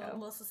to Miko. A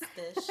little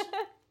suspicious.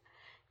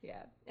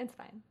 Yeah, it's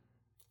fine.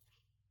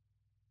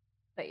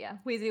 But yeah,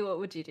 Wheezy, what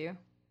would you do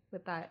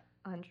with that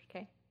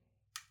 100K?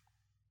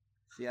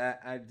 See,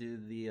 I do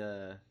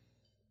the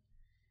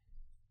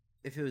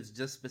if it was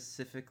just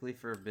specifically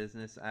for a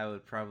business, I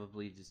would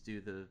probably just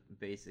do the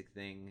basic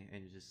thing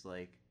and just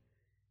like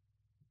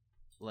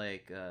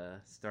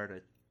start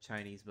a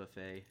Chinese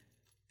buffet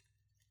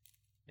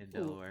in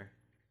Delaware.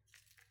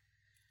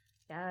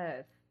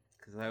 Yes.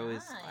 Because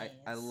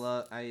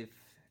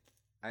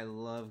I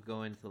love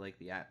going to like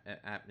the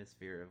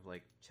atmosphere of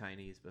like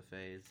Chinese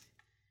buffets.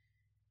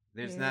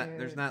 There's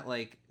not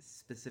like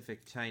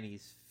specific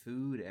Chinese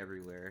food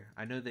everywhere.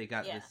 I know they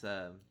got this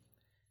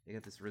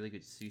really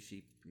good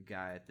sushi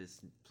guy at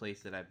this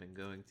place that I've been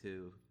going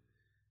to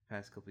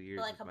past couple years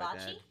like with my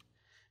hibachi? dad.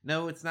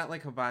 No, it's not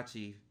like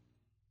hibachi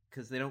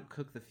because they don't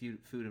cook the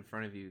food in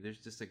front of you. There's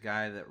just a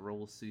guy that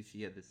rolls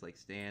sushi at this like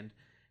stand,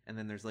 and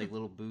then there's like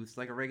little booths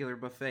like a regular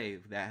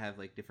buffet that have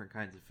like different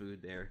kinds of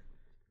food there.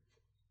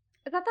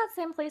 Is that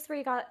same place where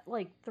you got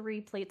like 3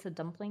 plates of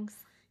dumplings?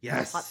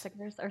 Yes. Hot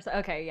stickers or so?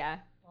 Okay, yeah.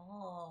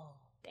 Oh.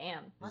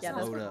 Damn. That Yeah,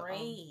 sounds that's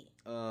great.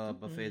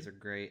 Buffets are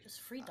great.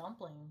 Just free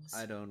dumplings.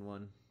 I'd own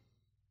one.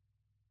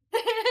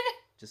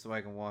 Just so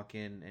I can walk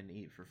in and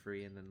eat for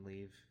free and then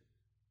leave.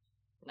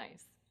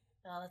 Nice.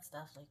 Oh, that's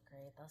definitely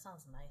great. That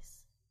sounds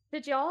nice.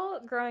 Did y'all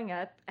growing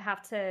up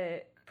have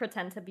to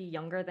pretend to be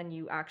younger than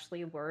you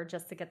actually were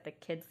just to get the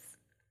kids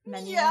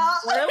menu? Yeah.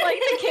 Or like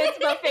the kids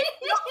buffet?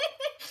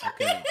 I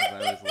couldn't because I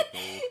always looked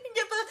old.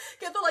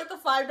 Get the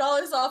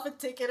 $5 off a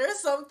ticket or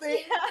something.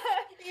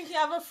 Yeah. You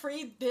have a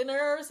free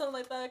dinner or something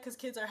like that because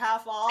kids are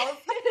half off.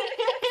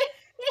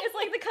 It's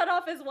like the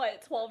cutoff is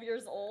what, 12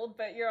 years old,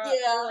 but you're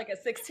like a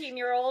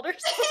 16-year-old or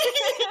something.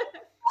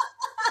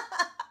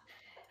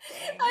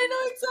 I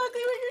know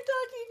exactly what you're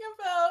talking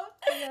about.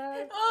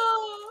 Yeah.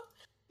 Oh,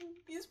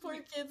 these poor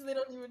kids, they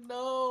don't even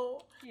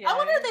know. Yeah. I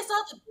wonder if they still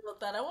have to deal with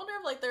that. I wonder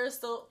if like there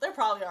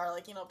probably are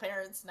like,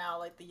 parents now,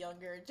 like the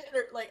younger,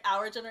 like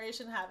our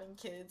generation having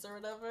kids or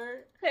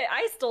whatever. Hey,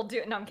 I still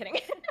do. No, I'm kidding.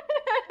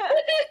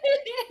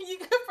 You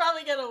could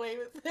probably get away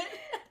with it.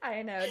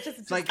 I know.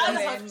 Just like, come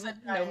he's-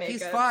 in, no makeup.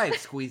 He's 5.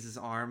 Squeeze his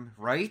arm,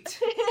 right?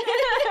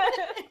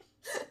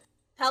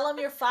 Tell them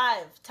you're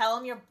 5. Tell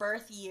them your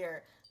birth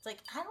year. It's like,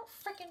 I don't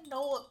freaking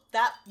know what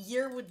that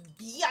year would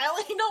be. I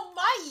only know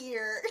my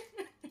year.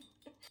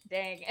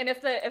 Dang. And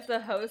if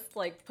the host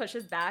like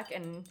pushes back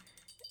and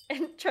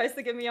tries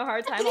to give me a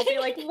hard time, I'll be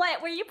like,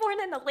 "What? Were you born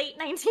in the late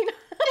 1900s or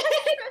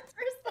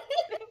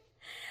something?"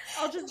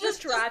 I'll just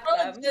distract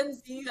them. Gen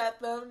Z at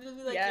them. Just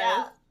be like,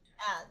 Yes.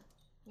 yeah,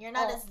 you're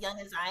not as young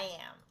as I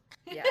am.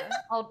 Yeah.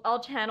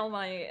 I'll channel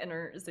my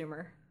inner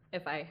Zoomer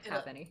if I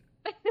have any.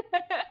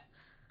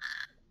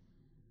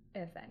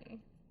 If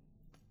any.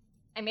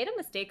 I made a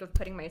mistake of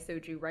putting my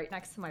soju right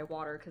next to my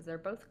water because they're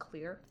both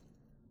clear.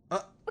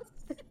 I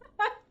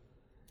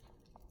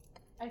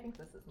think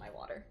this is my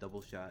water.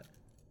 Double shot.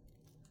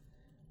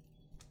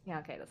 Yeah,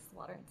 okay, this is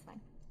water. It's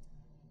fine.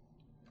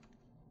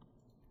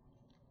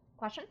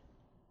 Question?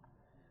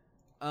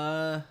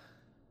 So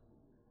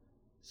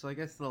I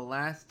guess the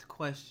last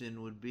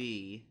question would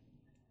be,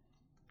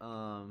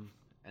 and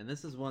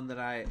this is one that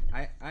I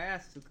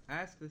asked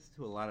this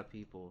to a lot of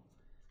people.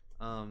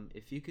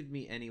 If you could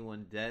meet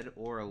anyone dead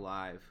or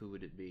alive, who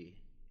would it be?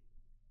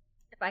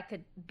 If I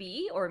could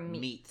be or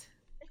meet?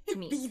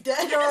 Be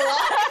dead or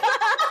alive?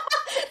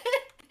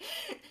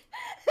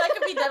 If I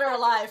could be dead or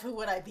alive, who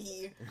would I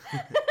be?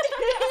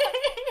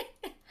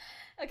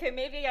 Okay,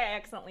 maybe I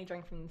accidentally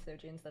drank from the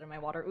soju instead of my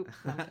water. Oops,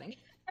 no, I'm kidding.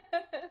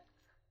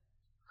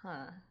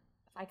 Huh.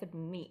 If I could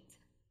meet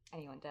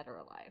anyone dead or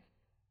alive.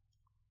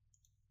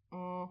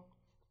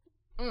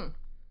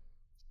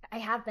 I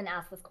have been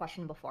asked this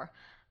question before.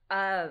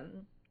 I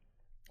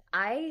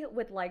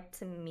would like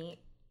to meet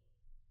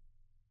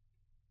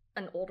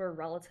an older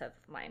relative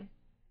of mine,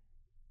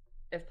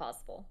 if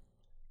possible,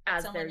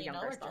 as Someone their you know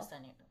younger or self. just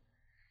anyone?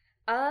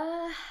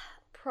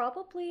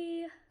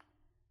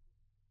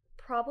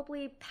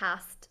 Probably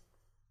past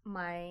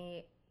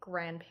my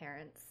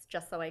grandparents,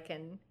 just so I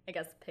can, I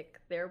guess, pick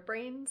their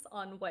brains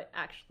on what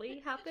actually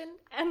happened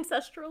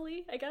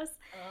ancestrally, I guess.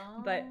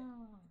 Oh. But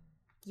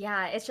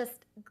yeah, it's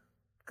just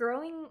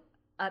growing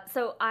up.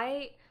 So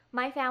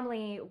my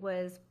family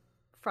was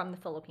from the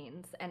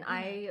Philippines, and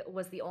I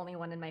was the only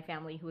one in my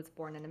family who was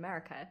born in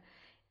America.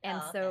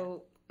 And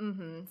so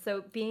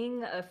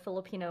being a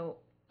Filipino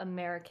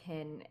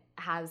American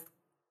has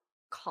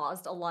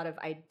caused a lot of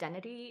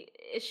identity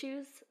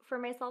issues for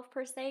myself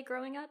per se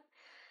growing up.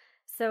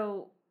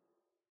 So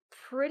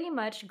pretty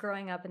much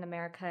growing up in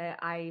America,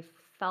 I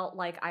felt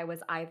like I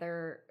was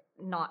either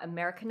not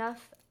American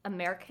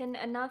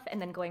enough, and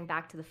then going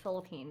back to the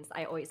Philippines,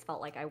 I always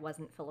felt like I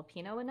wasn't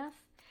Filipino enough.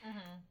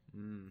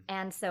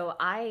 And so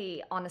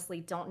I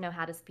honestly don't know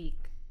how to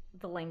speak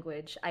the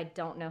language. I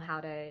don't know how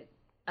to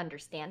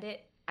understand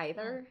it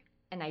either.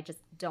 And I just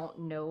don't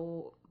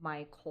know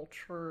my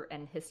culture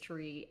and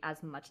history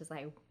as much as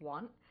I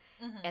want.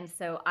 And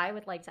so I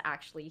would like to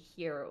actually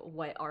hear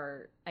what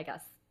our, I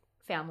guess,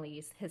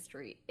 family's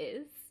history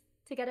is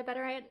to get a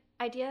better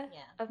idea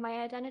of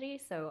my identity.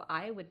 So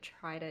I would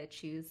try to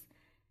choose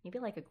maybe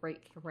like a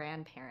great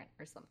grandparent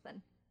or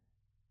something.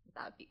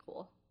 That would be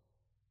cool.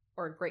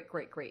 Or a great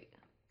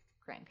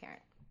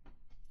grandparent.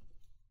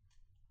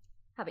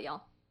 How about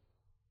y'all?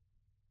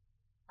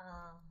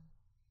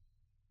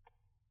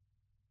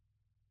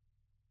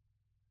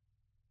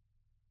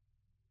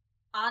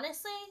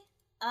 Honestly,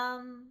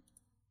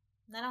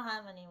 I don't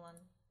have anyone.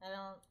 I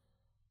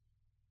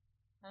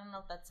don't know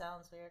if that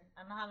sounds weird.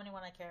 I don't have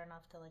anyone I care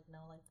enough to like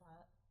know like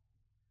that.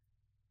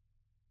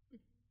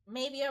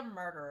 Maybe a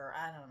murderer.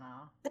 I don't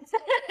know.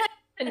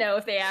 To know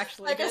if they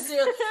actually like did.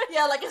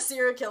 like a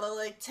serial killer.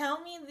 Like, tell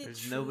me the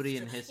There's truth. nobody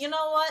in history. You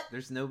know what?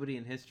 There's nobody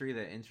in history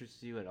that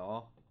interests you at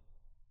all.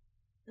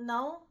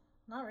 No,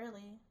 not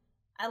really.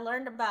 I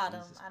learned about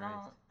him. Jesus I don't.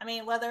 Christ. I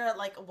mean, whether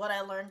like what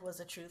I learned was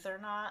the truth or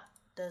not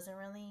doesn't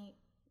really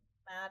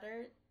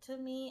matter to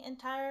me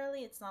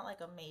entirely. It's not like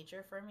a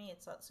major for me.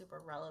 It's not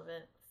super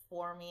relevant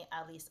for me,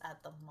 at least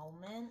at the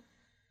moment.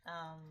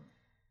 I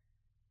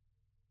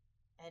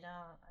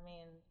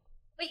mean,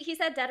 Wait, he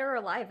said dead or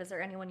alive. Is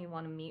there anyone you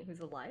want to meet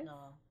who's alive?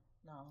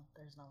 no,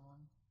 there's no one.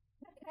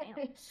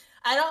 Damn.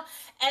 I don't.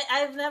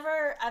 I've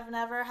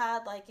never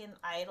had like an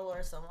idol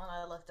or someone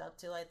I looked up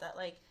to like that.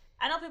 Like,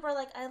 I know people are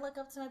like, I look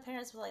up to my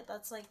parents, but like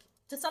that's like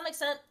to some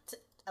extent,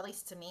 at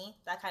least to me,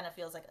 that kind of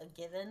feels like a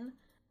given.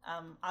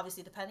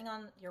 Obviously, depending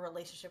on your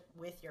relationship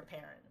with your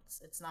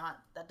parents, it's not.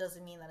 That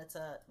doesn't mean that it's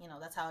a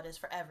that's how it is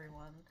for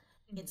everyone.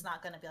 It's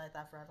not going to be like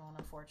that for everyone,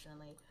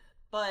 unfortunately.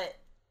 But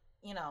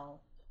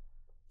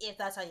if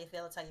that's how you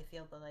feel, it's how you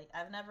feel. But like,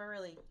 I've never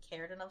really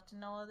cared enough to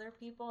know other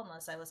people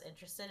unless I was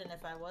interested, and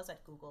if I was,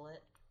 I'd Google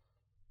it.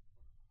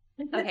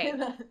 Okay,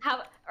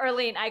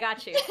 Arlene, I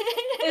got you.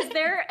 Is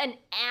there an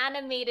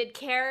animated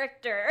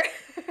character?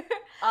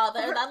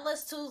 That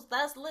list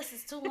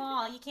is too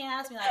long. You can't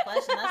ask me that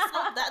question.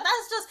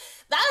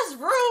 That's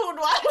rude.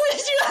 Why would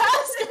you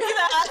ask me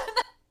that?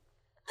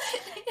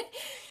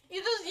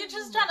 You're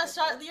just trying to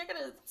start. You're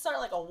gonna start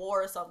like a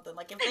war or something.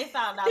 Like if they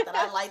found out that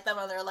I like them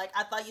and they're like,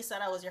 I thought you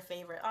said I was your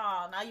favorite.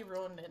 Oh, now you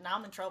ruined it. Now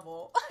I'm in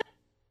trouble.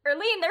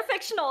 Arlene, they're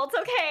fictional. It's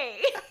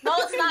okay. No,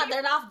 it's not.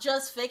 They're not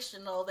just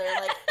fictional. They're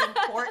like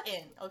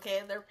important.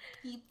 Okay, they're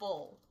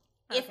people.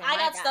 Okay, if I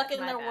got stuck in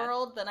my their bad.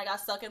 world, then I got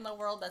stuck in the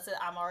world. That's it.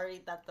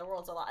 That the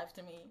world's alive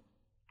to me.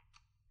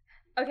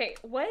 Okay,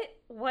 what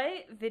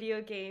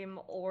video game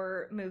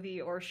or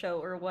movie or show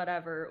or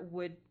whatever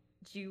would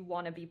you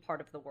want to be part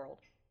of the world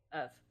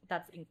of?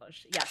 That's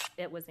English. Yes,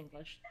 it was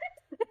English.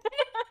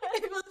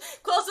 It was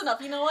close enough.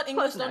 You know what?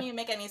 English don't enough. even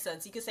make any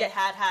sense. You can say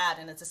had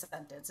and it's a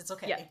sentence. It's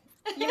okay. Yeah.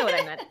 You know what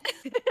I meant.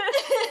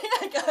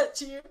 I got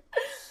you.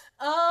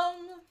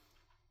 Oh,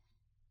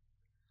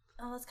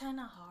 it's kind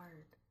of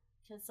hard.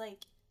 Cause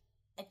like,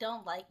 I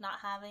don't like not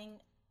having.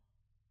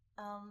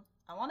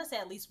 I want to say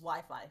at least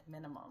Wi-Fi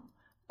minimum,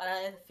 but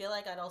I feel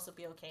like I'd also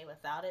be okay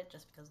without it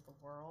just because of the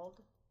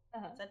world.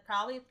 Uh-huh. So I'd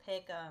probably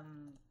pick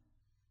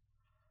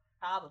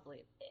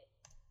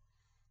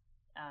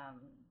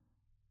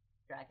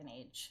Dragon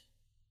Age.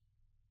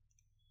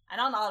 I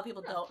know a lot of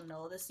people don't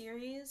know the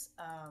series.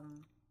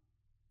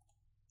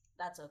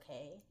 That's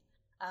okay.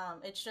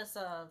 It's just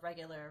a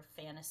regular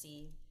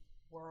fantasy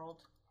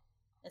world.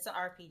 It's an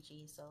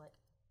RPG, so like,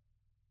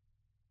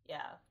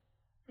 yeah,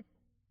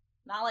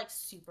 not like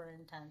super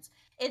intense.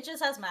 It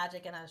just has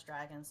magic and has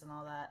dragons and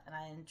all that, and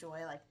I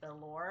enjoy like the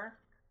lore.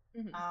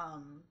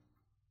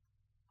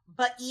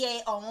 But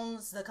EA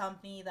owns the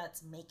company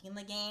that's making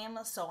the game,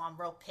 so I'm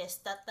real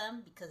pissed at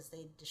them because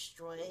they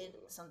destroyed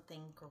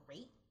something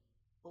great.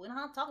 But we don't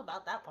have to talk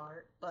about that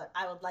part, but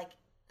I would like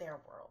their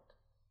world.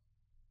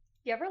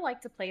 You ever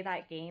like to play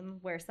that game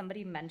where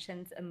somebody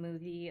mentions a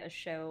movie, a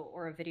show,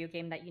 or a video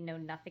game that you know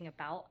nothing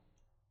about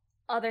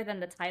other than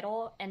the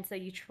title, and so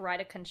you try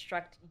to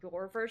construct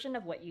your version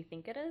of what you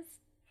think it is?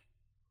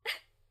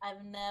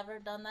 I've never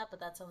done that, but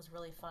that sounds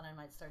really fun. I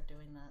might start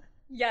doing that.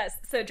 Yes,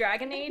 so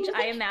Dragon Age,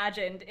 I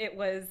imagined it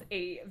was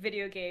a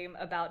video game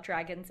about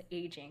dragons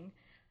aging.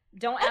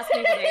 Don't ask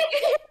me what I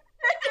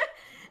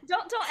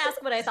don't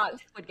ask what I thought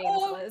Squid Games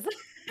was.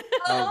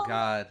 Oh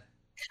God.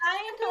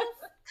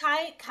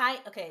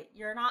 Okay,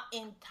 you're not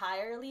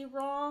entirely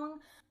wrong.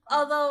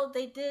 Although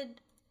they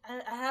did,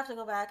 I have to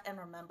go back and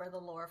remember the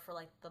lore for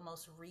like the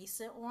most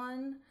recent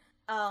one.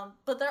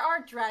 But there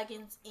are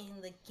dragons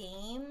in the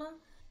game.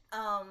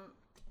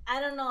 I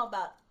don't know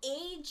about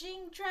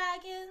aging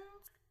dragons.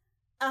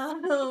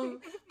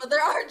 But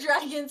there are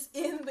dragons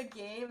in the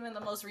game. In the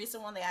most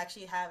recent one, they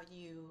actually have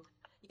you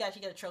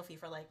actually get a trophy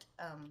for like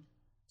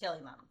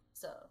killing them.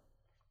 So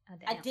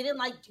I didn't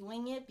like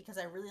doing it because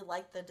I really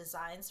liked the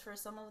designs for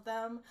some of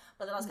them,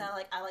 but then I was kind of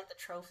like, I like the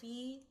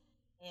trophy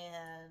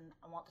and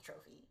I want the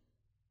trophy.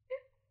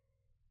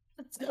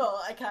 So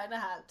I kind of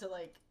had to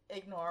like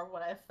ignore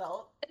what I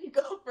felt and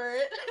go for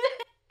it.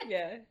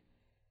 Yeah.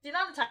 You're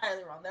not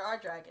entirely wrong. There are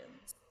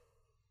dragons.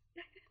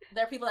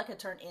 There are people that could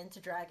turn into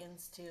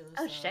dragons too.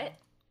 Oh, so, shit.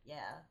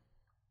 Yeah.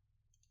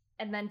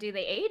 And then do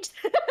they age?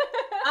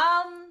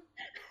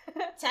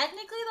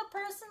 Technically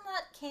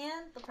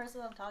the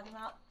person I'm talking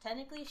about,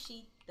 technically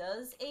she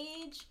does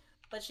age,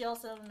 but she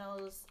also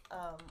knows,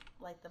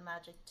 like the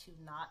magic to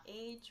not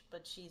age,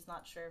 but she's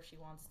not sure if she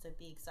wants to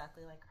be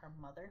exactly like her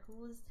mother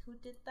who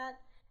did that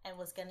and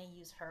was gonna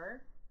use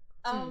her,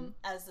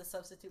 as the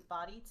substitute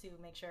body to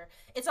make sure.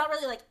 It's not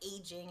really like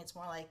aging, it's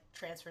more like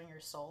transferring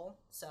your soul,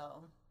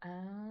 so.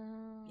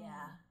 Oh.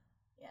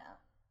 Yeah.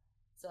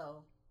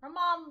 So, her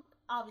mom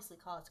obviously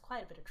caused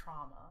quite a bit of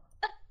trauma.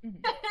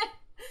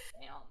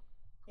 Damn.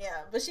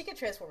 Yeah, but she could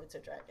transform into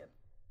a dragon.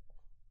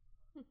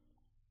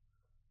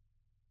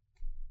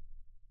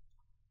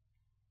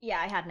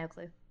 Yeah, I had no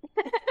clue.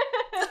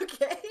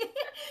 Okay.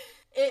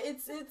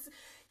 It's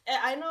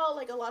I know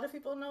like a lot of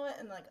people know it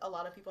and like a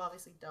lot of people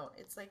obviously don't.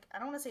 It's like, I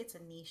don't want to say it's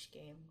a niche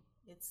game.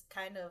 It's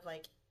kind of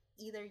like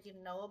either you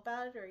know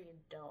about it or you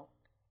don't.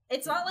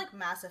 It's not like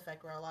Mass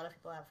Effect where a lot of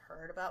people have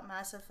heard about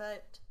Mass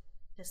Effect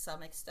to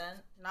some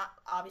extent. Not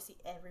obviously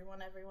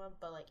everyone,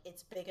 but like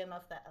it's big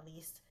enough that at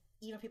least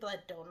even people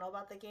that don't know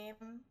about the game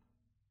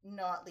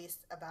know at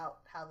least about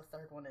how the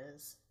third one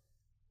is,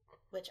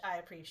 which I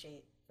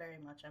appreciate very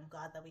much. I'm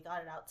glad that we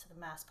got it out to the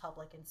mass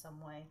public in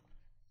some way.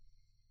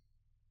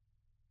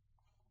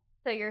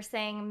 So you're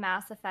saying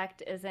Mass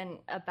Effect isn't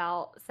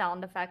about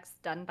sound effects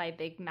done by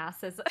big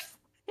masses of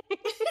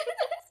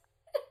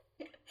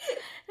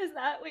Is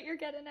that what you're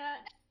getting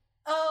at?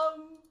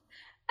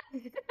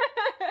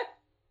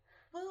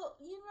 Well,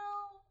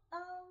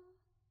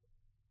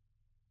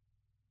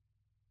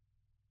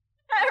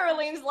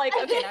 Arlene's like,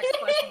 okay, next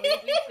question,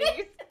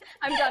 please.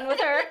 I'm done with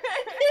her. Even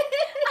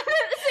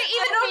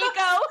Nico.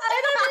 I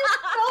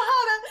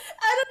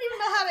don't even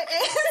know how to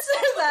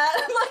answer that.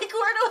 Like,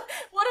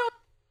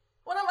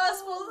 what am I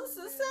supposed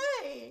to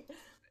say?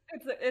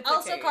 It's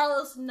also, okay.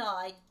 Carlos, no,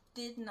 I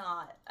did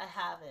not. I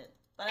haven't.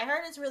 But I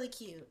heard it's really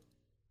cute.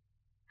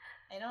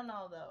 I don't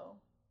know, though.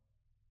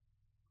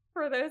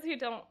 For those who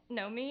don't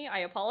know me, I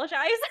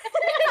apologize.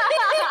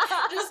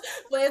 Just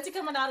Flancy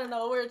coming out of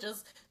nowhere,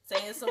 just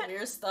saying some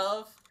weird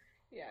stuff.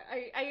 Yeah,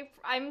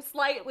 I'm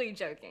slightly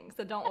joking,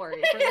 so don't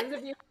worry. For those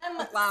of you,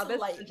 wow,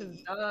 this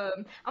is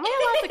dumb. Am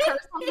I allowed to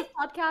curse on this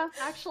podcast?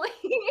 Actually,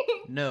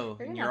 no,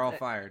 you're all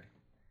fired.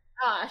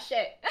 Ah,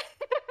 shit.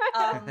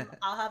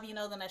 I'll have you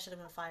know, then I should have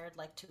been fired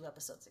like 2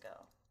 episodes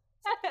ago.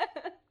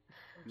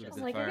 Just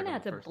like, you're gonna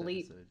have to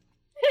bleep.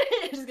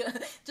 just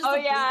oh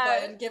bleep yeah,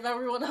 button. Give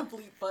everyone a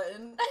bleep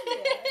button.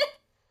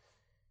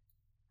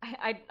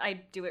 Yeah.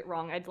 I'd do it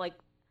wrong. I'd like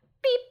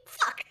beep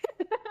fuck.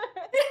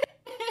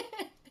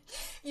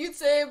 You'd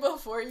say it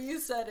before you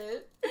said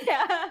it.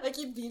 Yeah. Like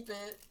you beep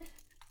it.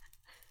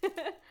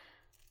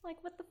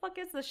 Like, what the fuck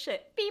is this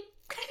shit? Beep.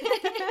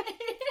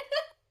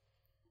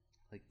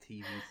 Like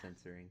TV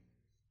censoring.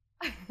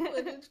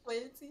 What did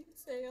Flancy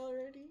say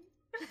already?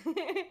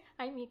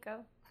 Hi,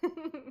 Miko.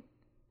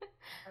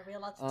 Are we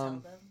allowed to tell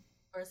them?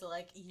 Or is it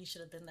like, you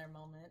should have been their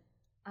moment?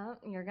 Oh,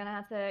 you're gonna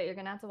have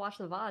to watch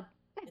the VOD.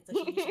 It's a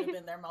you should have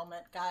been their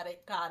moment. Got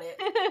it.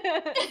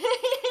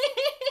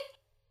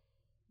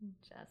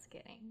 Just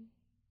kidding.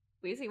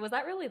 Weezy, was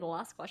that really the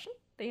last question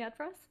that you had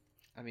for us?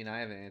 I mean,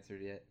 I haven't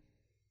answered yet.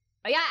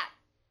 Oh yeah!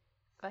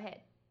 Go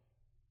ahead.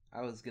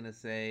 I was gonna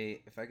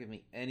say, if I could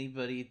meet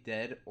anybody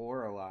dead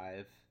or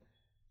alive,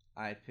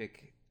 I'd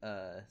pick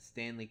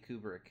Stanley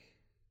Kubrick.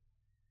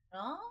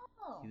 Oh.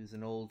 He was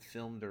an old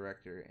film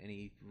director, and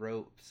he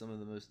wrote some of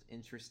the most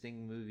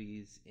interesting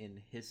movies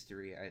in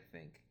history, I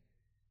think.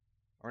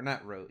 Or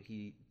not wrote,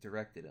 he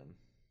directed them.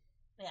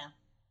 Yeah.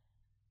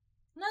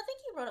 No, I think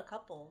he wrote a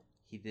couple.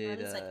 He did.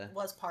 Or at least,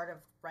 was part of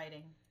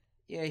writing.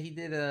 Yeah, he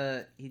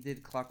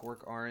did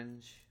Clockwork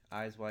Orange,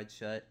 Eyes Wide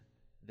Shut,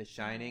 The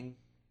Shining,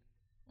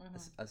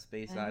 A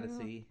Space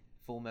Odyssey,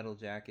 Full Metal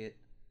Jacket,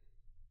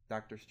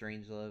 Doctor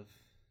Strangelove.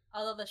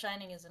 Although The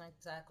Shining isn't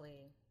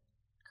exactly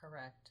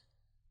correct.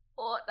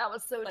 Oh, that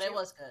was so But true. it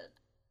was good.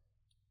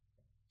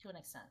 To an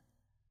extent.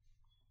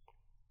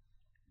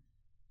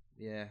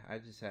 Yeah, I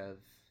just have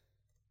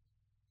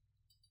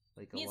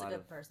like He's a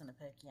good person to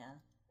pick, yeah.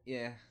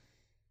 Yeah.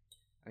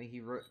 I mean, he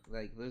wrote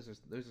like those are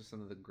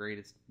some of the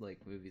greatest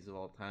like movies of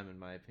all time in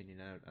my opinion.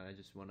 I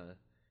just want to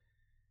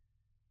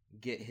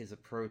get his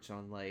approach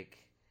on like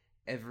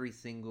every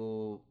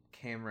single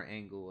camera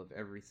angle of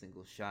every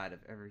single shot of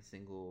every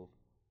single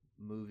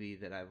movie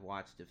that I've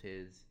watched of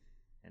his,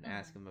 and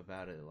ask him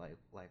about it.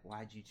 Like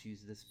why'd you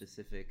choose this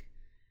specific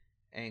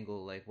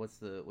angle? Like what's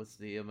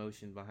the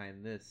emotion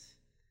behind this?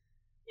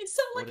 You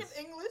sound like an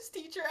English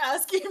teacher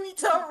asking me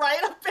to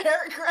write a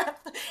paragraph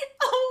on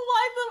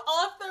why the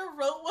author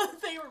wrote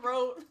what they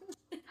wrote.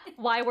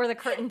 Why were the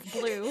curtains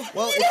blue?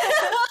 Well,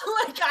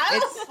 like I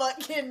don't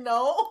fucking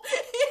know.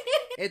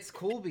 It's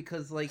cool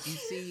because like you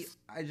see,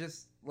 I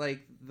just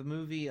like the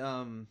movie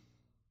Once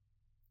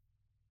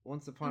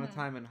Upon a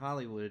Time in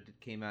Hollywood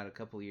came out a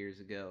couple years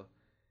ago,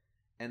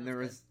 and there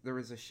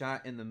was a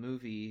shot in the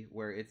movie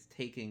where it's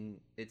taken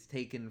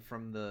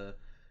from the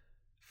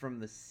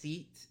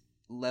seat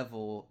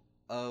level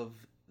of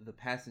the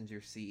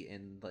passenger seat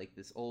in like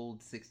this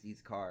old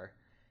 60s car,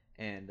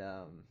 and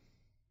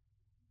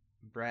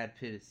Brad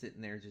Pitt is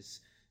sitting there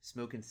just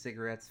smoking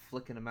cigarettes,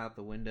 flicking them out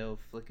the window,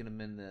 flicking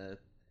them in the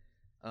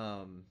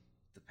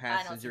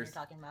passenger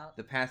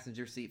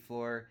seat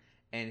floor.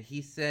 And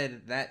he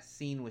said that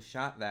scene was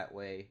shot that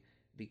way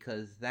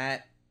because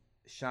that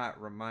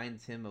shot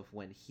reminds him of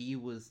when he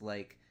was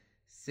like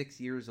 6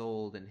 years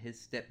old and his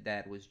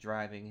stepdad was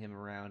driving him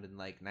around in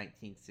like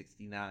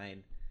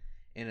 1969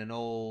 in an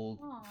old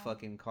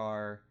fucking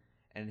car,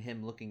 and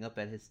him looking up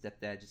at his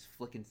stepdad just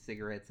flicking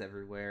cigarettes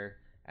everywhere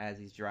as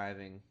he's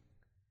driving.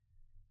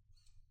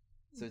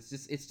 So it's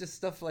just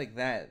stuff like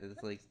that.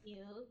 It's like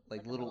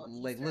little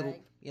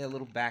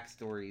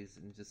backstories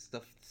and just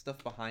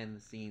stuff behind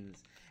the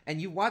scenes.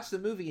 And you watch the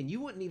movie and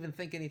you wouldn't even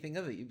think anything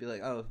of it. You'd be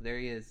like, oh, there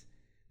he is,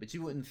 but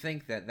you wouldn't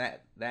think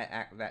that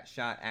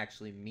shot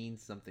actually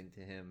means something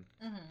to him.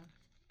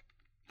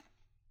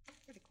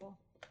 Pretty cool.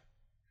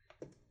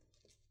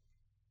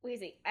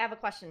 Wheezy, I have a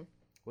question.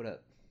 What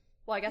up?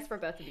 Well, I guess for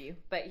both of you,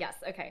 but yes,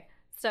 okay.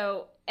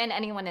 So, and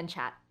anyone in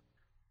chat.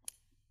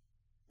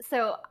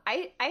 So,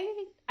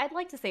 I'd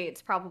like to say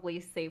it's probably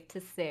safe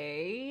to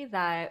say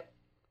that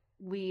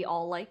we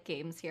all like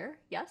games here,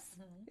 yes?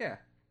 Yeah.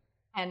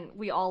 And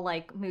we all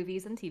like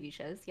movies and TV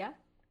shows, yeah?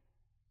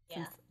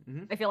 Yeah.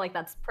 I feel like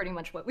that's pretty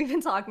much what we've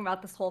been talking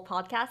about this whole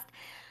podcast.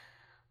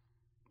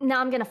 Now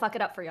I'm gonna fuck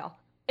it up for y'all.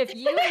 If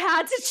you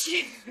had to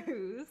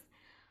choose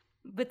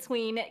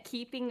between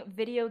keeping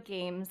video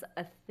games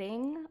a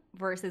thing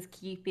versus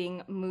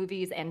keeping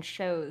movies and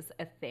shows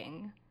a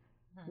thing,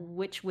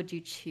 which would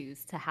you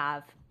choose to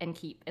have and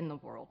keep in the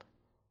world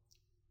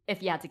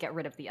if you had to get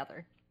rid of the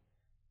other?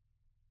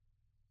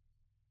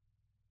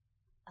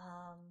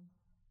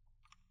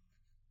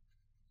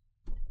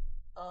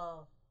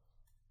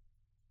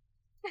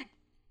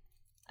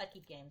 I'd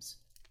keep games.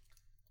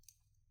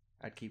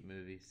 I'd keep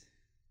movies.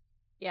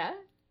 Yeah?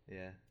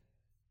 Yeah.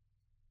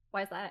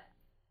 Why is that?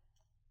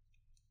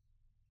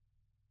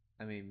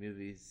 I mean,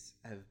 movies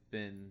have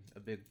been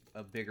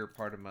a bigger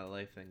part of my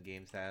life than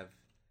games have.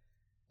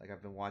 Like,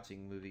 I've been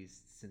watching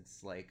movies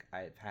since like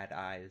I've had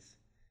eyes.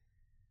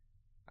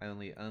 I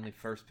only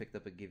first picked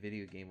up a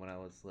video game when I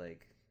was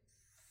like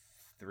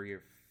three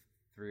or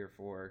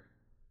four.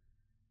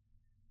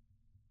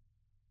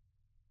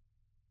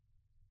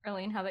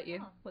 Arlene, how about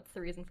you? What's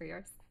the reason for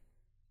yours?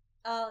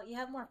 You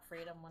have more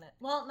freedom when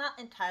not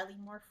entirely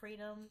more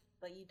freedom,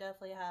 but you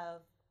definitely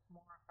have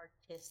more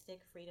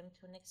artistic freedom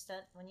to an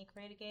extent when you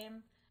create a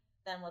game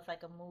than with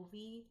like a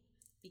movie,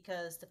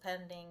 because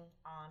depending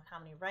on how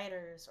many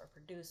writers or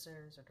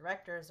producers or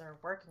directors are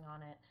working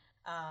on it,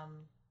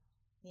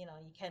 you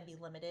can be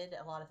limited.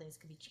 A lot of things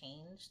can be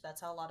changed.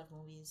 That's how a lot of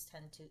movies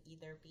tend to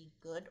either be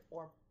good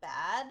or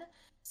bad,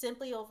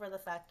 simply over the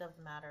fact of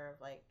the matter of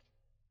like,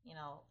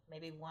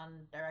 maybe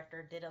one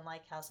director didn't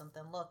like how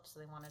something looked, so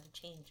they wanted to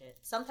change it.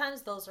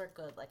 Sometimes those are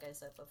good, like I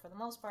said, but for the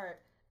most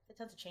part, they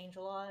tend to change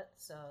a lot,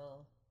 so...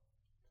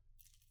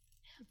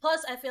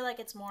 Plus, I feel like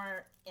it's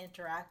more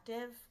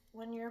interactive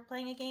when you're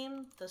playing a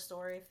game. The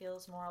story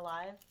feels more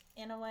alive,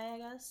 in a way, I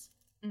guess.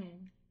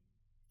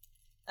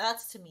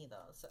 That's to me,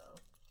 though, so...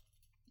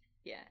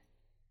 Yeah.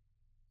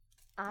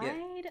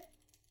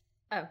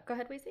 Oh, go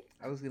ahead, Weezy.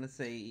 I was gonna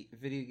say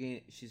video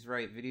game. She's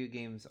right. Video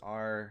games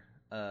are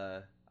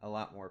a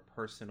lot more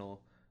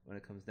personal when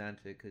it comes down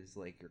to it, because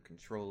like you're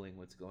controlling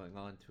what's going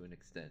on to an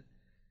extent.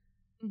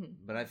 Hmm.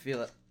 But I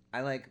feel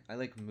I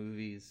like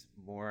movies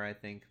more. I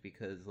think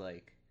because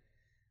like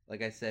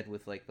I said,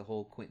 with like the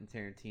whole Quentin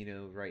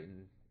Tarantino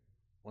writing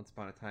Once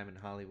Upon a Time in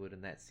Hollywood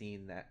and that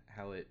scene, that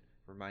how it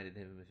reminded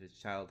him of his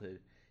childhood.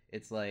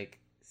 It's like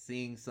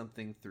seeing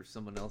something through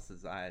someone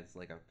else's eyes,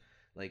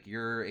 like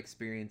you're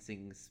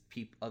experiencing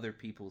other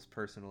people's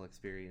personal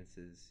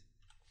experiences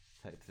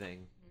type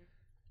thing.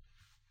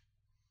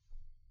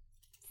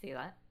 See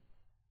that?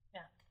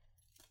 Yeah.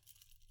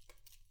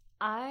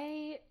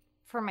 I,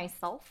 for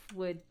myself,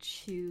 would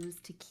choose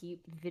to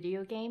keep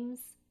video games.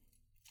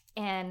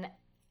 And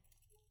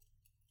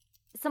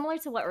similar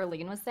to what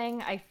Erlene was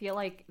saying, I feel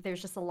like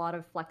there's just a lot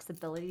of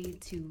flexibility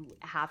to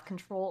have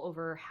control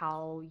over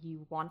how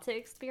you want to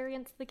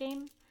experience the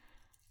game.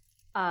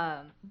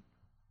 Um,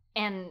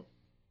 and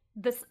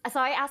so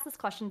I asked this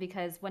question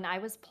because when I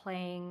was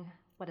playing,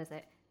 what is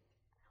it?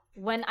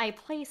 When I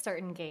play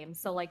certain games,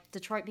 so like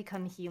Detroit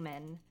Become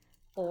Human,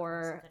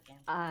 or That's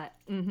a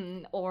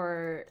good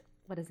or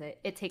what is it?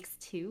 It Takes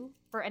Two,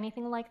 or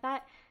anything like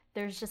that.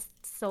 There's just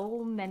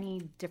so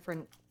many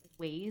different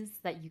ways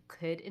that you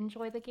could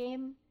enjoy the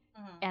game,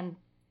 Mhm. and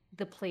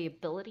the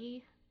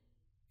playability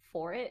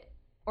for it,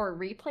 or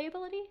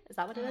replayability, is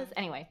that what it is? Mhm.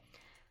 Anyway,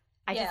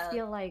 I just Yeah.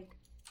 feel like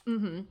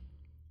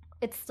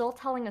it's still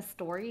telling a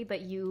story,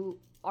 but you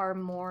are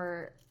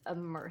more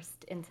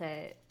immersed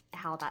into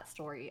how that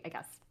story, I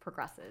guess,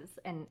 progresses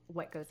and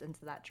what goes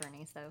into that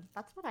journey. So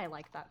that's what I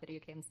like about video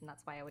games, and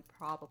that's why I would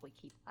probably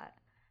keep that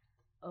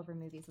over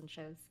movies and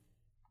shows.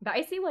 But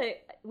I see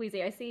what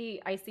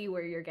Weezy, I see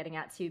where you're getting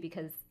at too,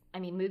 because I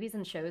mean, movies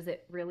and shows,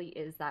 it really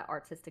is that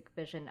artistic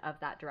vision of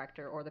that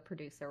director or the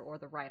producer or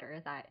the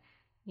writer that,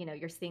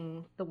 you're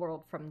seeing the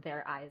world from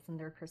their eyes and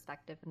their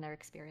perspective and their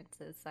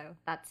experiences. So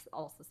that's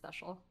also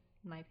special,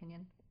 in my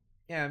opinion.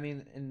 Yeah, I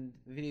mean, and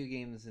video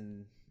games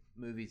and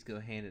movies go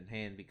hand in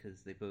hand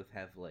because they both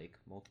have like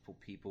multiple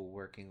people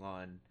working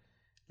on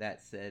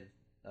that said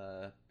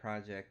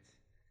project.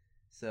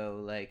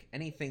 So like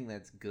anything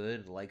that's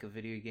good, like a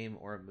video game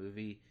or a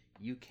movie,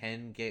 you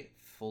can get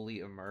fully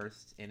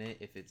immersed in it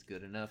if it's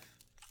good enough.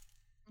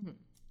 Mhm.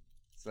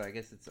 So I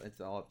guess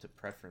it's all up to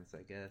preference,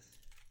 I guess.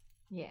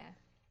 Yeah.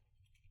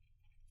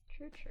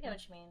 True, I get true.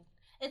 what you mean.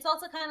 It's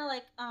also kind of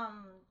like,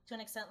 to an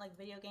extent, like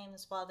video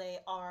games, while they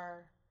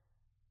are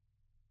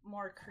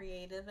more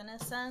creative in a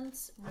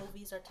sense,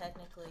 movies are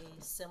technically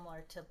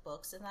similar to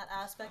books in that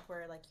aspect,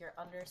 where like you're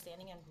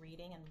understanding and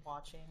reading and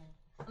watching,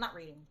 not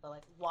reading, but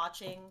like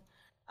watching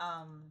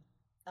um,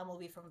 a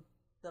movie from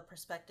the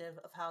perspective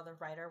of how the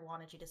writer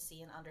wanted you to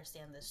see and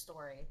understand this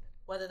story.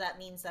 Whether that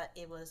means that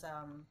it was,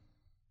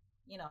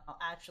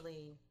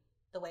 actually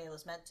the way it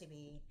was meant to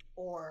be,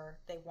 or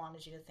they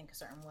wanted you to think a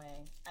certain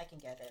way. I can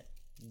get it.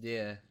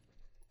 Yeah.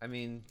 I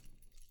mean,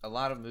 a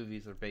lot of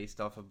movies are based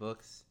off of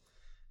books,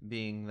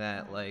 being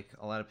that Mm-hmm. like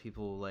a lot of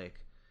people like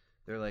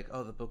they're like,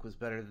 "Oh, the book was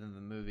better than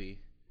the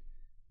movie."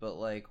 But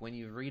like when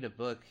you read a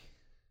book,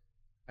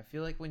 I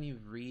feel like when you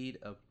read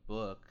a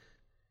book,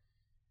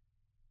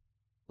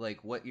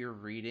 like what you're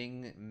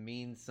reading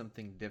means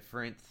something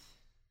different,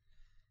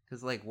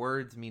 because like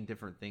words mean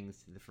different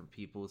things to different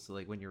people. So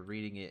like when you're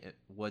reading it,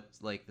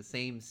 what's like the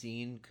same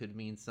scene could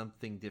mean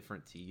something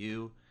different to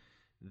you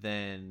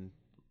than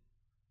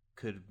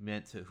could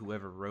meant to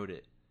whoever wrote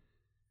it.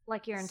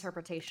 Like your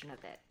interpretation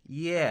of it.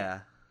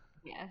 Yeah.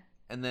 Yeah.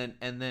 And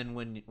then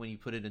when you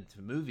put it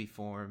into movie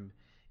form,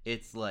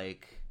 it's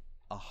like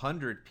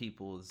 100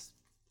 people's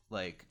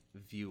like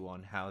view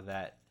on how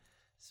that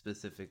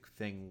specific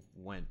thing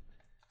went.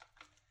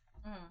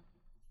 Mm.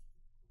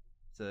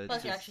 So it's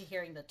Plus, you're just actually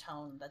hearing the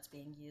tone that's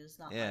being used,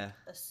 not like yeah.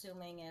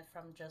 assuming it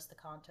from just the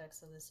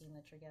context of the scene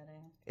that you're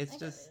getting. It's I get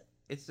just it.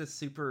 it's just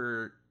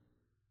super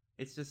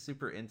it's just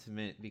super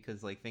intimate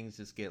because like things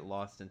just get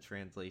lost in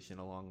translation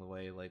along the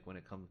way, like when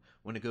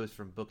it goes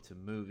from book to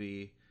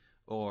movie,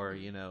 or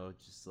Mm.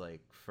 just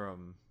like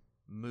from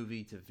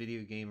movie to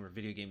video game or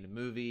video game to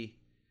movie.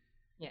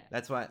 Yeah.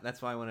 That's why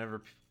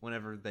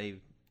whenever they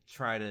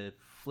try to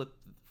flip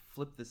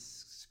the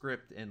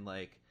script and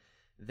like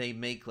they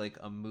make like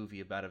a movie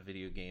about a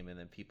video game, and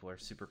then people are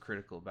super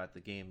critical about the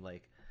game,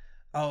 like,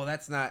 oh,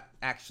 that's not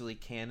actually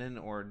canon,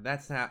 or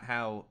that's not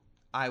how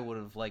I would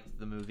have liked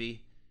the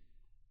movie.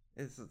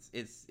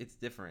 It's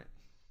different.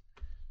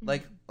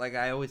 Like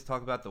I always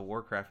talk about the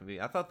Warcraft movie.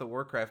 I thought the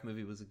Warcraft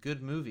movie was a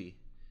good movie,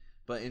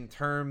 but in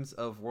terms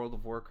of World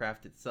of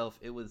Warcraft itself,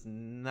 it was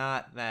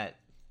not that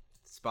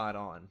spot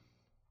on.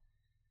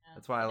 Yeah.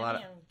 That's why I a lot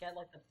didn't of even get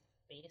like the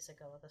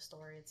basic of the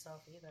story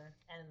itself either,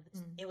 and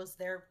Mm. it was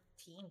their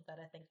team that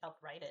I think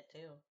helped write it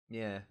too.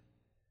 yeah.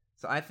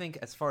 So I think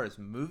as far as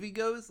movie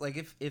goes, like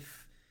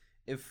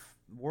if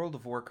World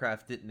of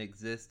Warcraft didn't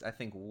exist, I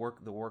think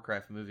the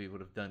Warcraft movie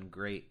would have done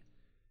great.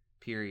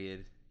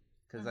 Period.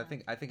 Because I Mm-hmm.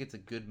 think I think it's a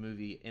good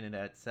movie in and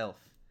of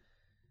itself.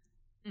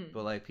 But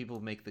Mm. like people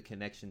make the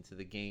connection to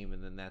the game,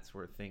 and then that's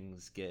where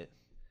things get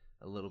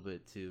a little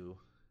bit too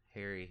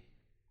Harry.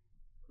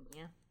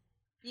 Yeah.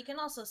 You can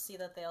also see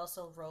that they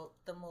also wrote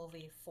the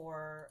movie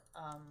for,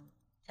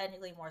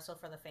 technically more so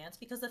for the fans,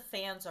 because the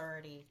fans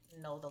already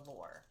know the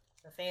lore.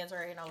 The fans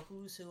already know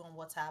who's who and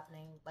what's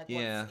happening, like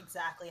Yeah. what's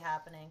exactly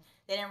happening.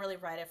 They didn't really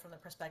write it from the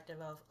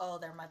perspective of, oh,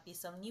 there might be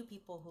some new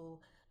people who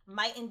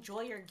might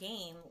enjoy your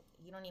game,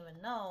 you don't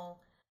even know,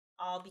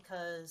 all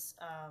because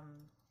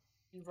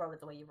you wrote it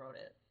the way you wrote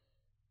it.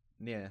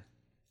 Yeah.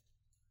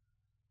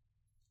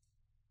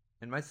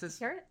 And my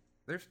sister, Hear it?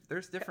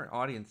 there's different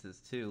audiences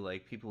too,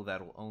 like people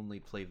that'll only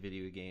play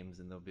video games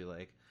and they'll be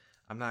like,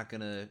 I'm not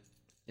gonna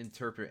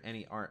interpret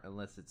any art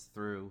unless it's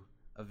through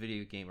a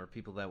video game, or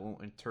people that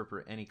won't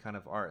interpret any kind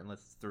of art unless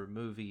it's through a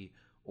movie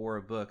or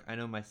a book. I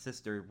know my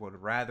sister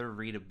would rather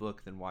read a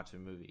book than watch a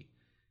movie.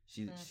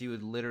 She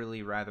would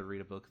literally rather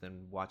read a book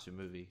than watch a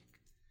movie.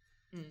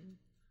 Mm.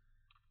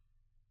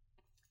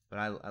 But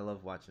I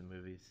love watching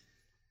movies.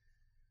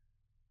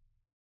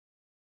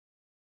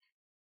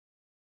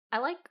 I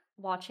like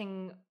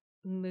watching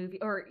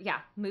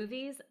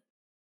movies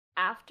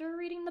after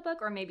reading the book,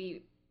 or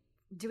maybe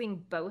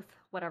doing both,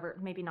 whatever,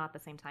 maybe not at the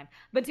same time,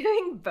 but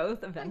doing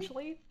both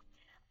eventually.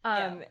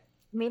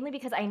 Mainly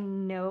because I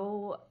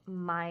know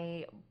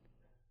I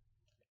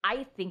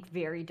think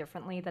very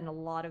differently than a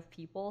lot of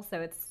people,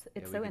 so it's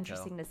so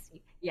interesting to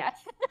see. Yeah.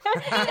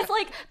 It's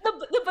like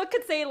the book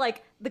could say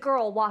like the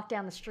girl walked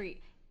down the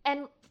street,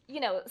 and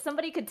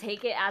somebody could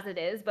take it as it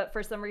is, but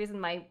for some reason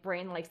my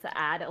brain likes to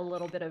add a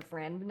little bit of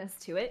randomness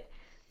to it.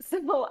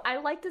 So I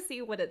like to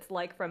see what it's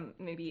like from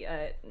maybe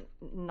a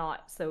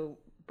not so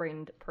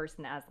brained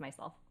person as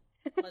myself.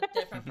 A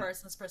different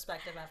person's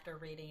perspective after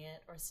reading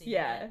it or seeing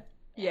it.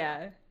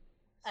 Yeah.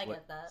 I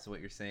get that. So what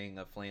you're saying,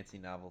 a Flancy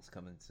novel's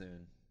coming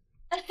soon.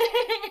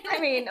 I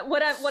mean,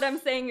 what I'm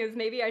saying is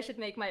maybe I should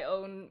make my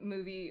own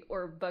movie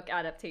or book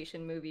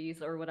adaptation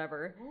movies or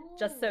whatever,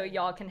 just so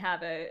y'all can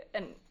have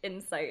an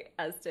insight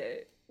as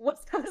to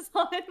what goes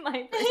on in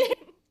my brain.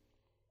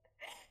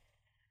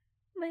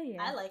 But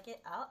yeah. I like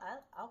it. I'll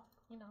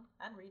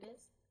I'd read it,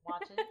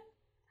 watch it.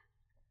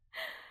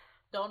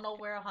 Don't know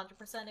where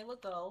 100% it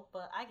would go,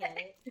 but I get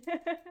it.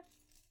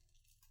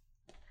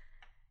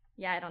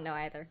 Yeah, I don't know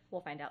either.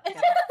 We'll find out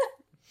together.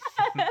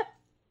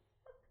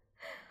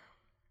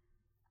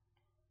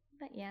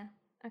 But yeah,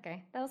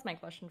 okay. That was my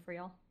question for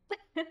y'all.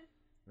 That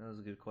was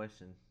a good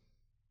question.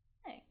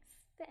 Thanks.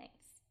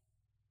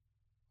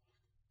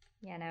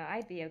 Yeah, no,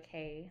 I'd be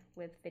okay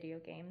with video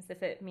games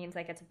if it means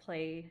I get to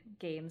play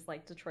games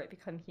like Detroit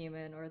Become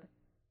Human or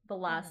The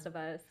Last of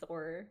Us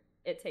or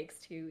It Takes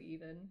Two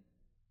even.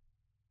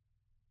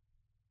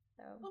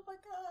 So. Oh my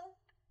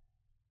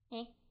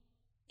god.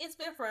 It's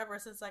been forever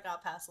since I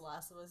got past The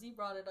Last of Us. You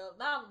brought it up.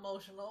 Now I'm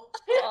emotional.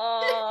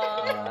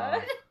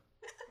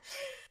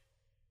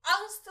 I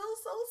was still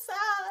so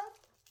sad.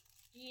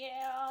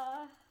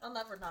 Yeah. I'll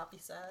never not be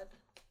sad.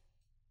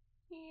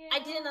 Yeah. I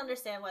didn't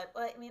understand why.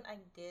 Well, I mean, I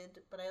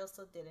did, but I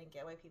also didn't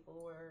get why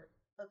people were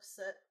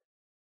upset.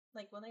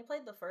 Like, when they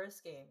played the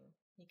first game,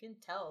 you can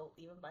tell,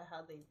 even by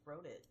how they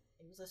wrote it,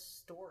 it was a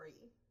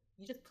story.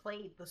 You just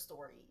played the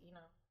story,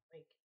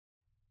 Like,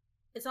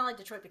 it's not like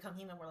Detroit Become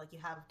Human where, like, you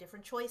have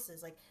different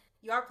choices. Like,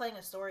 you are playing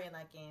a story in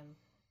that game,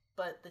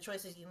 but the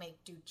choices you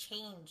make do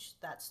change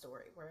that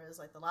story. Whereas,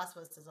 like, The Last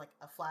of Us is, like,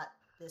 a flat,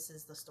 this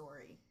is the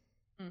story.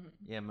 Mm-hmm.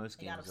 Yeah, most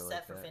games are like that. I got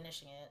upset for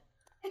finishing it.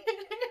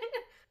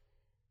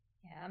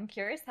 Yeah, I'm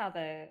curious how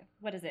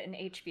what is it, an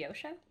HBO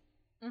show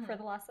for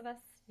The Last of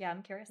Us? Yeah,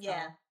 I'm curious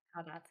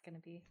how that's going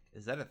to be.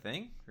 Is that a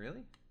thing?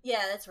 Really?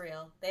 Yeah, that's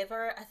real.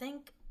 I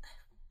think,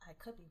 I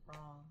could be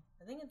wrong.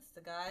 I think it's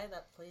the guy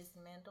that plays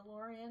the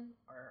Mandalorian,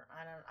 or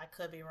I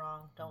could be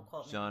wrong. Don't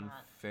quote me on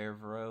that. Jon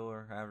Favreau,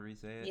 or however you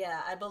say it?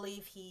 Yeah, I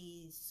believe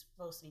he's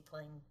supposed to be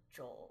playing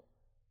Joel.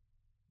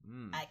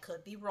 I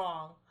could be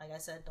wrong. Like I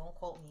said, don't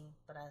quote me,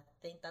 but I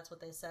think that's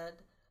what they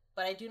said.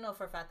 But I do know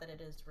for a fact that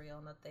it is real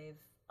and that they've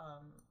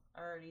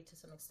already, to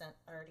some extent,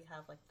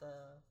 have like the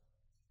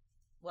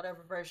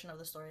whatever version of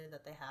the story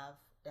that they have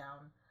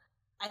down.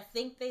 I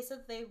think they said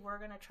they were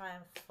gonna try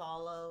and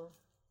follow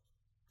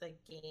the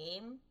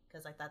game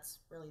because like that's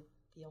really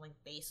the only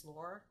base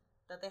lore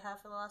that they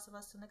have for The Last of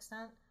Us to an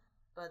extent,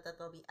 but that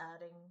they'll be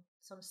adding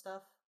some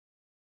stuff.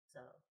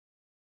 So.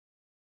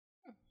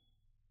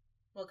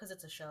 Well, because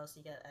it's a show, so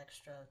you get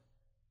extra,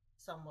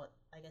 somewhat,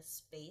 I guess,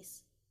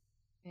 space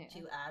to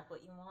add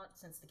what you want,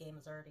 since the game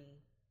is already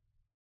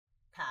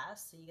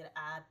passed, so you get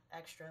to add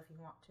extra if you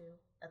want to,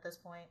 at this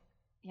point.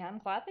 Yeah, I'm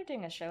glad they're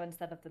doing a show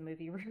instead of the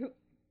movie route.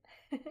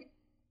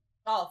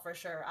 Oh, for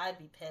sure. I'd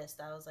be pissed.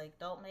 I was like,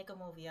 don't make a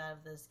movie out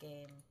of this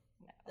game.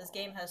 No. This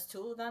game has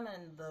 2 of them,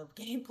 and the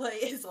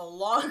gameplay is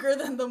longer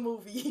than the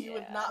movie. You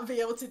would not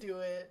be able to do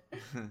it.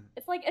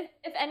 It's like,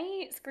 if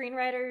any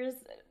screenwriters,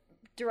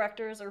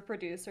 directors, or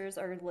producers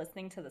are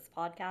listening to this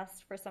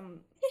podcast for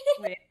some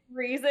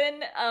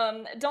reason,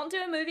 don't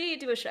do a movie,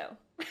 do a show.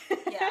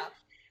 Yeah.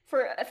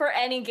 For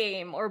any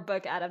game or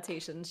book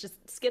adaptations,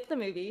 just skip the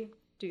movie,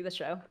 do the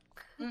show.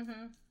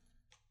 Mm-hmm.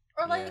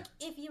 Or like,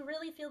 if you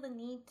really feel the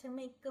need to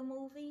make a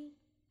movie,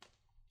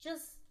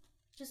 just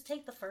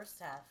take the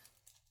first half.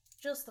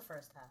 Just the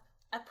first half.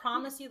 I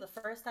promise you, the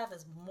first half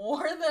is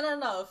more than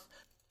enough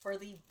for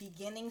the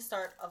beginning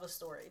start of a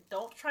story.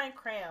 Don't try and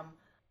cram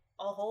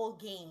a whole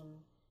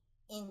game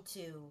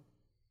into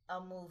a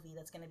movie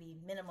that's going to be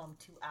minimum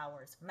 2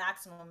 hours,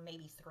 maximum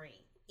maybe 3,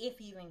 if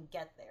you even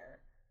get there.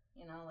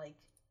 You know, like,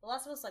 The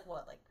Last of Us, like,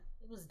 what? Like,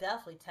 it was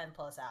definitely 10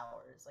 plus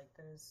hours. Like,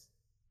 there's,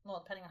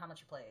 well, depending on how much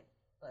you played,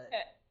 but...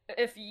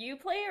 If you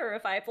play or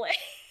if I play?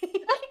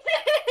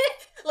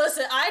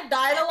 Listen, I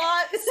died a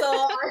lot,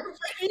 so I'm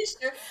pretty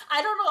sure. I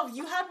don't know if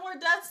you had more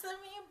deaths than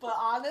me, but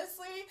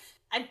honestly,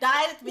 I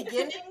died at the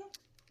beginning.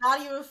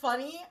 Not even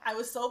funny. I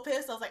was so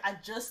pissed. I was like, I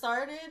just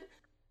started.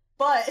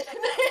 But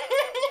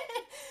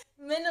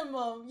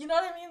minimum, you know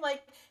what I mean?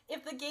 Like,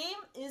 if the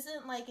game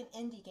isn't like an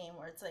indie game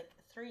where it's like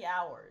 3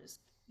 hours,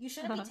 you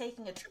shouldn't be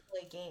taking a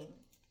AAA game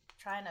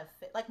trying to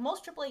fit. Like,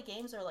 most AAA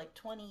games are like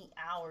 20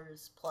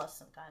 hours plus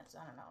sometimes.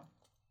 I don't know.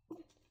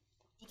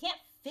 You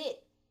can't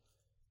fit,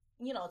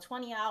 you know, a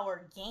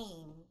 20-hour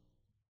game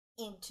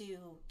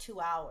into 2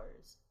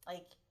 hours.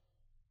 Like,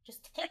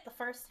 just take the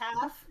first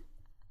half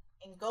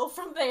and go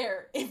from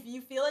there. If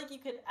you feel like you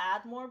could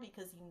add more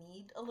because you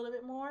need a little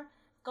bit more,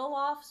 go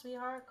off,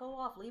 sweetheart, go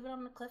off. Leave it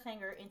on the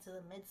cliffhanger into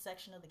the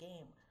midsection of the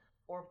game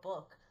or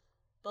book.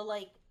 But,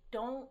 like,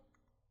 don't,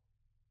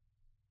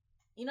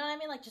 you know what I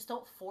mean? Like, just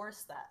don't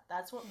force that.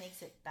 That's what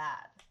makes it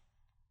bad.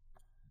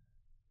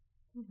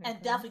 And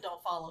definitely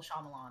don't follow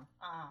Shyamalan.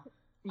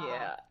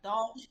 Yeah.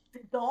 Don't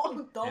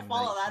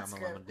follow that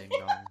script.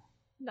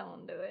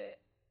 Don't do it.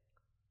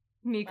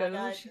 Miko's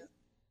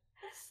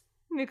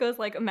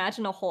like,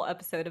 imagine a whole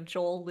episode of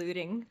Joel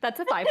looting. That's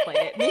if I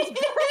play it.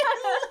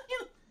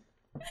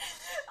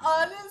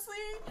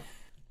 Honestly,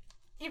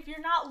 if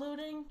you're not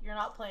looting, you're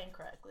not playing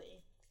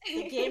correctly.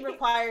 The game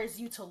requires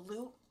you to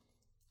loot.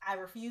 I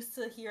refuse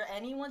to hear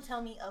anyone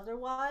tell me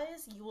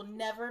otherwise. You will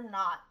never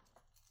not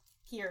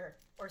hear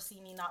or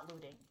see me not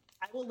looting.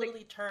 I will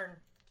literally turn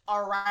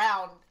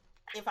around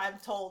if I'm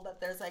told that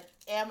there's like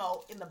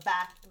ammo in the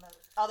back, in the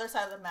other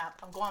side of the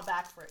map. I'm going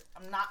back for it.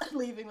 I'm not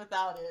leaving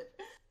without it.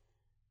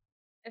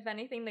 If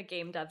anything, the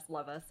game devs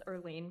love us,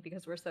 Erlene,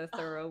 because we're so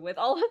thorough with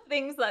all the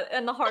things that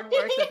and the hard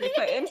work that they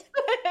put into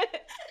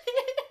it.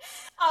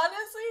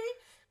 Honestly,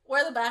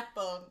 we're the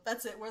backbone.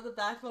 That's it. We're the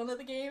backbone of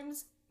the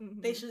games.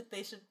 Mm-hmm. They should,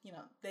 you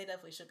know, they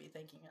definitely should be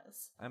thanking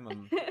us. I'm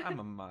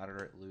a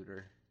moderate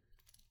looter.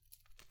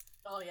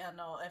 Oh yeah,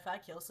 no. If I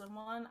kill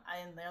someone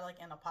and they're like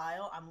in a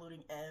pile, I'm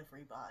looting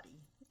everybody.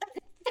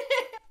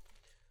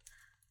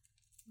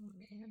 Oh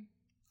man.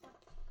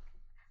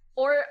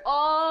 Or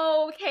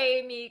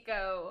okay,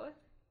 Miko.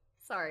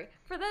 Sorry.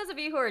 For those of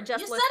you who are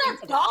just listening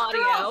to the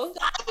audio. On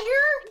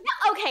fire?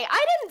 Okay,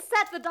 I didn't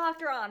set the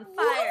doctor on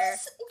fire.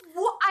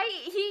 What?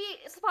 He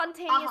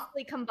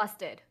spontaneously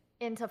combusted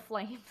into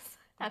flames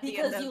at the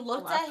end of because you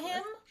looked at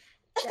him?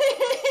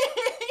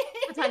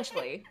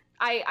 Potentially.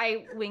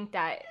 I winked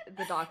at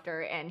the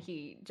doctor and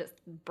he just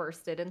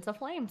bursted into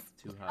flames.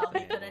 Too hot.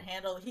 He couldn't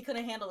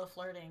handle the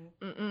flirting.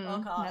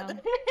 Oh god.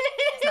 No.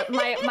 So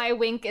my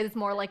wink is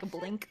more like a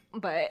blink,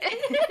 but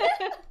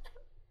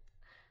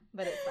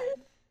but it's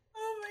fine.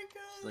 Oh my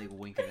god. Just like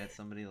winking at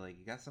somebody like,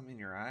 you got something in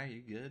your eye?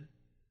 You good?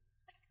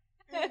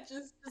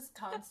 just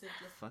constant.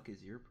 What the fuck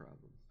is your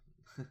problem?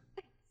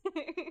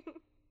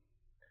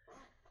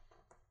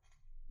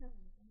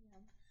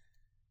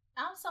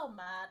 I'm so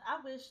mad. I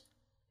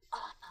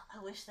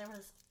wish there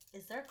was.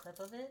 Is there a clip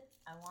of it?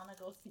 I want to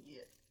go see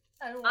it.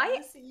 I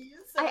want to see you.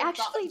 I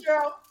actually.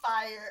 You're on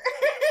fire.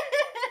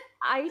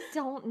 I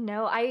don't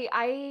know.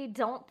 I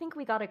don't think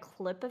we got a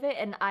clip of it,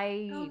 and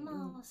I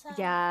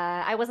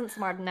wasn't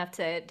smart enough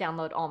to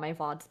download all my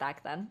VODs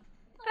back then.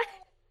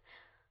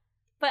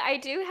 But I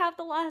do have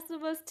The Last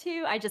of Us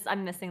 2.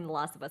 I'm missing The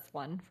Last of Us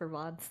 1 for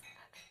VODs.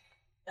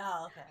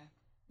 Oh, okay.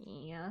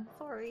 Yeah,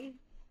 sorry.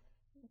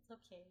 It's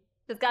okay.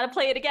 Just gotta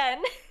play it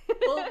again.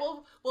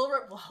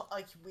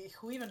 Like,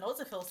 who even knows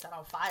if he'll set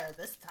on fire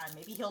this time?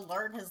 Maybe he'll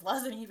learn his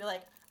lesson. He'll be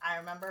like, I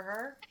remember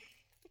her.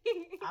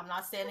 I'm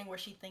not standing where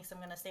she thinks I'm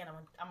gonna stand.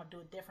 I'm gonna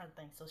do a different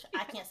thing. So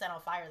I can't set on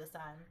fire this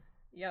time.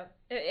 Yep.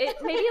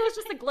 Maybe it was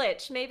just a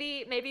glitch.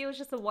 Maybe it was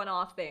just a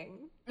one-off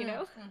thing. You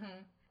know.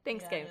 Mm-hmm.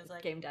 Thanks, game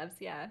devs.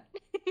 Yeah.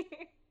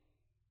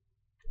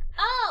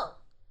 Oh,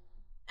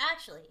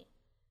 actually,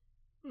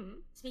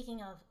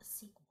 speaking of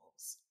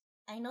sequels,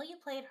 I know you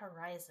played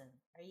Horizon.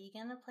 Are you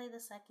gonna play the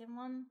second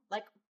one?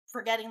 Like,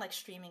 forgetting like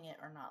streaming it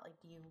or not. Like,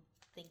 do you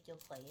think you'll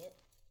play it?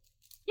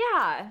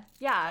 Yeah.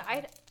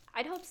 Okay.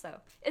 I'd hope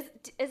so. Is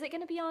it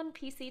gonna be on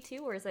PC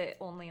too, or is it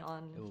only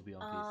on? It will be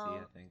on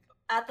PC, I think.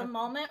 At the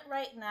moment,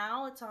 right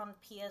now, it's on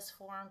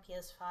PS4 and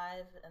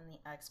PS5 and the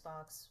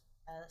Xbox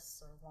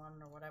S or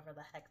One or whatever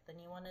the heck the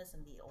new one is,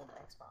 and the old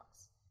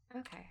Xbox.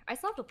 Okay, I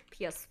still have a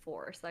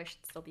PS4, so I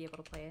should still be able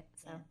to play it.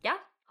 So yeah,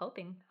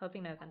 hoping to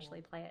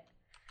eventually play it.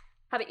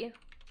 How about you?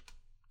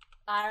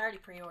 I already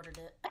pre-ordered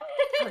it.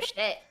 Oh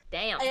shit!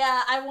 Damn.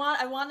 Yeah, I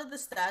wanted the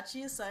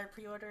statues, so I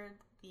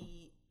pre-ordered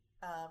the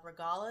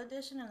Regala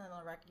edition and then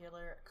the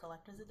regular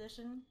collector's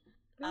edition.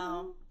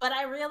 But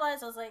I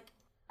realized I was like,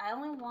 I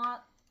only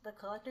want the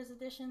collector's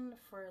edition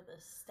for the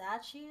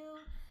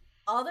statue,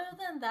 Other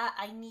than that,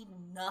 I need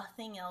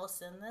nothing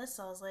else in this.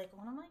 So I was like,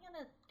 what am I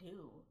gonna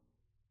do?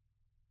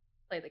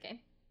 Play the game.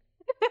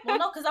 Well,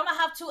 no, because I'm gonna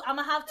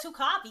have two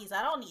copies.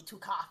 I don't need two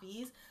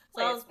copies.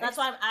 So that's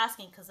why I'm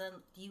asking. Because then,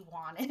 do you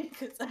want it?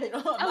 Because I'm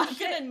not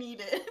gonna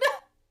need it.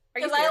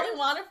 Because I only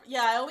want it.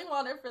 Yeah, I only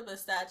want it for the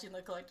statue and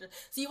the collector.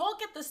 So you won't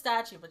get the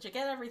statue, but you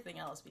get everything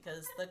else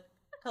because the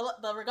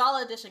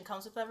Regala edition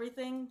comes with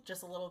everything,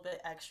 just a little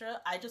bit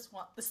extra. I just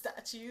want the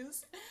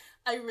statues.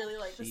 I really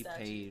like the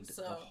statues. She paid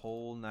the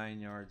whole 9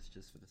 yards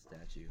just for the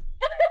statue.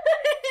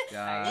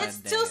 It's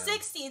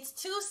 $260. It's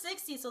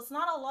 $260, so it's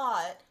not a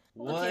lot.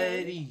 What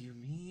do you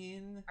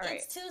mean?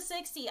 It's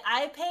 $260.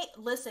 I paid.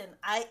 Listen,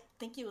 I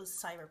think it was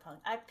Cyberpunk.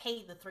 I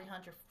paid the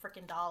 $300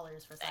 freaking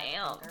dollars for Cyberpunk.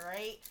 All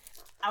right.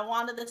 I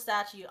wanted the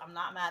statue. I'm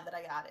not mad that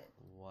I got it.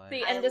 What?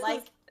 See, and this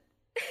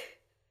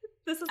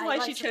is why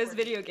she chose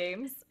video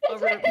games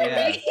over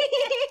movies.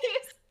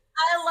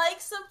 I like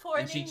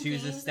supporting. And she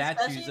chooses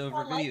statues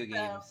over video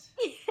games.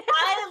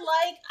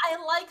 I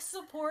like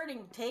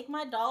supporting. Take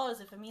my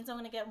dollars if it means I'm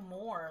gonna get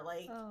more.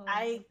 Like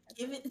I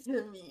give it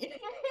to me.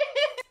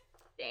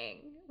 Dang.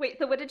 Wait,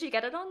 so what did you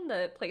get it on?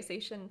 The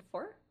PlayStation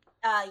 4?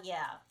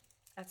 Yeah.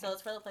 Okay. So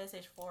it's for the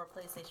PlayStation 4 or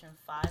PlayStation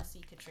 5, so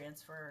you could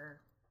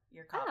transfer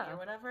your copy or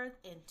whatever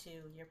into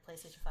your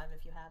PlayStation 5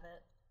 if you have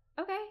it.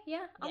 Okay,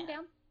 yeah, I'm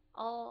down.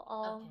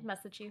 I'll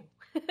message you.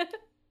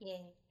 Yeah.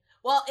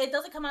 Well, it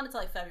doesn't come out until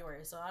like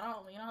February, so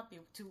you don't have to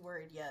be too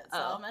worried yet. So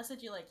I'll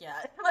message you like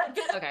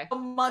a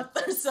month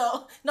or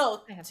so.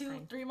 No,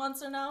 2-3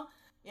 months or now.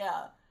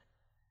 Yeah.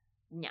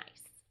 Nice.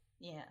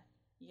 Yeah.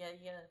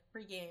 Yeah,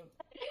 free game.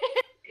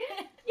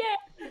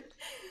 Yeah.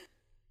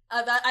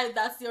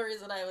 That's the only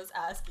reason I was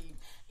asking.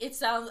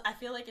 I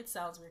feel like it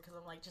sounds weird because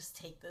I'm like, just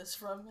take this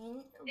from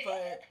me.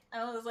 But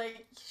I was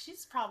like,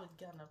 she's probably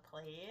gonna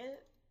play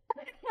it.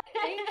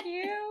 Thank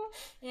you.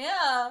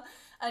 Yeah.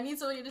 I need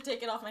somebody to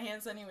take it off my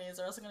hands anyways,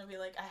 or else I'm gonna be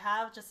like, I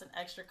have just an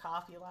extra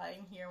copy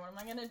lying here. What am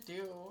I gonna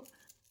do?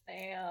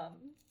 Damn.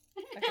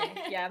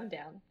 Okay, yeah, I'm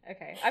down.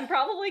 Okay. I'm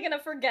probably gonna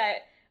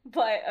forget,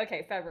 but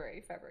okay,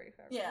 February.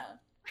 Yeah.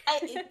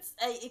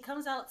 It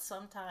comes out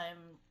sometime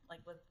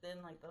like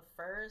within like the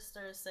 1st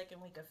or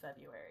 2nd week of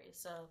February.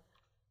 So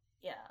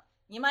yeah,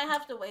 you might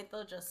have to wait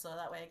though, just so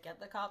that way I get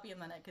the copy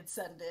and then I could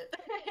send it.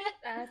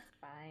 That's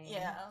fine.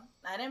 Yeah,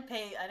 I didn't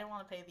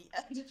want to pay the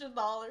extra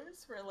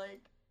dollars for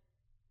like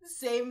the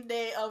same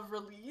day of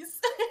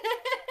release.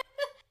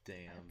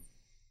 Damn.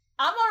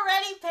 I'm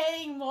already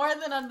paying more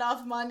than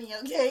enough money.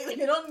 Okay,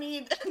 they don't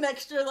need an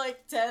extra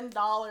like $10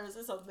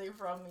 or something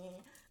from me.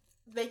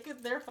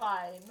 They're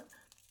fine.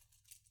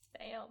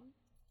 Damn.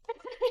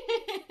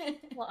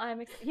 Well,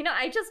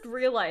 I just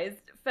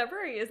realized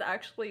February is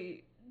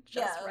actually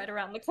just right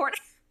around the corner.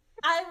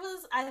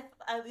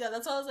 Yeah,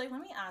 that's why I was like,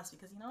 let me ask,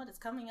 because you know what, it's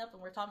coming up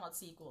and we're talking about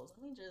sequels.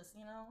 Let me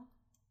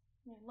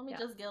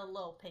just get a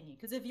little opinion.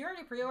 Because if you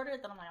already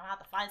pre-ordered, then I'm like, I'm gonna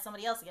have to find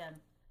somebody else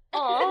again.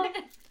 Aww.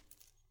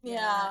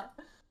 Yeah.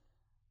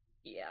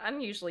 Yeah,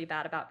 I'm usually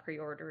bad about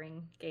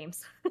pre-ordering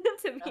games,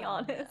 to be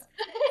honest.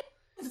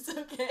 Yeah. It's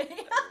okay.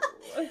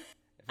 If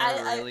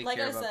I really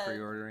care about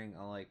pre-ordering,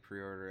 I'll like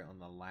pre-order it on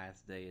the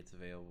last day it's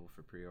available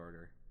for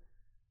pre-order.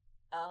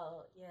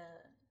 Oh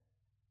yeah.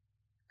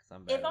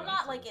 If I'm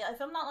not like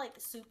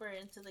super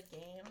into the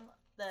game,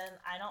 then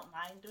I don't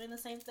mind doing the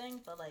same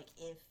thing. But like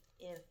if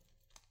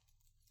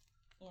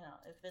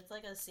it's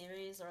like a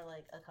series or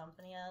like a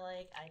company I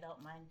like, I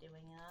don't mind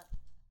doing it.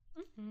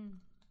 Mm-hmm.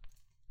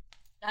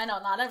 I know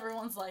not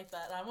everyone's like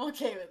that. I'm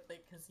okay with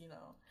it because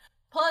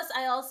Plus,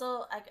 I'm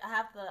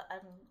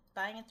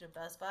buying it through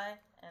Best Buy,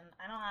 and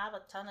I don't have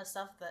a ton of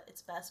stuff that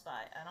it's Best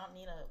Buy. I don't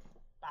need to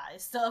buy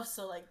stuff,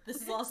 so like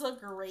this is also a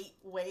great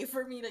way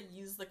for me to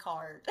use the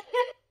card.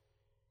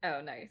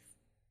 Oh, nice.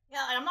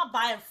 Yeah, like, I'm not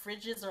buying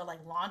fridges or like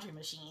laundry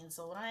machines,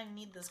 so what do I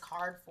need this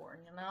card for?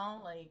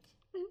 Like.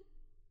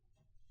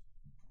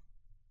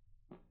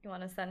 You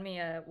want to send me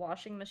a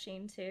washing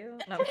machine too?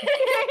 No. Do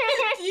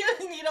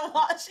you need a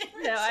washing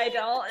machine? No, I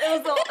don't.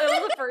 It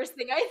was the first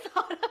thing I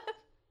thought of.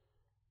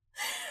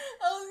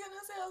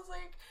 I was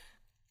like,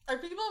 are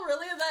people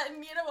really that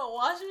in need of a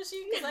washing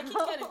machine? Because I keep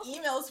getting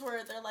emails for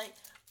it. They're like,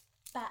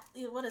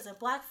 what is it?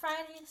 Black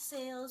Friday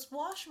sales,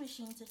 wash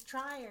machines and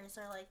dryers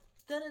are like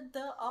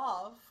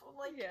off. I'm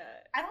like,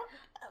 yeah. I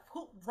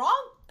don't.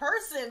 Wrong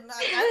person.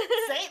 I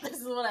say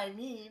this is what I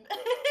need.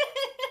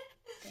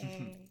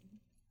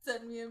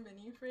 Send me a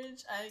mini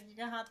fridge. You're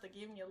gonna have to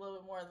give me a little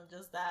bit more than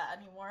just that. I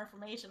need more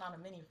information on a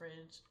mini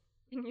fridge.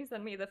 Can you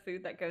send me the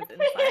food that goes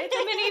inside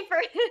the mini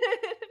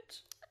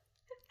fridge?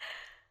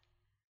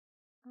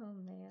 Oh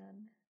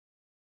man.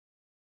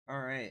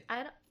 All right.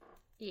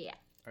 Yeah.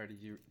 Or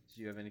did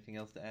you have anything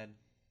else to add?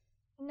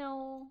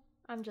 No,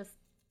 I'm just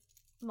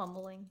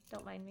mumbling.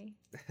 Don't mind me.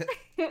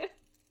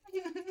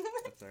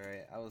 That's all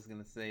right. I was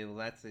gonna say, well,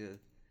 that's a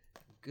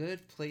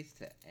good place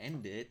to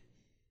end it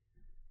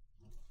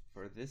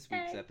for this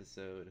week's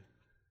episode.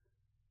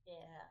 Yeah.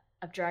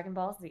 Of Dragon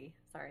Ball Z.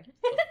 Sorry.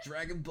 Of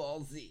Dragon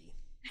Ball Z.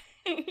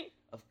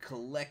 Of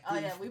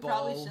Collective we Ball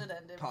probably should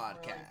end it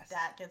Podcast. before, like,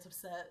 that gets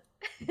upset.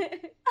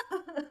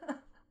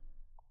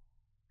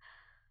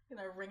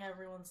 Gonna wring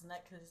everyone's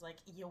neck because he's like,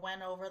 you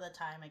went over the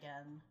time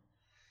again.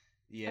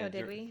 Yeah, Oh,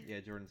 did we?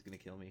 Yeah, Jordan's gonna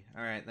kill me.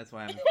 All right, that's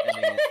why I'm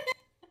ending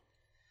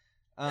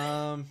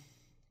it.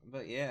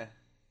 But yeah,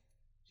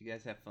 did you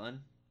guys have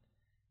fun?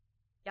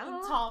 What are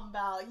you talking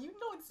about? You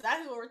know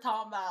exactly what we're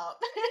talking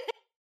about.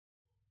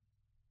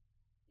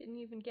 Didn't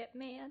even get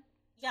mad.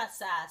 You got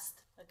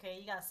sassed, okay?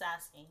 You got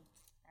sassed me.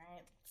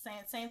 Alright?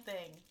 Same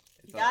thing.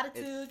 It's You got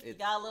attitude, you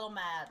got a little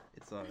mad.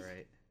 It's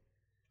alright.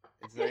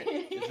 Is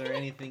there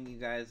anything you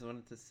guys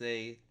wanted to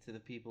say to the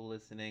people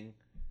listening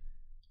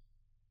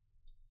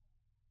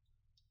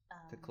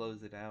to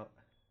close it out?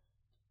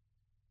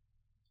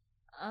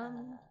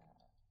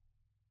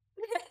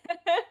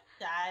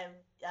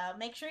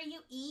 Make sure you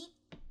eat.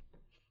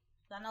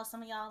 I know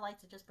some of y'all like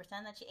to just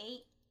pretend that you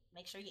ate.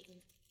 Make sure you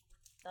eat.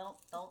 Don't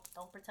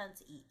pretend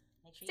to eat.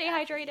 Make sure you stay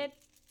hydrated. Eat.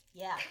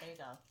 Yeah, there you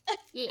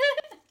go.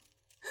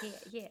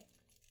 Yeah.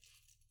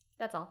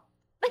 That's all.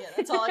 Yeah,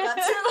 that's all I got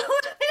too.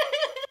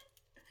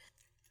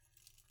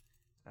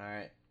 All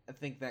right, I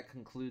think that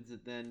concludes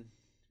it then.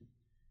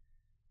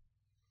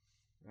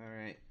 All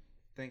right,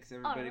 thanks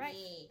everybody. All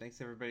right.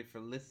 Thanks everybody for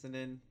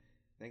listening.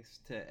 Thanks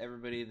to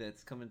everybody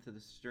that's coming to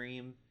the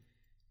stream.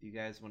 Do you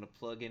guys want to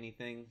plug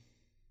anything?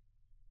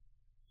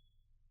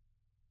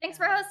 Thanks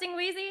for hosting,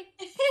 Wheezy.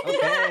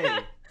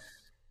 Okay.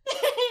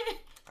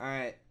 All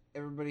right,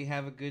 everybody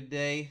have a good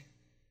day.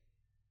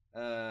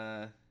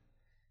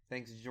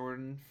 Thanks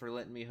Jordan for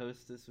letting me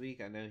host this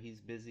week. I know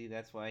he's busy.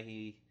 That's why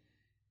he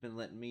been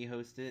letting me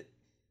host it.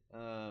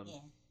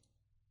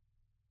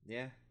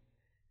 Yeah.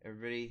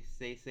 Everybody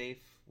stay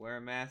safe, wear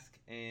a mask,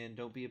 and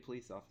don't be a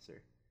police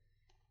officer.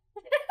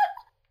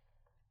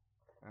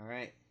 All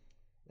right.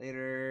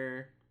 Later.